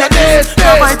me tell you this.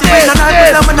 No fight with no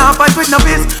knife, but I'm not fight with no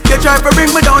fist. You try to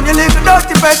bring me down, you live without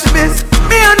the pessimist.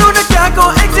 Me I know that can't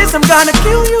go exist, I'm gonna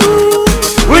kill you.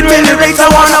 With really race, I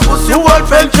wanna pussy wall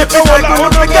friendship. It's like I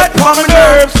wanna forget for my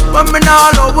nerves. But me now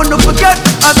I wanna forget.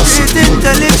 I'm street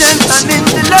intelligent and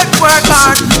intellect work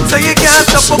hard. So you can't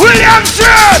stop. William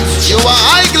Church! You are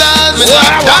high class, me not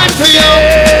have time for you.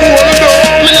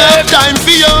 Me not have time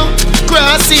for you.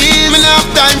 Crossing, me not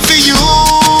have time for you.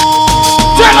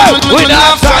 We don't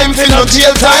have time for no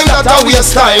jail time, that a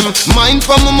waste time. Mind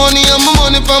for my money and my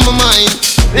money for my mind.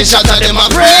 The shot of them a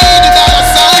free, the dollar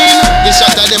sign. The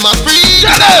shot of them a free,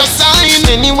 the dollar sign.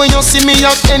 Anyway you see me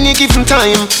at any given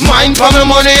time. Mind for my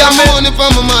money and my money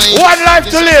for my mind. One life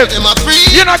to live.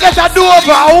 You not get a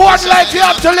do-over. One life you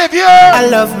have to live here. I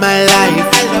love my life.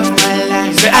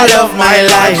 I love my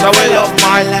life. I will love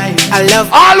my life. I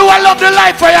love all who I love the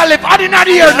life where you live. I did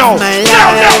not hear no. No.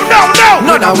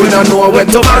 No, now we don't know when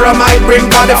tomorrow might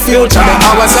bring, but the future the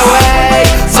hours away.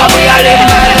 So we are living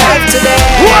my life today.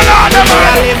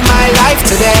 I live my life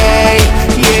today.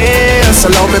 Yeah, so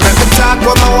love me, make me talk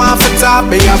what I want for talk.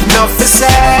 Me have enough to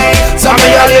say. So me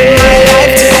I live my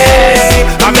life today.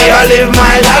 I live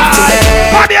my life today.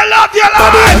 But you love your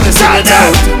life.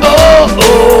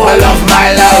 Oh, I love my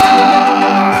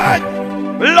life.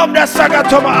 Love that saga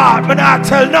to my heart, but I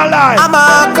tell no lie. I'm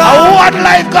a God. What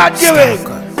life God giving?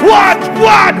 What?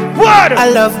 I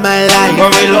love my life.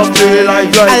 And we love to be like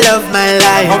I love my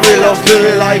life. And we love to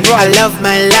be like I love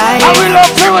my life. And we love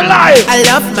to be like I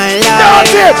love my life.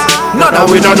 That's it. No, now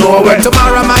we don't know when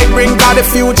tomorrow might bring, cause the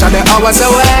future the hours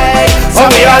away. So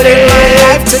me I live my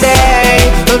life today.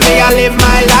 Me I live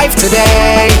my life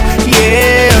today.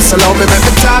 Yeah, so love me, make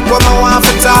me talk what I want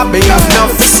for talk. Me have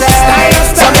enough to say.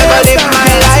 So me I live my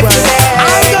life today.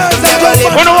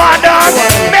 When you want dance,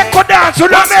 make a dance. You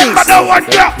don't make but don't want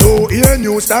you. No ear,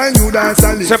 new style, new dance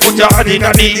and live. So put your hand in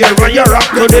the ear when you rock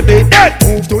to the beat.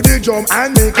 Move to the drum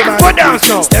and make it go dance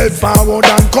now. Step forward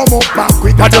and come up back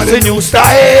with that. That's a new style.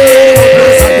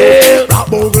 Rap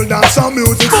bogle dance and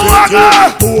music.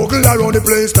 Bogle around the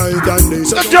place night and day.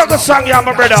 The juggle song, yeah,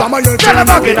 my brother. Some of you tell them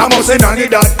again, I must say nanny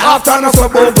that. After no so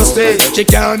bogle stage, she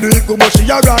can't do it, but she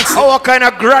a rocks. Oh, what kind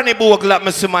of granny bogle let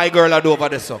me see my girl do over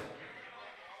there, so.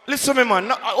 Listen me,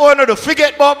 man. I want to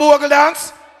forget about bogle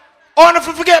dance. I want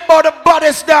to forget about the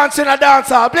baddest dance in a dance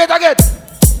hall. Play it again.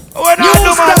 New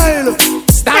style.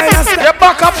 You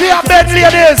back up here, bed,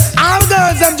 ladies. All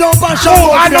girls them jump and shout.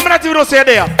 Oh, I know not even say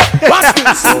there. What's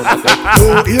this?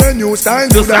 No ear, new style,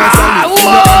 new dance and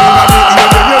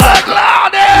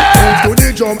Cloudy. Move to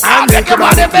the drum and make it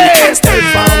on the bass. Step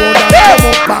forward and come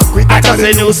up back with That is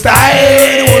a new style.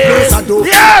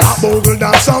 Yes. Bogle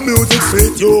dance and music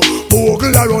fit you.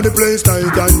 Bogle around the place night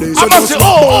and day. I must say,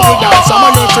 bogle dance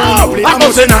I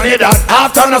must say, none of that.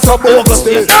 After no so bogle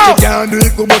stay. She can't do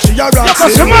it, but she a rock.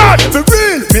 For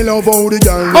real, me love how the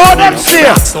girl. Oh, them stay.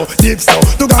 So deep so.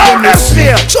 To God them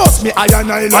stay. Trust me, I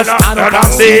and I love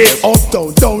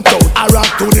uptown, downtown, I rock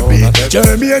to the beat.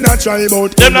 Jeremy and I try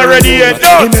about. Them not ready yet,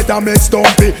 no. He met a make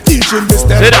stumpy, teaching the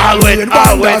step. I win.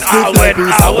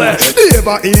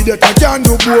 Never idiot, I can't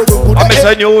do bogle. I'm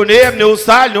a new name, new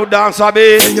style, new dance I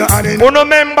be. Who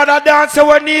remember that dance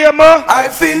our name?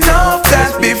 I've seen enough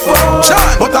dance before,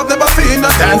 but I've never seen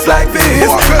a dance like this.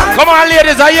 Come on,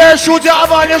 ladies, I hear shoes, you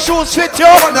have all your shoes fit you.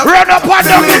 Run up and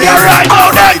down with your right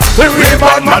now, then. We real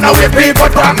bad man, we people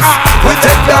from. We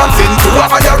take dancing to a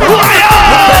higher road.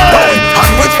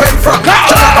 And we spend from.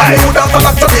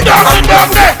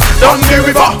 Down the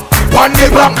river, on the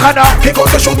bank, kick out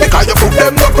the shoes because you put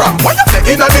them no cramp. Why you say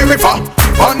in the river,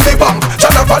 on the bank,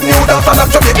 Jonathan New Dance and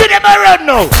I'm Jamaica. Give them a run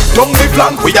now. Down the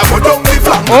flank, we a go down the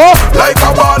flank. Like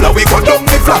a baller, we go down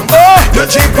the flank. Your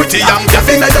Jeep pretty young, just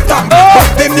in your tank.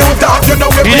 But the new dance, you know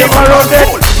we give them a run,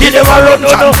 give them a run,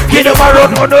 give them a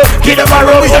run, give them a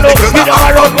run, give them a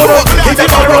run, give them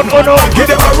a run, give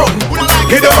them a run,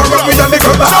 give them a run with a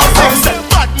nigga.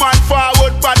 Bad man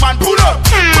forward, bad man pull up.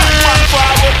 Bad man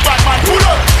forward, bad man pull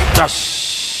up.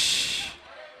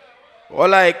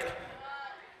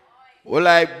 Or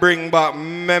like bring back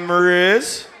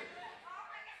memories.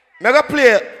 I'm gonna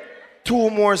play 2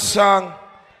 more songs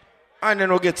and then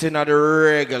we'll get in at the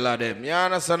regular them. You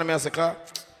understand me, Asaka?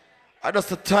 I just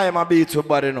the time I be too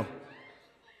bad, you know.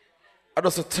 I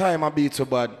just the time I be too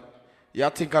bad. You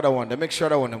think I don't want them? Make sure I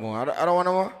don't want them more. I don't want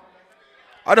them more.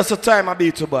 I just the time I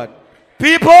be too bad.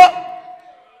 People,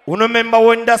 you remember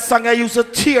when that song I used to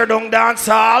tear down dance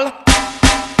hall?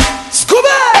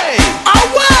 Scooby!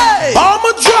 Away! I'm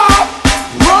a drop!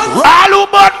 Run! All who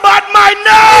bad mind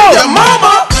now! Your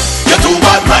mama! You're too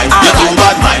bad mind! You're too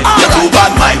bad mind! You're too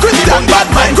bad mind! You're too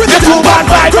bad mind! You're too bad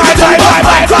mind! You're too bad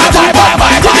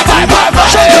mind! You're too bad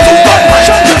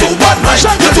mind! You're too bad mind!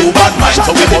 You're too bad mind!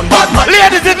 So we born bad mind.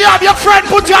 Ladies, if you have your friend,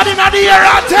 put your hand in the air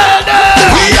and tell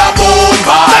them. We are born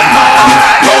bad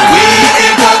mind, but we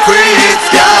hypocrites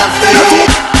can't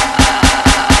see.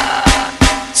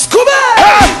 Scooby!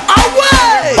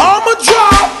 Away! I'm a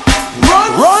drop!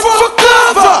 Run for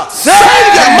cover! Say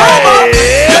your mama!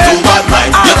 You're too bad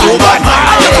mind! You're too bad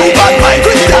mind! You're too bad mind!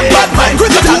 You're too bad mind!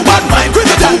 You're too bad mind!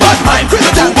 You're too bad mind! You're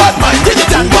too bad mind! You're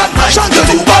too bad mind! You're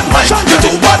too bad mind! You're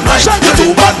too bad mind! You're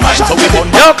too bad mind! So we born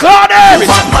bad mind.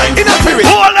 Bad mind in a spirit.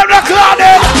 All of the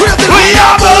clouded. We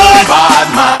are born bad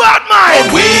mind. Bad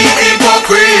mind. We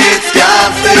hypocrites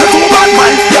can't see. You're too bad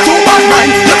mind. You're too bad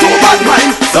mind. You're too bad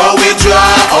mind. So we draw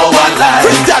our line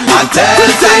and tell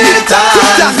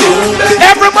Satan to.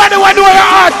 Everybody want to wear your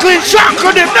heart clean, shank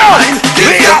them now.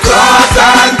 We are cross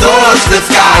and touch the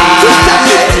sky.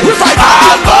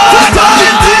 Our bad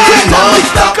mind must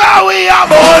stop. Cause we are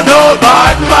born no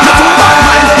bad mind.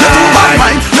 You're too bad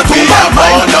mind. You're too bad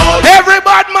mind. Every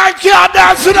bad mind can't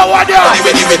dance to the one there.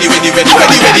 Ready.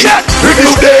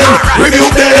 Review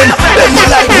them. Them no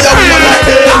like we are, we don't like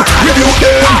them.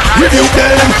 Review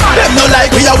them. Them no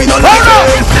like we are, we don't like them.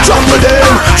 Trample them.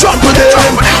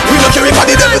 We don't care if I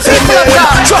did everything.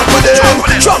 Trample them.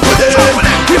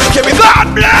 We don't care if God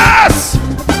bless.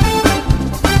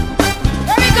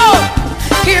 Here we go.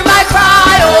 Hear my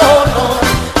cry, oh Lord.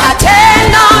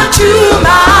 Attend unto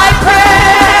my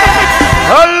prayer.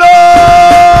 Hello.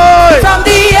 From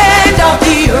the end of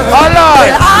the earth. Hello.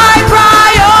 Will I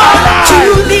cry out to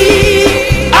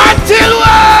thee? Until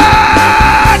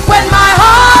when? When my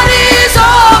heart is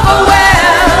overwhelmed,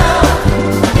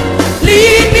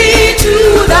 lead me to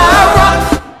the rock.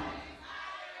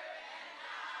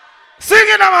 Sing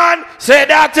it, man. Say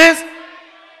that is.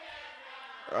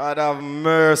 God have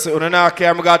mercy. We don't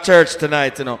care. I got church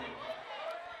tonight, you know.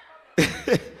 We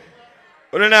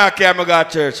don't care. I got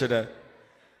church tonight.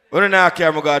 We don't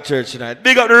care. I got church tonight.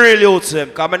 Big up the real youths,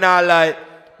 them. Cause I not like.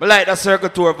 I like the circle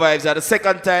tour vibes. The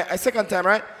second time,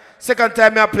 right? Second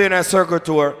time I play in a circle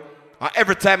tour. And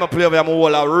every time I play, I'm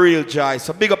all a real joy.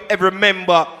 So big up every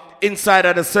member inside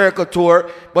of the circle tour.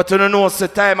 But you don't know it's the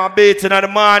time I'm beating in the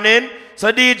morning.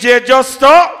 So DJ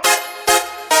Justo.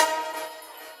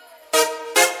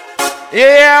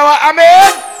 Yeah, what I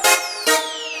mean?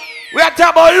 We are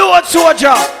talking about Lord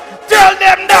Soldier. Tell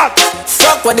them that.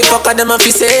 Fuck what the fuck are them if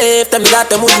you safe. Them got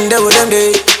them wouldn't do with them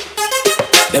day.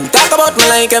 Them talk about me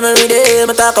like every day.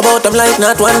 Me talk about them like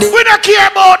not one day. We don't care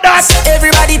about that.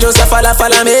 Everybody just a follow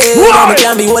me. Me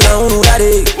can't be one on who that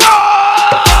day.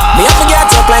 Me have to get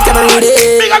up like like every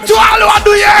day. Big up to all who want to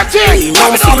do your thing.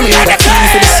 Now feel me the key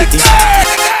for the city.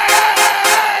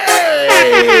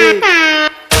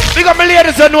 Big up my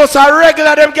ladies who know so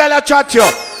regular them girl a chat you.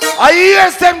 I hear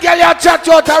them girl a chat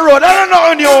you out the road. I don't know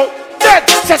on you. Dead,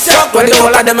 set when the whole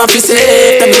of them a piece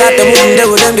it. Them got them one day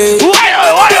with them day.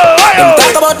 Them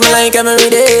talk about me like every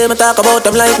day. Me talk about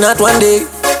them like not one day.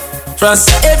 Trust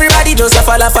everybody just a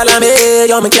follow me.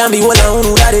 Yo, me can't be one on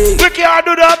who that is. We can't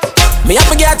do that. Me have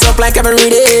to get up like every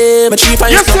day. Me cheap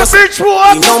and you bitch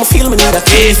what? You don't feel me need a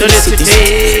key to the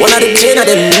city. One of the chain of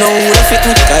them know who the fit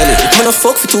me. Kylie, me no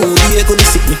fuck for 2 days could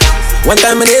sick me. One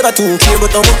time me never too care but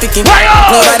I'm picking.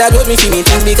 Nobody judge me for me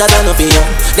things because I know for you.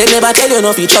 They never tell you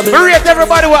no for trouble. We rate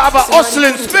everybody will have a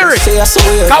hustling spirit. Cause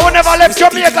we never left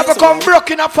Jamaica become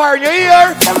broke in a fire in your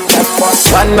ear.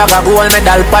 One bag of gold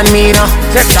medal pan me now.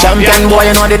 Champion boy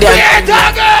you know the damn.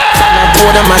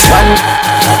 Put them a sponge.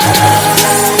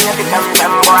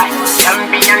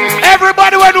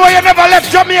 Everybody will know you never left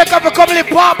Jamaica become live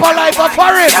proper life of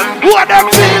foreign. What them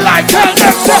feel like? Tell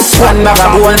them so. One bag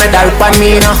of gold medal pan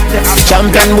me now.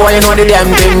 Champion boy you know the damn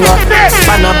thing.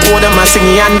 Man a pour them a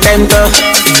sing and temper.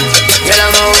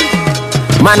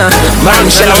 Man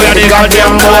shell with the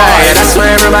goddamn boy. That's why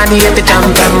everybody hate the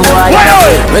champion boy.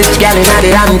 Rich gal in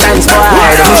the Hamptons boy.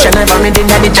 You should never meet in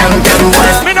the champion boy.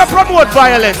 Me no promote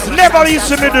violence. Never used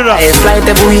to me do that. Hey, flight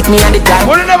every week me and the time.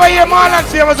 We never hear Marlon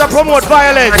say was a promote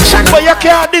violence. But you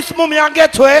can't this mummy and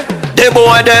get to it. The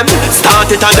boy them start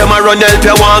it and them a run help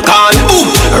you one call.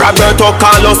 Roberto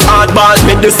Carlos hardball.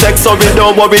 Make the sex so we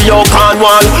don't worry you can't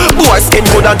wall. Boy skin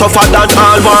good and tougher than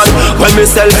all wall. When me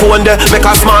cell phone there make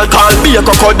a small call. Be a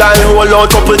crocodile roll out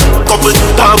couple.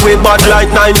 Talk with bad like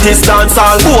 90s dance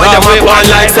all. Boy them a go on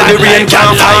like say the rain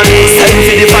can't fall. Send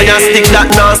for the fire stick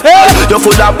that nas. You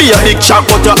full of be a big chop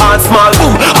but your heart small.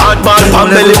 Boom hardball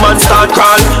family man start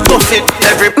crawl. Puff it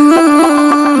every.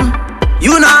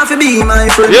 You not fi be my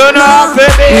friend. You not fi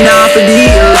be. Me not fi be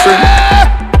your friend.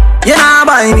 You not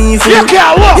buy me food. You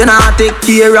can't walk. You not take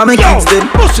care of my kids them.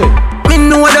 Me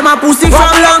know them a pussy from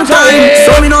long time.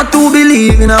 So me not to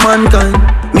believe in a mankind.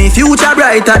 Me future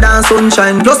brighter than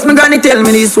sunshine. Plus me granny tell me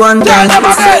this one time.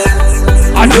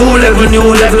 A new level, new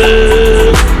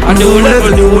level. A new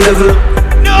level, new level.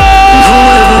 No.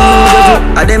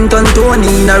 A them turn Tony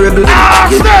in a rebel.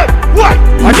 What?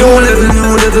 A new level,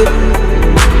 new level.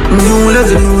 New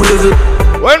level, new level.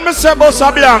 When me say Bossa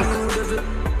Blanc,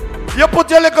 you put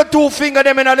your little 2 finger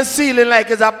them in the ceiling like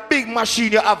it's a big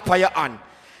machine you have for your hand.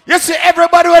 You see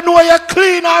everybody will know you're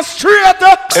clean and straight.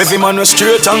 Every man was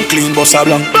straight and clean, Bossa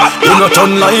Blanc. You not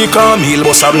turn like a meal,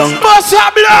 Bossa Blanc. Bossa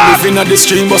Blanc. Living at the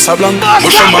stream, Bossa Blanc.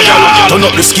 Push on my gal, turn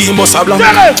up the scheme, Bossa Blanc.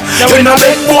 You know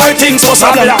make boy things, Bossa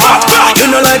Blanc.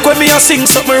 You know like when me a sing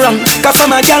something wrong. Cause for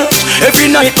my gal, every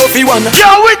night coffee one.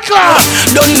 Yo, we class.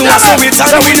 Don't know so we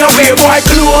time we no wear boy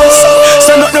clothes.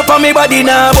 So nothing up on me body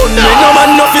now, but no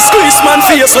man no fi squeeze man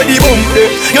face with the bump.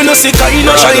 You know see kind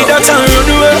of shy that and run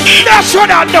away. That's what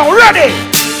I know, ready.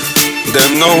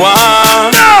 Them no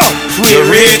one, we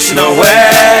reach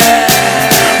nowhere.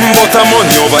 But I'm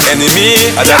money over enemy,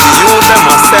 and that's the truth them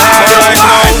must say. So right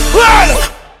now,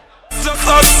 just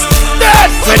us.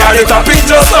 When at the top it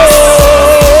just us.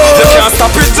 You can't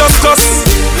stop it just us.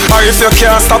 Or if you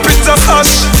can't stop it just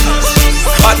us.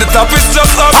 At the top it's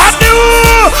just us.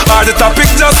 At the top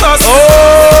it's just us.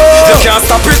 You can't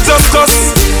stop it just us.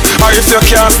 Or if you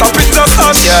can't stop it just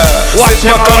us. Watch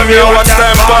them come here, watch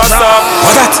them pass up.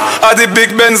 That are the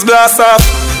big Benz blast off.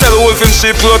 Tell Wolf in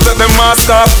sheep clothes that them mask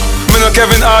off. Me no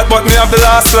Kevin Hart but me have the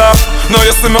last laugh. Now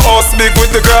you see me house big with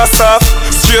the grass off.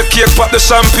 Straight cake pop the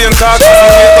champagne cock.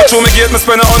 But through me gate me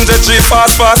spend 100 G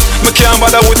fast. Me can't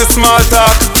bother with the small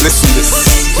talk. Listen this.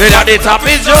 Say that the top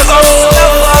is just us.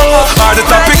 Or the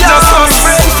top is just us.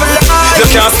 You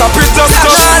can't stop it just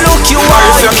us. Look you or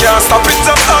if you can't stop it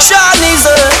just us. Shawnee's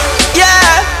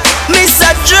yeah.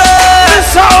 Mr. Dre,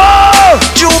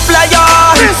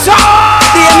 Juplayer,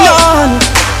 Damien.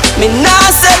 Me nah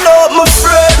sell out my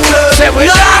friend.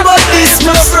 Nah but this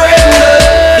my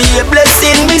friend. Be a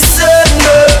blessing me son.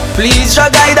 Please your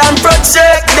guide and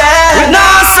protect them. Me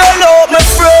nah sell out my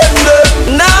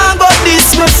friend. Nah but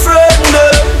this my friend.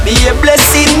 Be a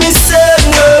blessing me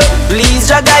son. Please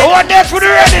your guide. Oh, that's for the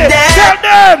ready. Tell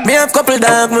them. Me have couple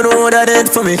dog, me know that dead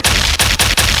for me.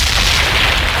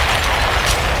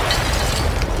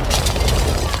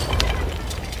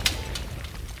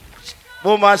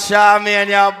 Puma Shami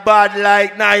and you're bad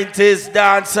like 90s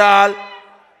dancehall.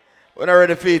 We're not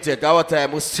ready for it. Our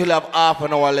time, we still have half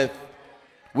an hour left.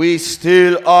 We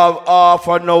still have half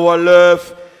an hour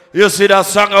left. You see that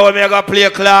song where we gonna play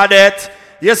Claudette?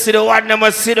 You see the one them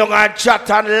sit down and chat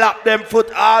and lap them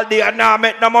foot all day and now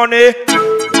make no money?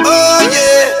 Oh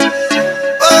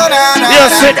yeah. Oh na na. You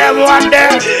see them one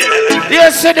there. You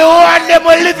see the one them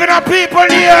we living on people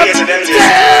here. Oh,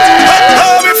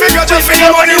 me figure just for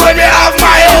the money when me have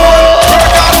my own.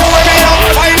 When me have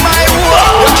find my own.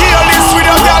 You kill this with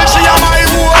a girl, she a my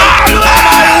own.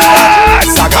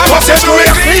 I was just doing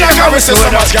clean like I was so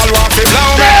much girl want to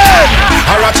blow me.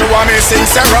 I rather you want me sing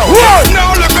Sarah.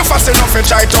 Now look fast enough and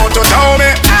try to know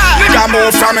me. Nigga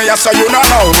move from me so you not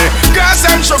know me. Girls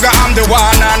them sugar I'm the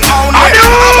one and only.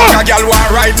 I'm a girl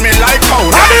want ride me like pony.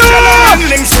 Tell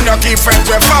links in your keep friends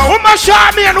with phone. Who ma show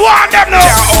me and one them now?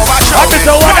 Yeah, overshow me.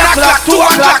 1 o'clock, 2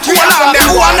 o'clock, 2 o'clock,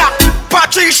 them 1 o'clock.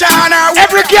 Patricia and her.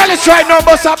 Every girl is trying now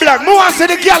bust a black. More want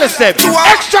see the girl is them.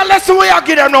 Extra lesson we are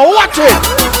give them now. Watch it.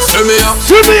 See me up.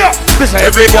 See me up.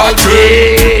 Every girl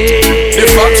tree. The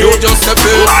fact you just step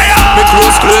in. Me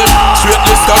close clean. Straight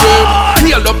Listerine.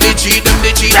 Heal up the cheat them,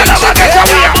 the cheat them.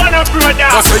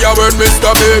 That's why you word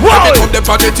Mr. Big. When they come them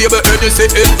on the table and they say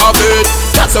it a bit.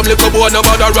 That's some little boy no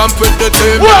bother ramp with the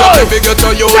team. You got the figure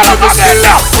to you and the mistake.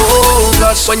 Oh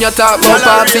gosh, when you talk about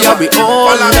party I be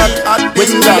on that.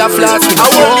 When we a flask in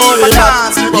all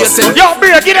that. Yo,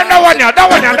 Bria, give them that one now. That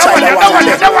one now. So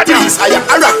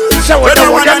we don't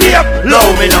want to live,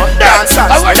 love me not dance.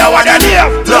 I don't want to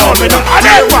live, love me not. I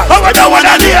don't want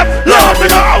to live, love me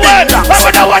not. I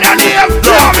don't want to live,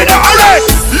 love me not.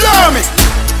 Love me,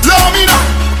 love me now,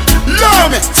 love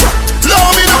me,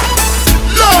 love me now,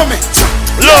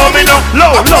 love me,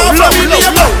 love me now,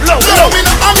 love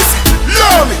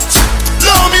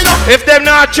me now. If them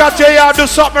not chat you, you do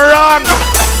something wrong.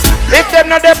 If them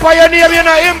not there for your name, you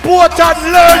know important.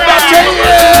 Learn that you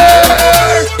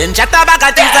hear. Them chat about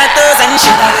a things like toes and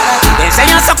shit. They say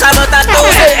you suck about a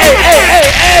toes.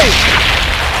 Hey.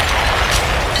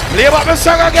 Play up the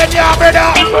song again, yeah,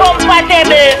 brother.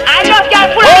 Incomparable. I just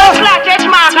can't pull up the stretch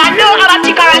mark. I know how to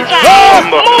tick and try.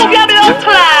 Move your blood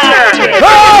clot. This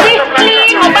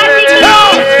clean, my body clean.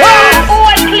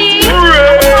 All clean.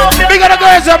 Big of the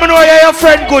girls, I know you're your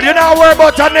friend good. You don't worry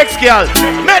about our next girl.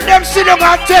 Make them sit down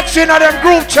and text you in them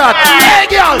group chat.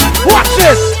 Hey, girl, watch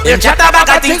this. Them chat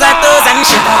about a things like toes and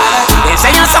shit. They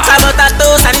say you suck about a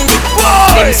toes and dick.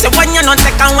 Them say when you not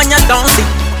take and when you don't see.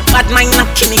 Bad mind not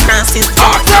kill me Francis.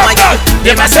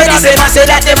 They must say this, they must say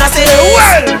that, they must say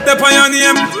well. They put your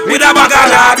name with a bag of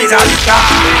lard in a liquor.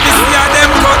 This year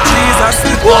them cut Jesus.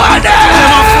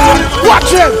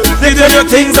 Watch him. They tell you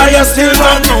things that you still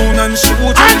don't know and shoot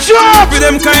you. With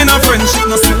them kind of friendship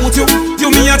no suit you.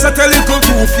 You me at a tell little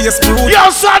two-faced brute.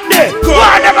 Yo Sunday, go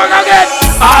on them again.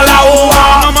 All I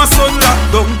want, I'm a son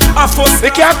locked down. I fuss.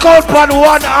 We can't count on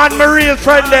one and my real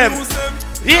friend them.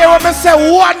 Here when I say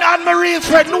one and my real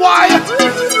friend, why?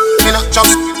 Me not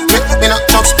trust people. Me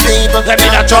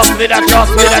not trust. Me not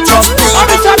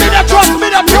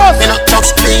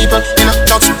trust people.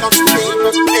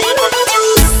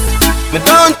 Me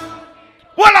don't.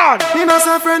 Hold on. Me not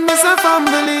a friend, me a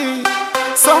family.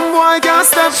 Some boy can't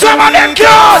step. Some of them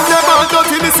can't. Never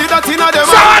dirty, me see that inna them.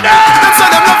 Some of them. Them say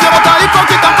them love you, but I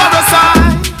hypocrite and parasite.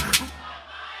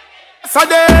 So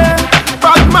they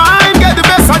bad mind get the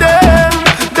best of them.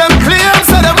 Them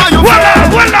claims say them are you. Walla.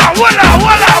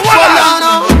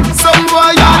 Some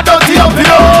boy are dirty up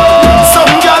here.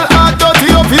 Some girl are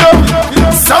dirty up here.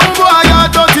 Some boy are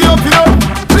dirty up here.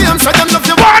 Claims say them love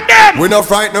you. We not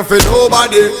frightened for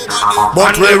nobody,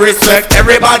 but we respect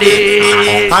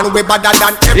everybody. And we better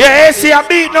than everybody. Yeah, see a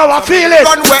beat now, I feel it.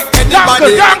 Run where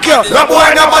anybody. Thank you. No boy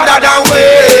no better than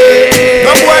we.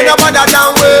 No boy no better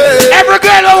than we. Every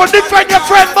girl who will defend your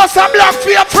friend must have black for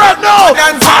your friend now.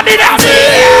 Adidas.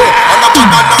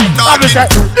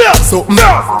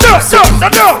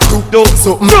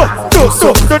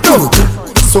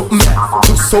 Something,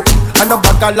 and a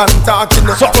bag of long talking.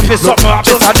 Something for something, I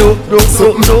just do.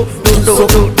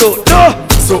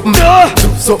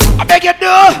 I beg you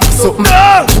something,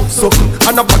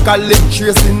 and a bag of lip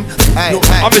tracing.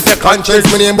 I'm a conscious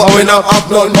my name, but we not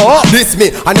have none. This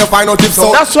me, and you find out if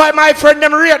so. That's why my friend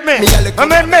them rate me. I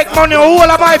mean make money, all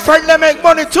of my friends them make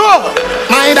money too.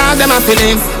 My dog them a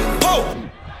feelings.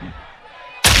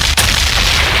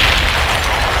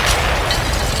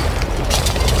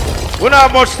 We don't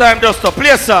have much time just to play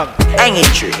a song. Hanging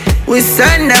tree. We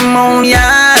send them on,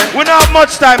 yeah. We don't have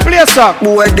much time. Play a song.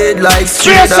 Boy dead like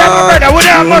straight up. Brother. We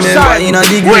don't have much time. We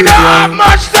don't have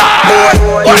much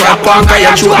time. You a punk and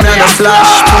you choke me on the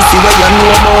slash. Pussy where you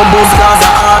know about both cars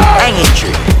are hard. Hanging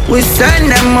tree. We send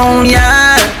them on,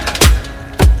 yeah.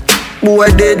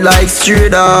 Boy dead like straight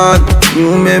dog.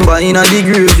 You remember in a the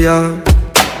graveyard.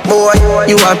 Boy,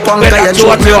 you a punk and you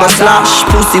drop me a slash.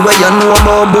 Pussy where you know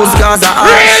about booze cause I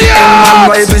ash. Man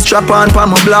rifle strap on my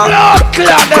block.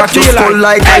 Crack your skull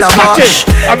like calabash.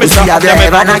 Pussy have you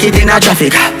ever knock it in a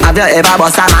traffic? Have you ever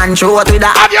bust a man throat with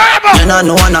that? Have you ever? You don't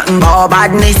know nothing about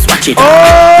badness, watch it.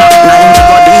 Nothing to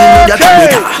go deal with your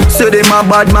character. Say them a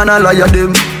bad man, I liar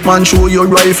them. Man show your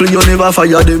rifle, you never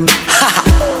fire them.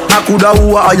 I coulda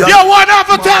who are you? You wanna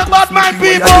have a tell bad man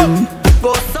people?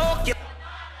 Go soak your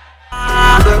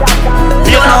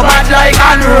you know bad like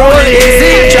unruly.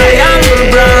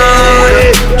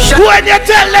 When you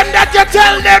tell them that, you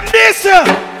tell them this.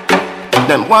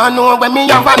 Them wanna know when me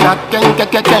have a knock. Ken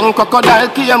crocodile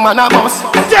came on a bus.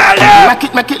 Tell them.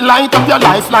 Make it light up your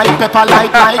life like pepper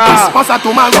like Christmas or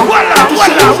tomorrow.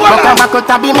 But back out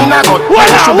a beam in a gut.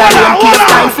 Sugar them case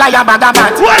time fly a bag of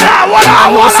bat.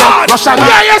 I know so Russian.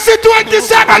 Yeah, you see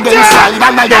 27 against side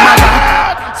and I am a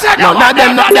none of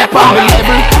them not there on the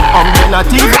level. I'm not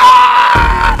even.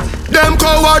 Them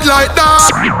coward like that.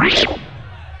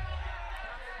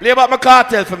 Play about my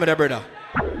cartel for me there, brother.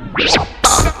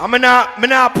 I'm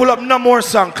not pull up no more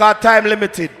song, cause time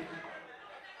limited.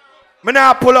 I'm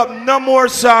not pull up no more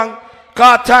song,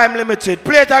 cause time limited.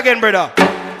 Play it again, brother.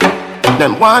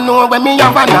 Them wanna know when me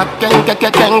have a knock.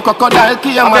 Ken crocodile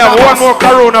came on a bus. One more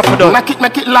Corona for them.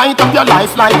 Make it light up your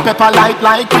life like pepper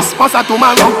like Christmas or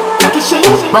tomorrow.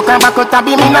 Rock and back out a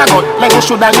beam in a gut. Like you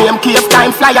shoulda name cave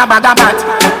time fly a bag of bat.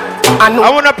 I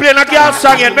wanna play a girl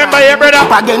song yet. Remember here, brother?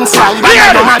 Against side,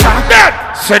 no matter.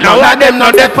 So now none of them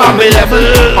not there on me level.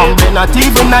 Not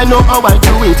even I know how I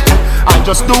do it. I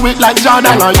just do it like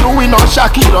Jordan or you, we know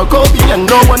Shakira, Kobe, and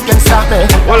no one can stop me.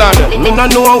 Hold on. Me no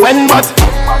know when, but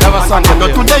never son.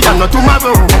 Not today and not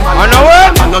tomorrow. I know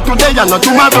when. Not today and not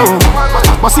tomorrow.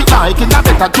 But it like it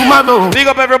better tomorrow. Big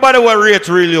up everybody who rate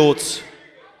real youths.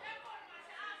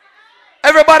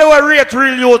 Everybody who rate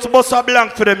real youths must have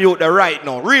blank for them youth there right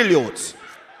now. Real youths.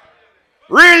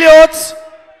 Real youths,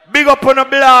 big up on the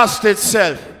blast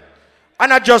itself.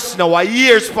 And I just know a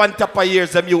years span top of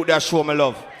years them youth that show me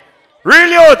love. Real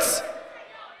youths.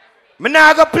 Me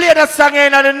not gonna play the song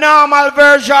in the normal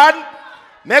version.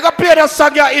 Me gonna play the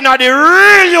song in the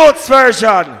real youths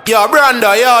version. Yo,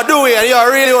 Brando, yo, do it. Yo,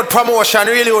 real youth promotion,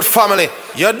 real youth family.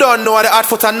 You don't know what the Hot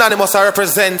Foot Anonymous are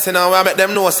representing, and I make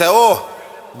them know say, oh,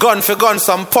 gun for gun,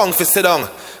 some punk for sit down.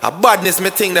 A badness me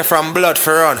think they from blood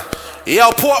for run. Yo,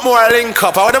 Portmore link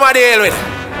up, how them I deal with?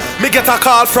 Me get a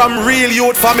call from real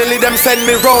youth family, them send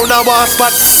me round a one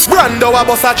spot. Brando a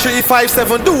bus a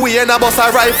 357, do we and a bus a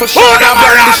rifle shot a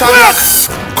brandish and lock.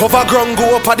 Cover ground, go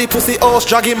up a the pussy house,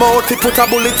 drag him out, he put a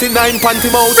bullet in 9 panty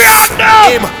mouth.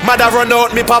 Him, mother run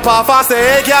out, me papa fast, say,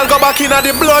 hey girl, go back in a the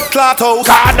blood clot house.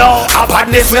 No, a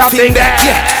badness me thing there.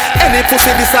 Yeah, any pussy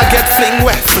this a get fling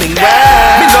where, fling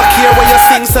where. Me no care when you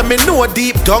sing, so me know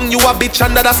deep down you a bitch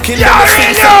under the skin. Yeah,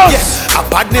 sing, so, yeah, a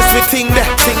badness me thing there,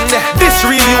 thing there. This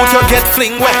real youth you get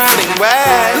fling where, fling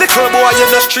where. Little boy you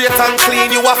no straight and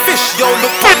clean, you a fish, yo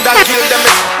look under kill them.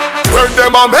 When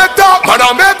them a make talk, man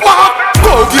a make walk.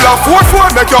 Go kill a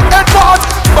 4-4, make your head part.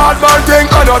 Bad man thing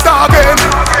and a talking.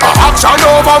 A action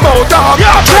over mouth talk.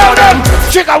 Yeah, tell them.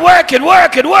 Chica work.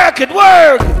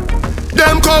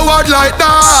 Them coward like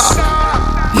that.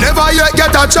 Never yet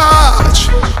get a charge.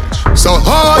 So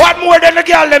how? What more than the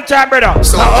girl them time, brother?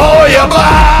 So how you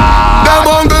bad? Them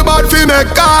bungle bad fi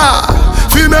make car,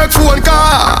 fi make phone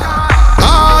car.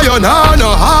 You know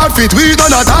no hard fit we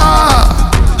don't attack.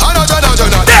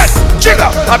 Dead, chica.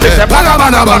 Banga.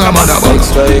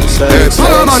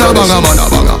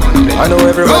 I know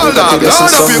everybody can get some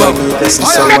somebody.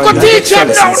 I could teach him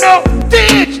now.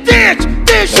 Teach him.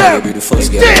 Teach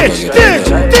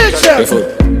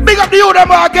him. Big up the youth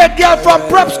them I get girl from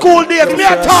prep school days. Me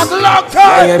a talk a long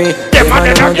time. Them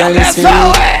man don't get less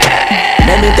away.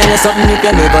 Let me tell you something if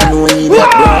you never know me. That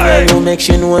brown you make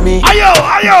she know me. Ayo.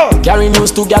 Carry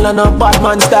news to gal and a bad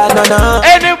man style, nah.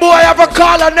 Any boy ever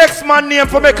call a next man name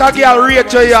for make a girl rate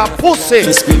to your pussy.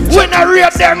 We not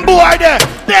rate them boy there.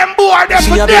 Them boy there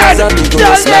for dead.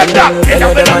 Tell them that. You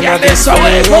know we don't get this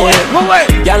away.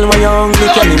 Gal when you're hungry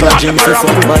can imagine for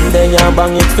fun. Monday you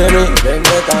bang it ferry.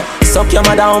 Suck your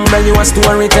mother umbrella, you a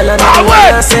story teller.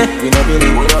 I say we no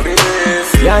believe.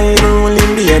 Yeah, you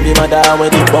ruling baby mother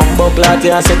when the bumbo clot you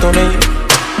say to me.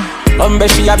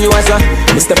 She have you as a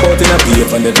Mr. Out in a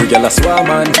beef and the girl a swarm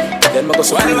man. Then I go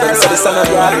swim and say the son of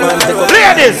God man.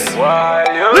 Ladies,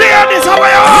 how are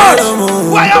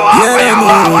you? Why you?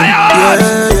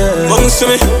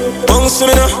 Bounce to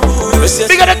me now.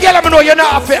 Bigger the girl I know you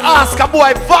not have to ask a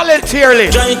boy voluntarily.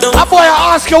 A boy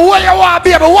I ask you what you want,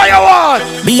 baby, what you want?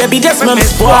 Baby, just my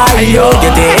spoil you.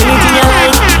 Get anything you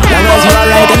like. Long as you are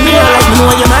right and me alright, me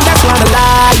know your man, that's why I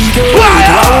like you.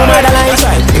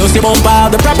 Close the bumper,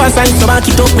 the proper sign, so back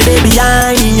it up, me day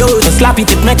behind yo. Slap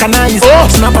it, it mechanized.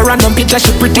 Snap a random picture,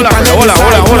 she pretty pan every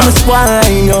side.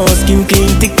 Swine, yo, skin clean,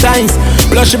 thick ties.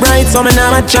 Blush bright, so me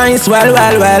now a chance. Well.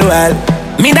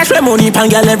 Me dash my money pan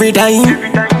girl every time.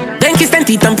 Then kiss them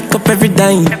teeth and pick up every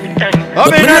dime. But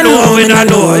me no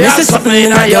know, this is something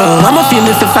in a yo. I'ma feel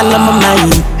me if you follow my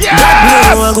mind.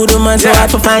 God know a good man so hard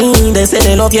to find. They say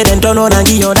they love you, then turn on and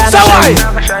give you that. So why?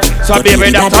 So baby,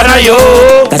 that's on you.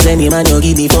 Cause any man you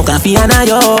give me for coffee and a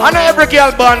yo. I know every girl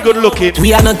born good looking.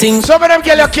 We are nothing. Some of them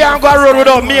girl you can't go around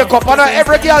without makeup. I know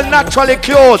every girl naturally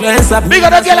cute. Bigger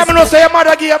the girl I'm gonna say your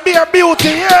mother give you bare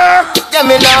beauty, yeah. Yeah,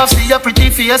 me love see your pretty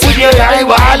face with your eye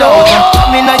wide out.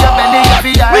 Come in your belly,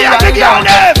 every eye ride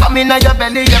out. Come in your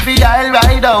belly, every eye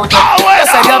ride out. You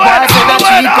say your boy say that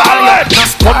cheap all.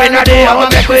 Just come in the hour,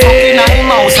 make we fucking eye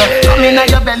mouse. Come in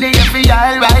your belly, every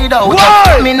eye ride out.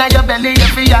 Come in your belly,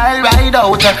 every eye ride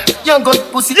out. You good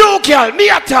pussy. You girl, me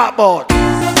a talk about.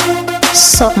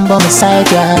 Something by my side,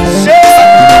 girl.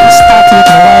 Start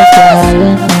with my wife,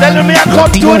 girl. Tell me I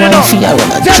come to it enough. Tell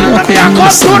me I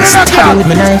come to it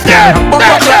enough, girl.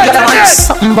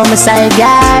 Something by my side,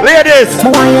 girl. Ladies,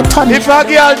 if a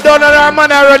girl done and her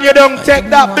man run you don't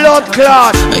take that blood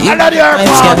clot. I love your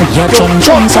part.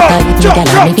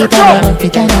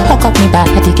 Hook up me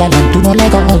body, girl, and do no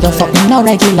Lego. You're fucking no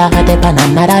regular, dep on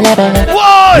another level.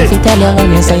 Why? If you tell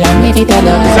you, you say I'm if you tell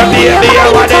you.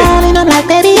 Calling on like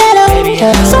baby yellow.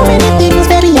 So many things,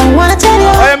 baby, I wanna tell you.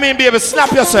 What do you mean, baby?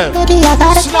 Snap yourself. Baby, I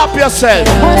gotta snap yourself. I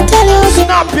wanna tell you.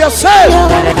 Snap yourself.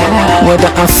 Whether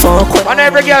I fuck and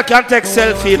every girl can take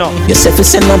selfie, you know. Yourself is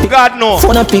send up. God no.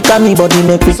 Phone a pick on me, body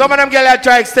make me. Some of them girls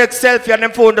try to take selfie and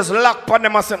them phone just lock on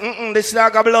them and say, this is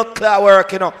like a blood clot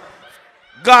work, you know.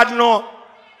 God no.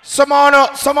 Someone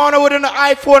with an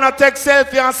iPhone and take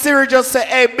selfie and Siri just say,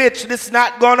 hey bitch, this is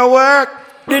not gonna work.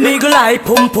 The nigga eye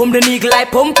pum pum, the nigga eye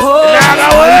pum pum.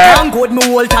 Thank good, me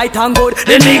hold tight and good.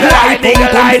 The nigga eye pum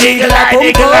pum, the nigga eye pum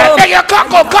pum. Take your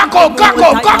cock up,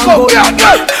 girl.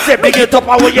 Say big it up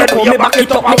and when you do, you back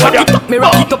it up and when you me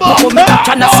rock it up, me back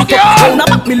and I sit up. Now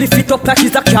back me lift it up like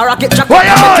it's a car. I get jack up, I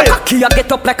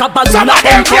get up like a balloon.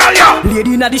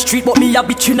 Lady inna the street, but me a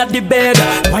bitch inna the bed.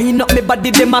 Wind up me body,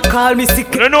 them a call me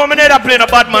sick. You know me never playing a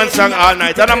bad man song all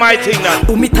night, and my thing now.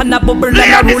 Boom it and a bubble and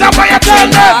a roll.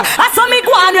 I saw me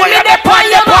go on when me dey pon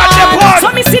your man.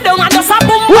 So me sit down and just a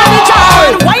boom on the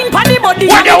jar. Wine pon the body.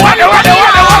 Wine are you?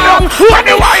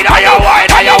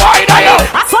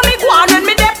 I saw me go on when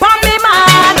me dey pon me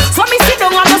man. So me sit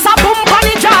down and just a boom on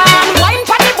the jar. Wine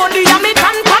pon the body and me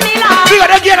tan pon the land. You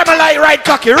gotta get him a like right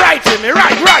cocky, right to me,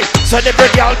 right. So the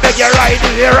big girl beg you ride,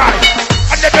 is you right?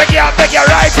 And the big girl beg you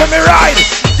ride to me ride.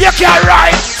 You can't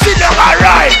ride, sit down and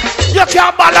ride. You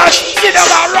can't balance, sit down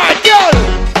and ride, girl.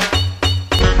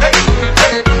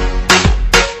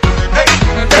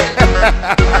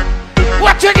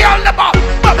 What you girl about?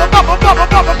 Bubble,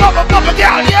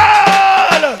 girl,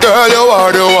 yeah. Girl, you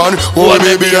are the one, hold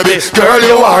me baby. Girl,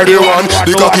 you are the one.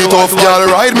 The cocky tough, girl,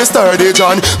 ride me sturdy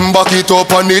John. Back it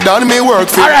up on it and me work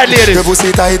for. Alright, ladies. Your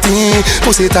pussy tighty.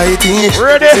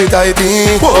 Ready? Pussy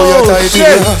tighty. Oh, you tighty.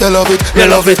 You love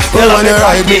it. You wanna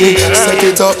ride me? Set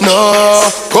it up now.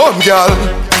 Come, girl.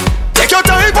 Take your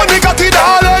time on the cocky,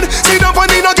 darling. Sit down on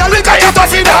the no girl, the cocky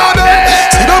toughy, darling.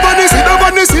 Sit down on the cocky.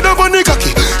 Sit down on the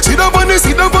cocky.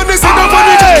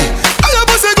 I have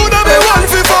a say good, I be one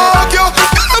for fuck you.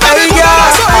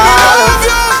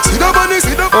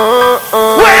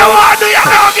 Where you want to you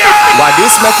know, girl? Why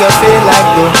this make you feel like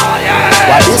though?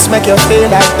 Why this make you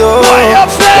feel like though? Why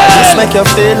this make you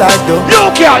feel like though? You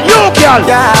can.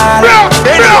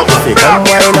 Come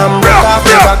wine and broke off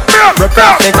me cock. Broke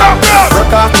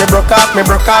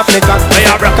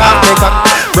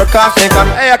off me cock.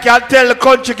 Hey, I can tell the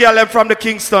country girl from the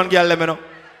Kingston girl, let me know.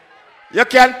 You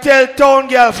can tell town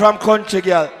girl from country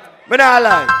girl. Me not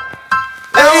lie.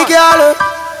 Hey, girl.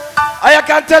 I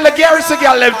can tell the Garrison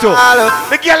girl them too.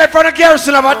 The girl from the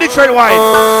Garrison have a different wife.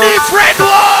 Different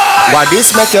wife. Why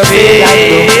this make you feel like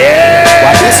though?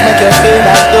 Why this make you feel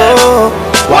like though?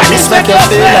 Why this make you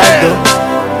feel like though?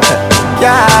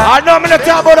 I know I'm gonna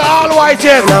talk about the all white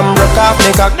yet.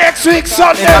 Next week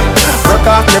Sunday. Oh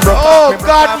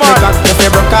God, man.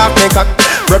 Broke off me cock.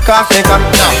 Broke off me cock.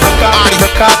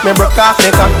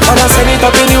 Wanna send it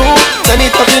up in you.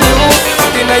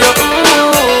 Inna your come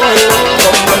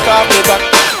broke off me cock.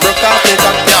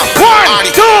 1,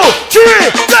 2, 3,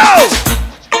 go.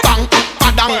 Bang,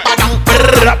 badang, badang,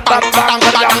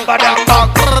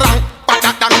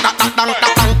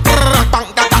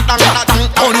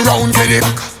 on round for it.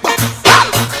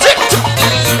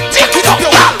 Take it up,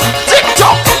 gal. Tick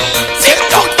tock,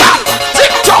 gal.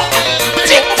 Tick tock.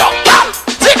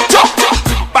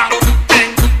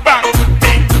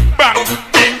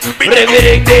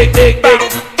 ding, ding, ding,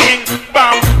 ding.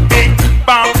 Bam, ding,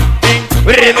 bam, ding.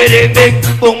 Ding, ding, ding.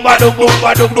 Boom, ba, boom,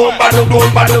 ba, boom, ba,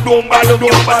 boom, ba, boom, ba,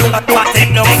 boom, ba,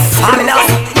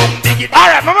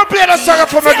 Alright, I'ma play the song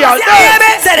for my girl.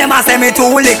 Say them a say me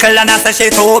too little and I say she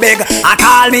too big. I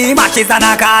call me matches and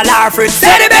I call her fruit.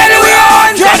 Say the belly we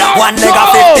 100, one leg of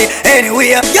 50.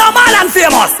 Anyway, you're man and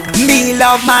famous. Me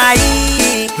love my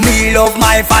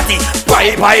fatty.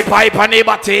 Pipe on the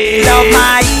body. Love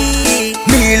my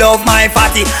me love my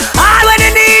fatty. All when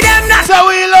you need them, that's how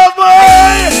we love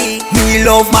my. Me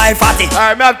love my fatty.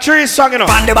 Alright, me have 3 songs, you know.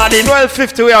 On the body.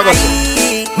 12:50 we are going.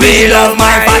 We love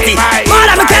my fatty. Man,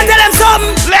 I can tell them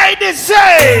something. Ladies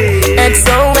say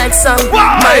XOXO,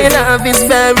 my love is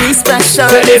very special.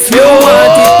 But if you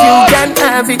want it, you can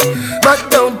have it.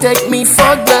 But don't take me for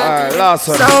Alright, granted. last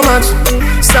one.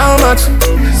 So much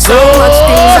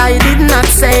things I did not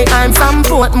say. I'm from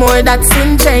Portmore, that's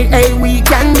in J.A. We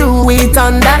can do it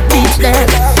on that beach there.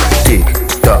 Tick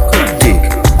tock, tick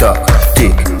tock,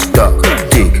 tick tock,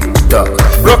 tick tock.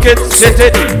 Broke it, set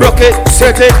it, broke it,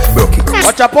 set it, broke it.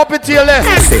 Watch a puppet tail there.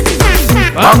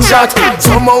 Back shot,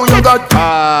 somehow you got.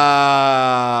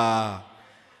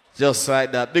 Just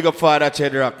like that. Big up Father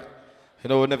Chedrock. You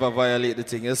know, we never violate the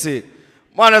thing, you see.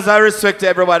 Man, as I respect to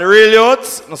everybody, real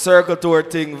youths, no circle tour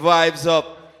thing, vibes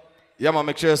up. Yeah, man,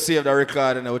 make sure you save the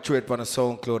record and we'll throw it on the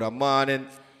SoundCloud that morning.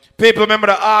 People remember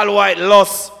the all white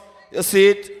loss. You see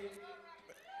it?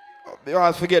 You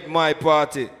all forget my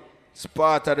party. It's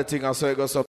part of the thing, and so it goes up.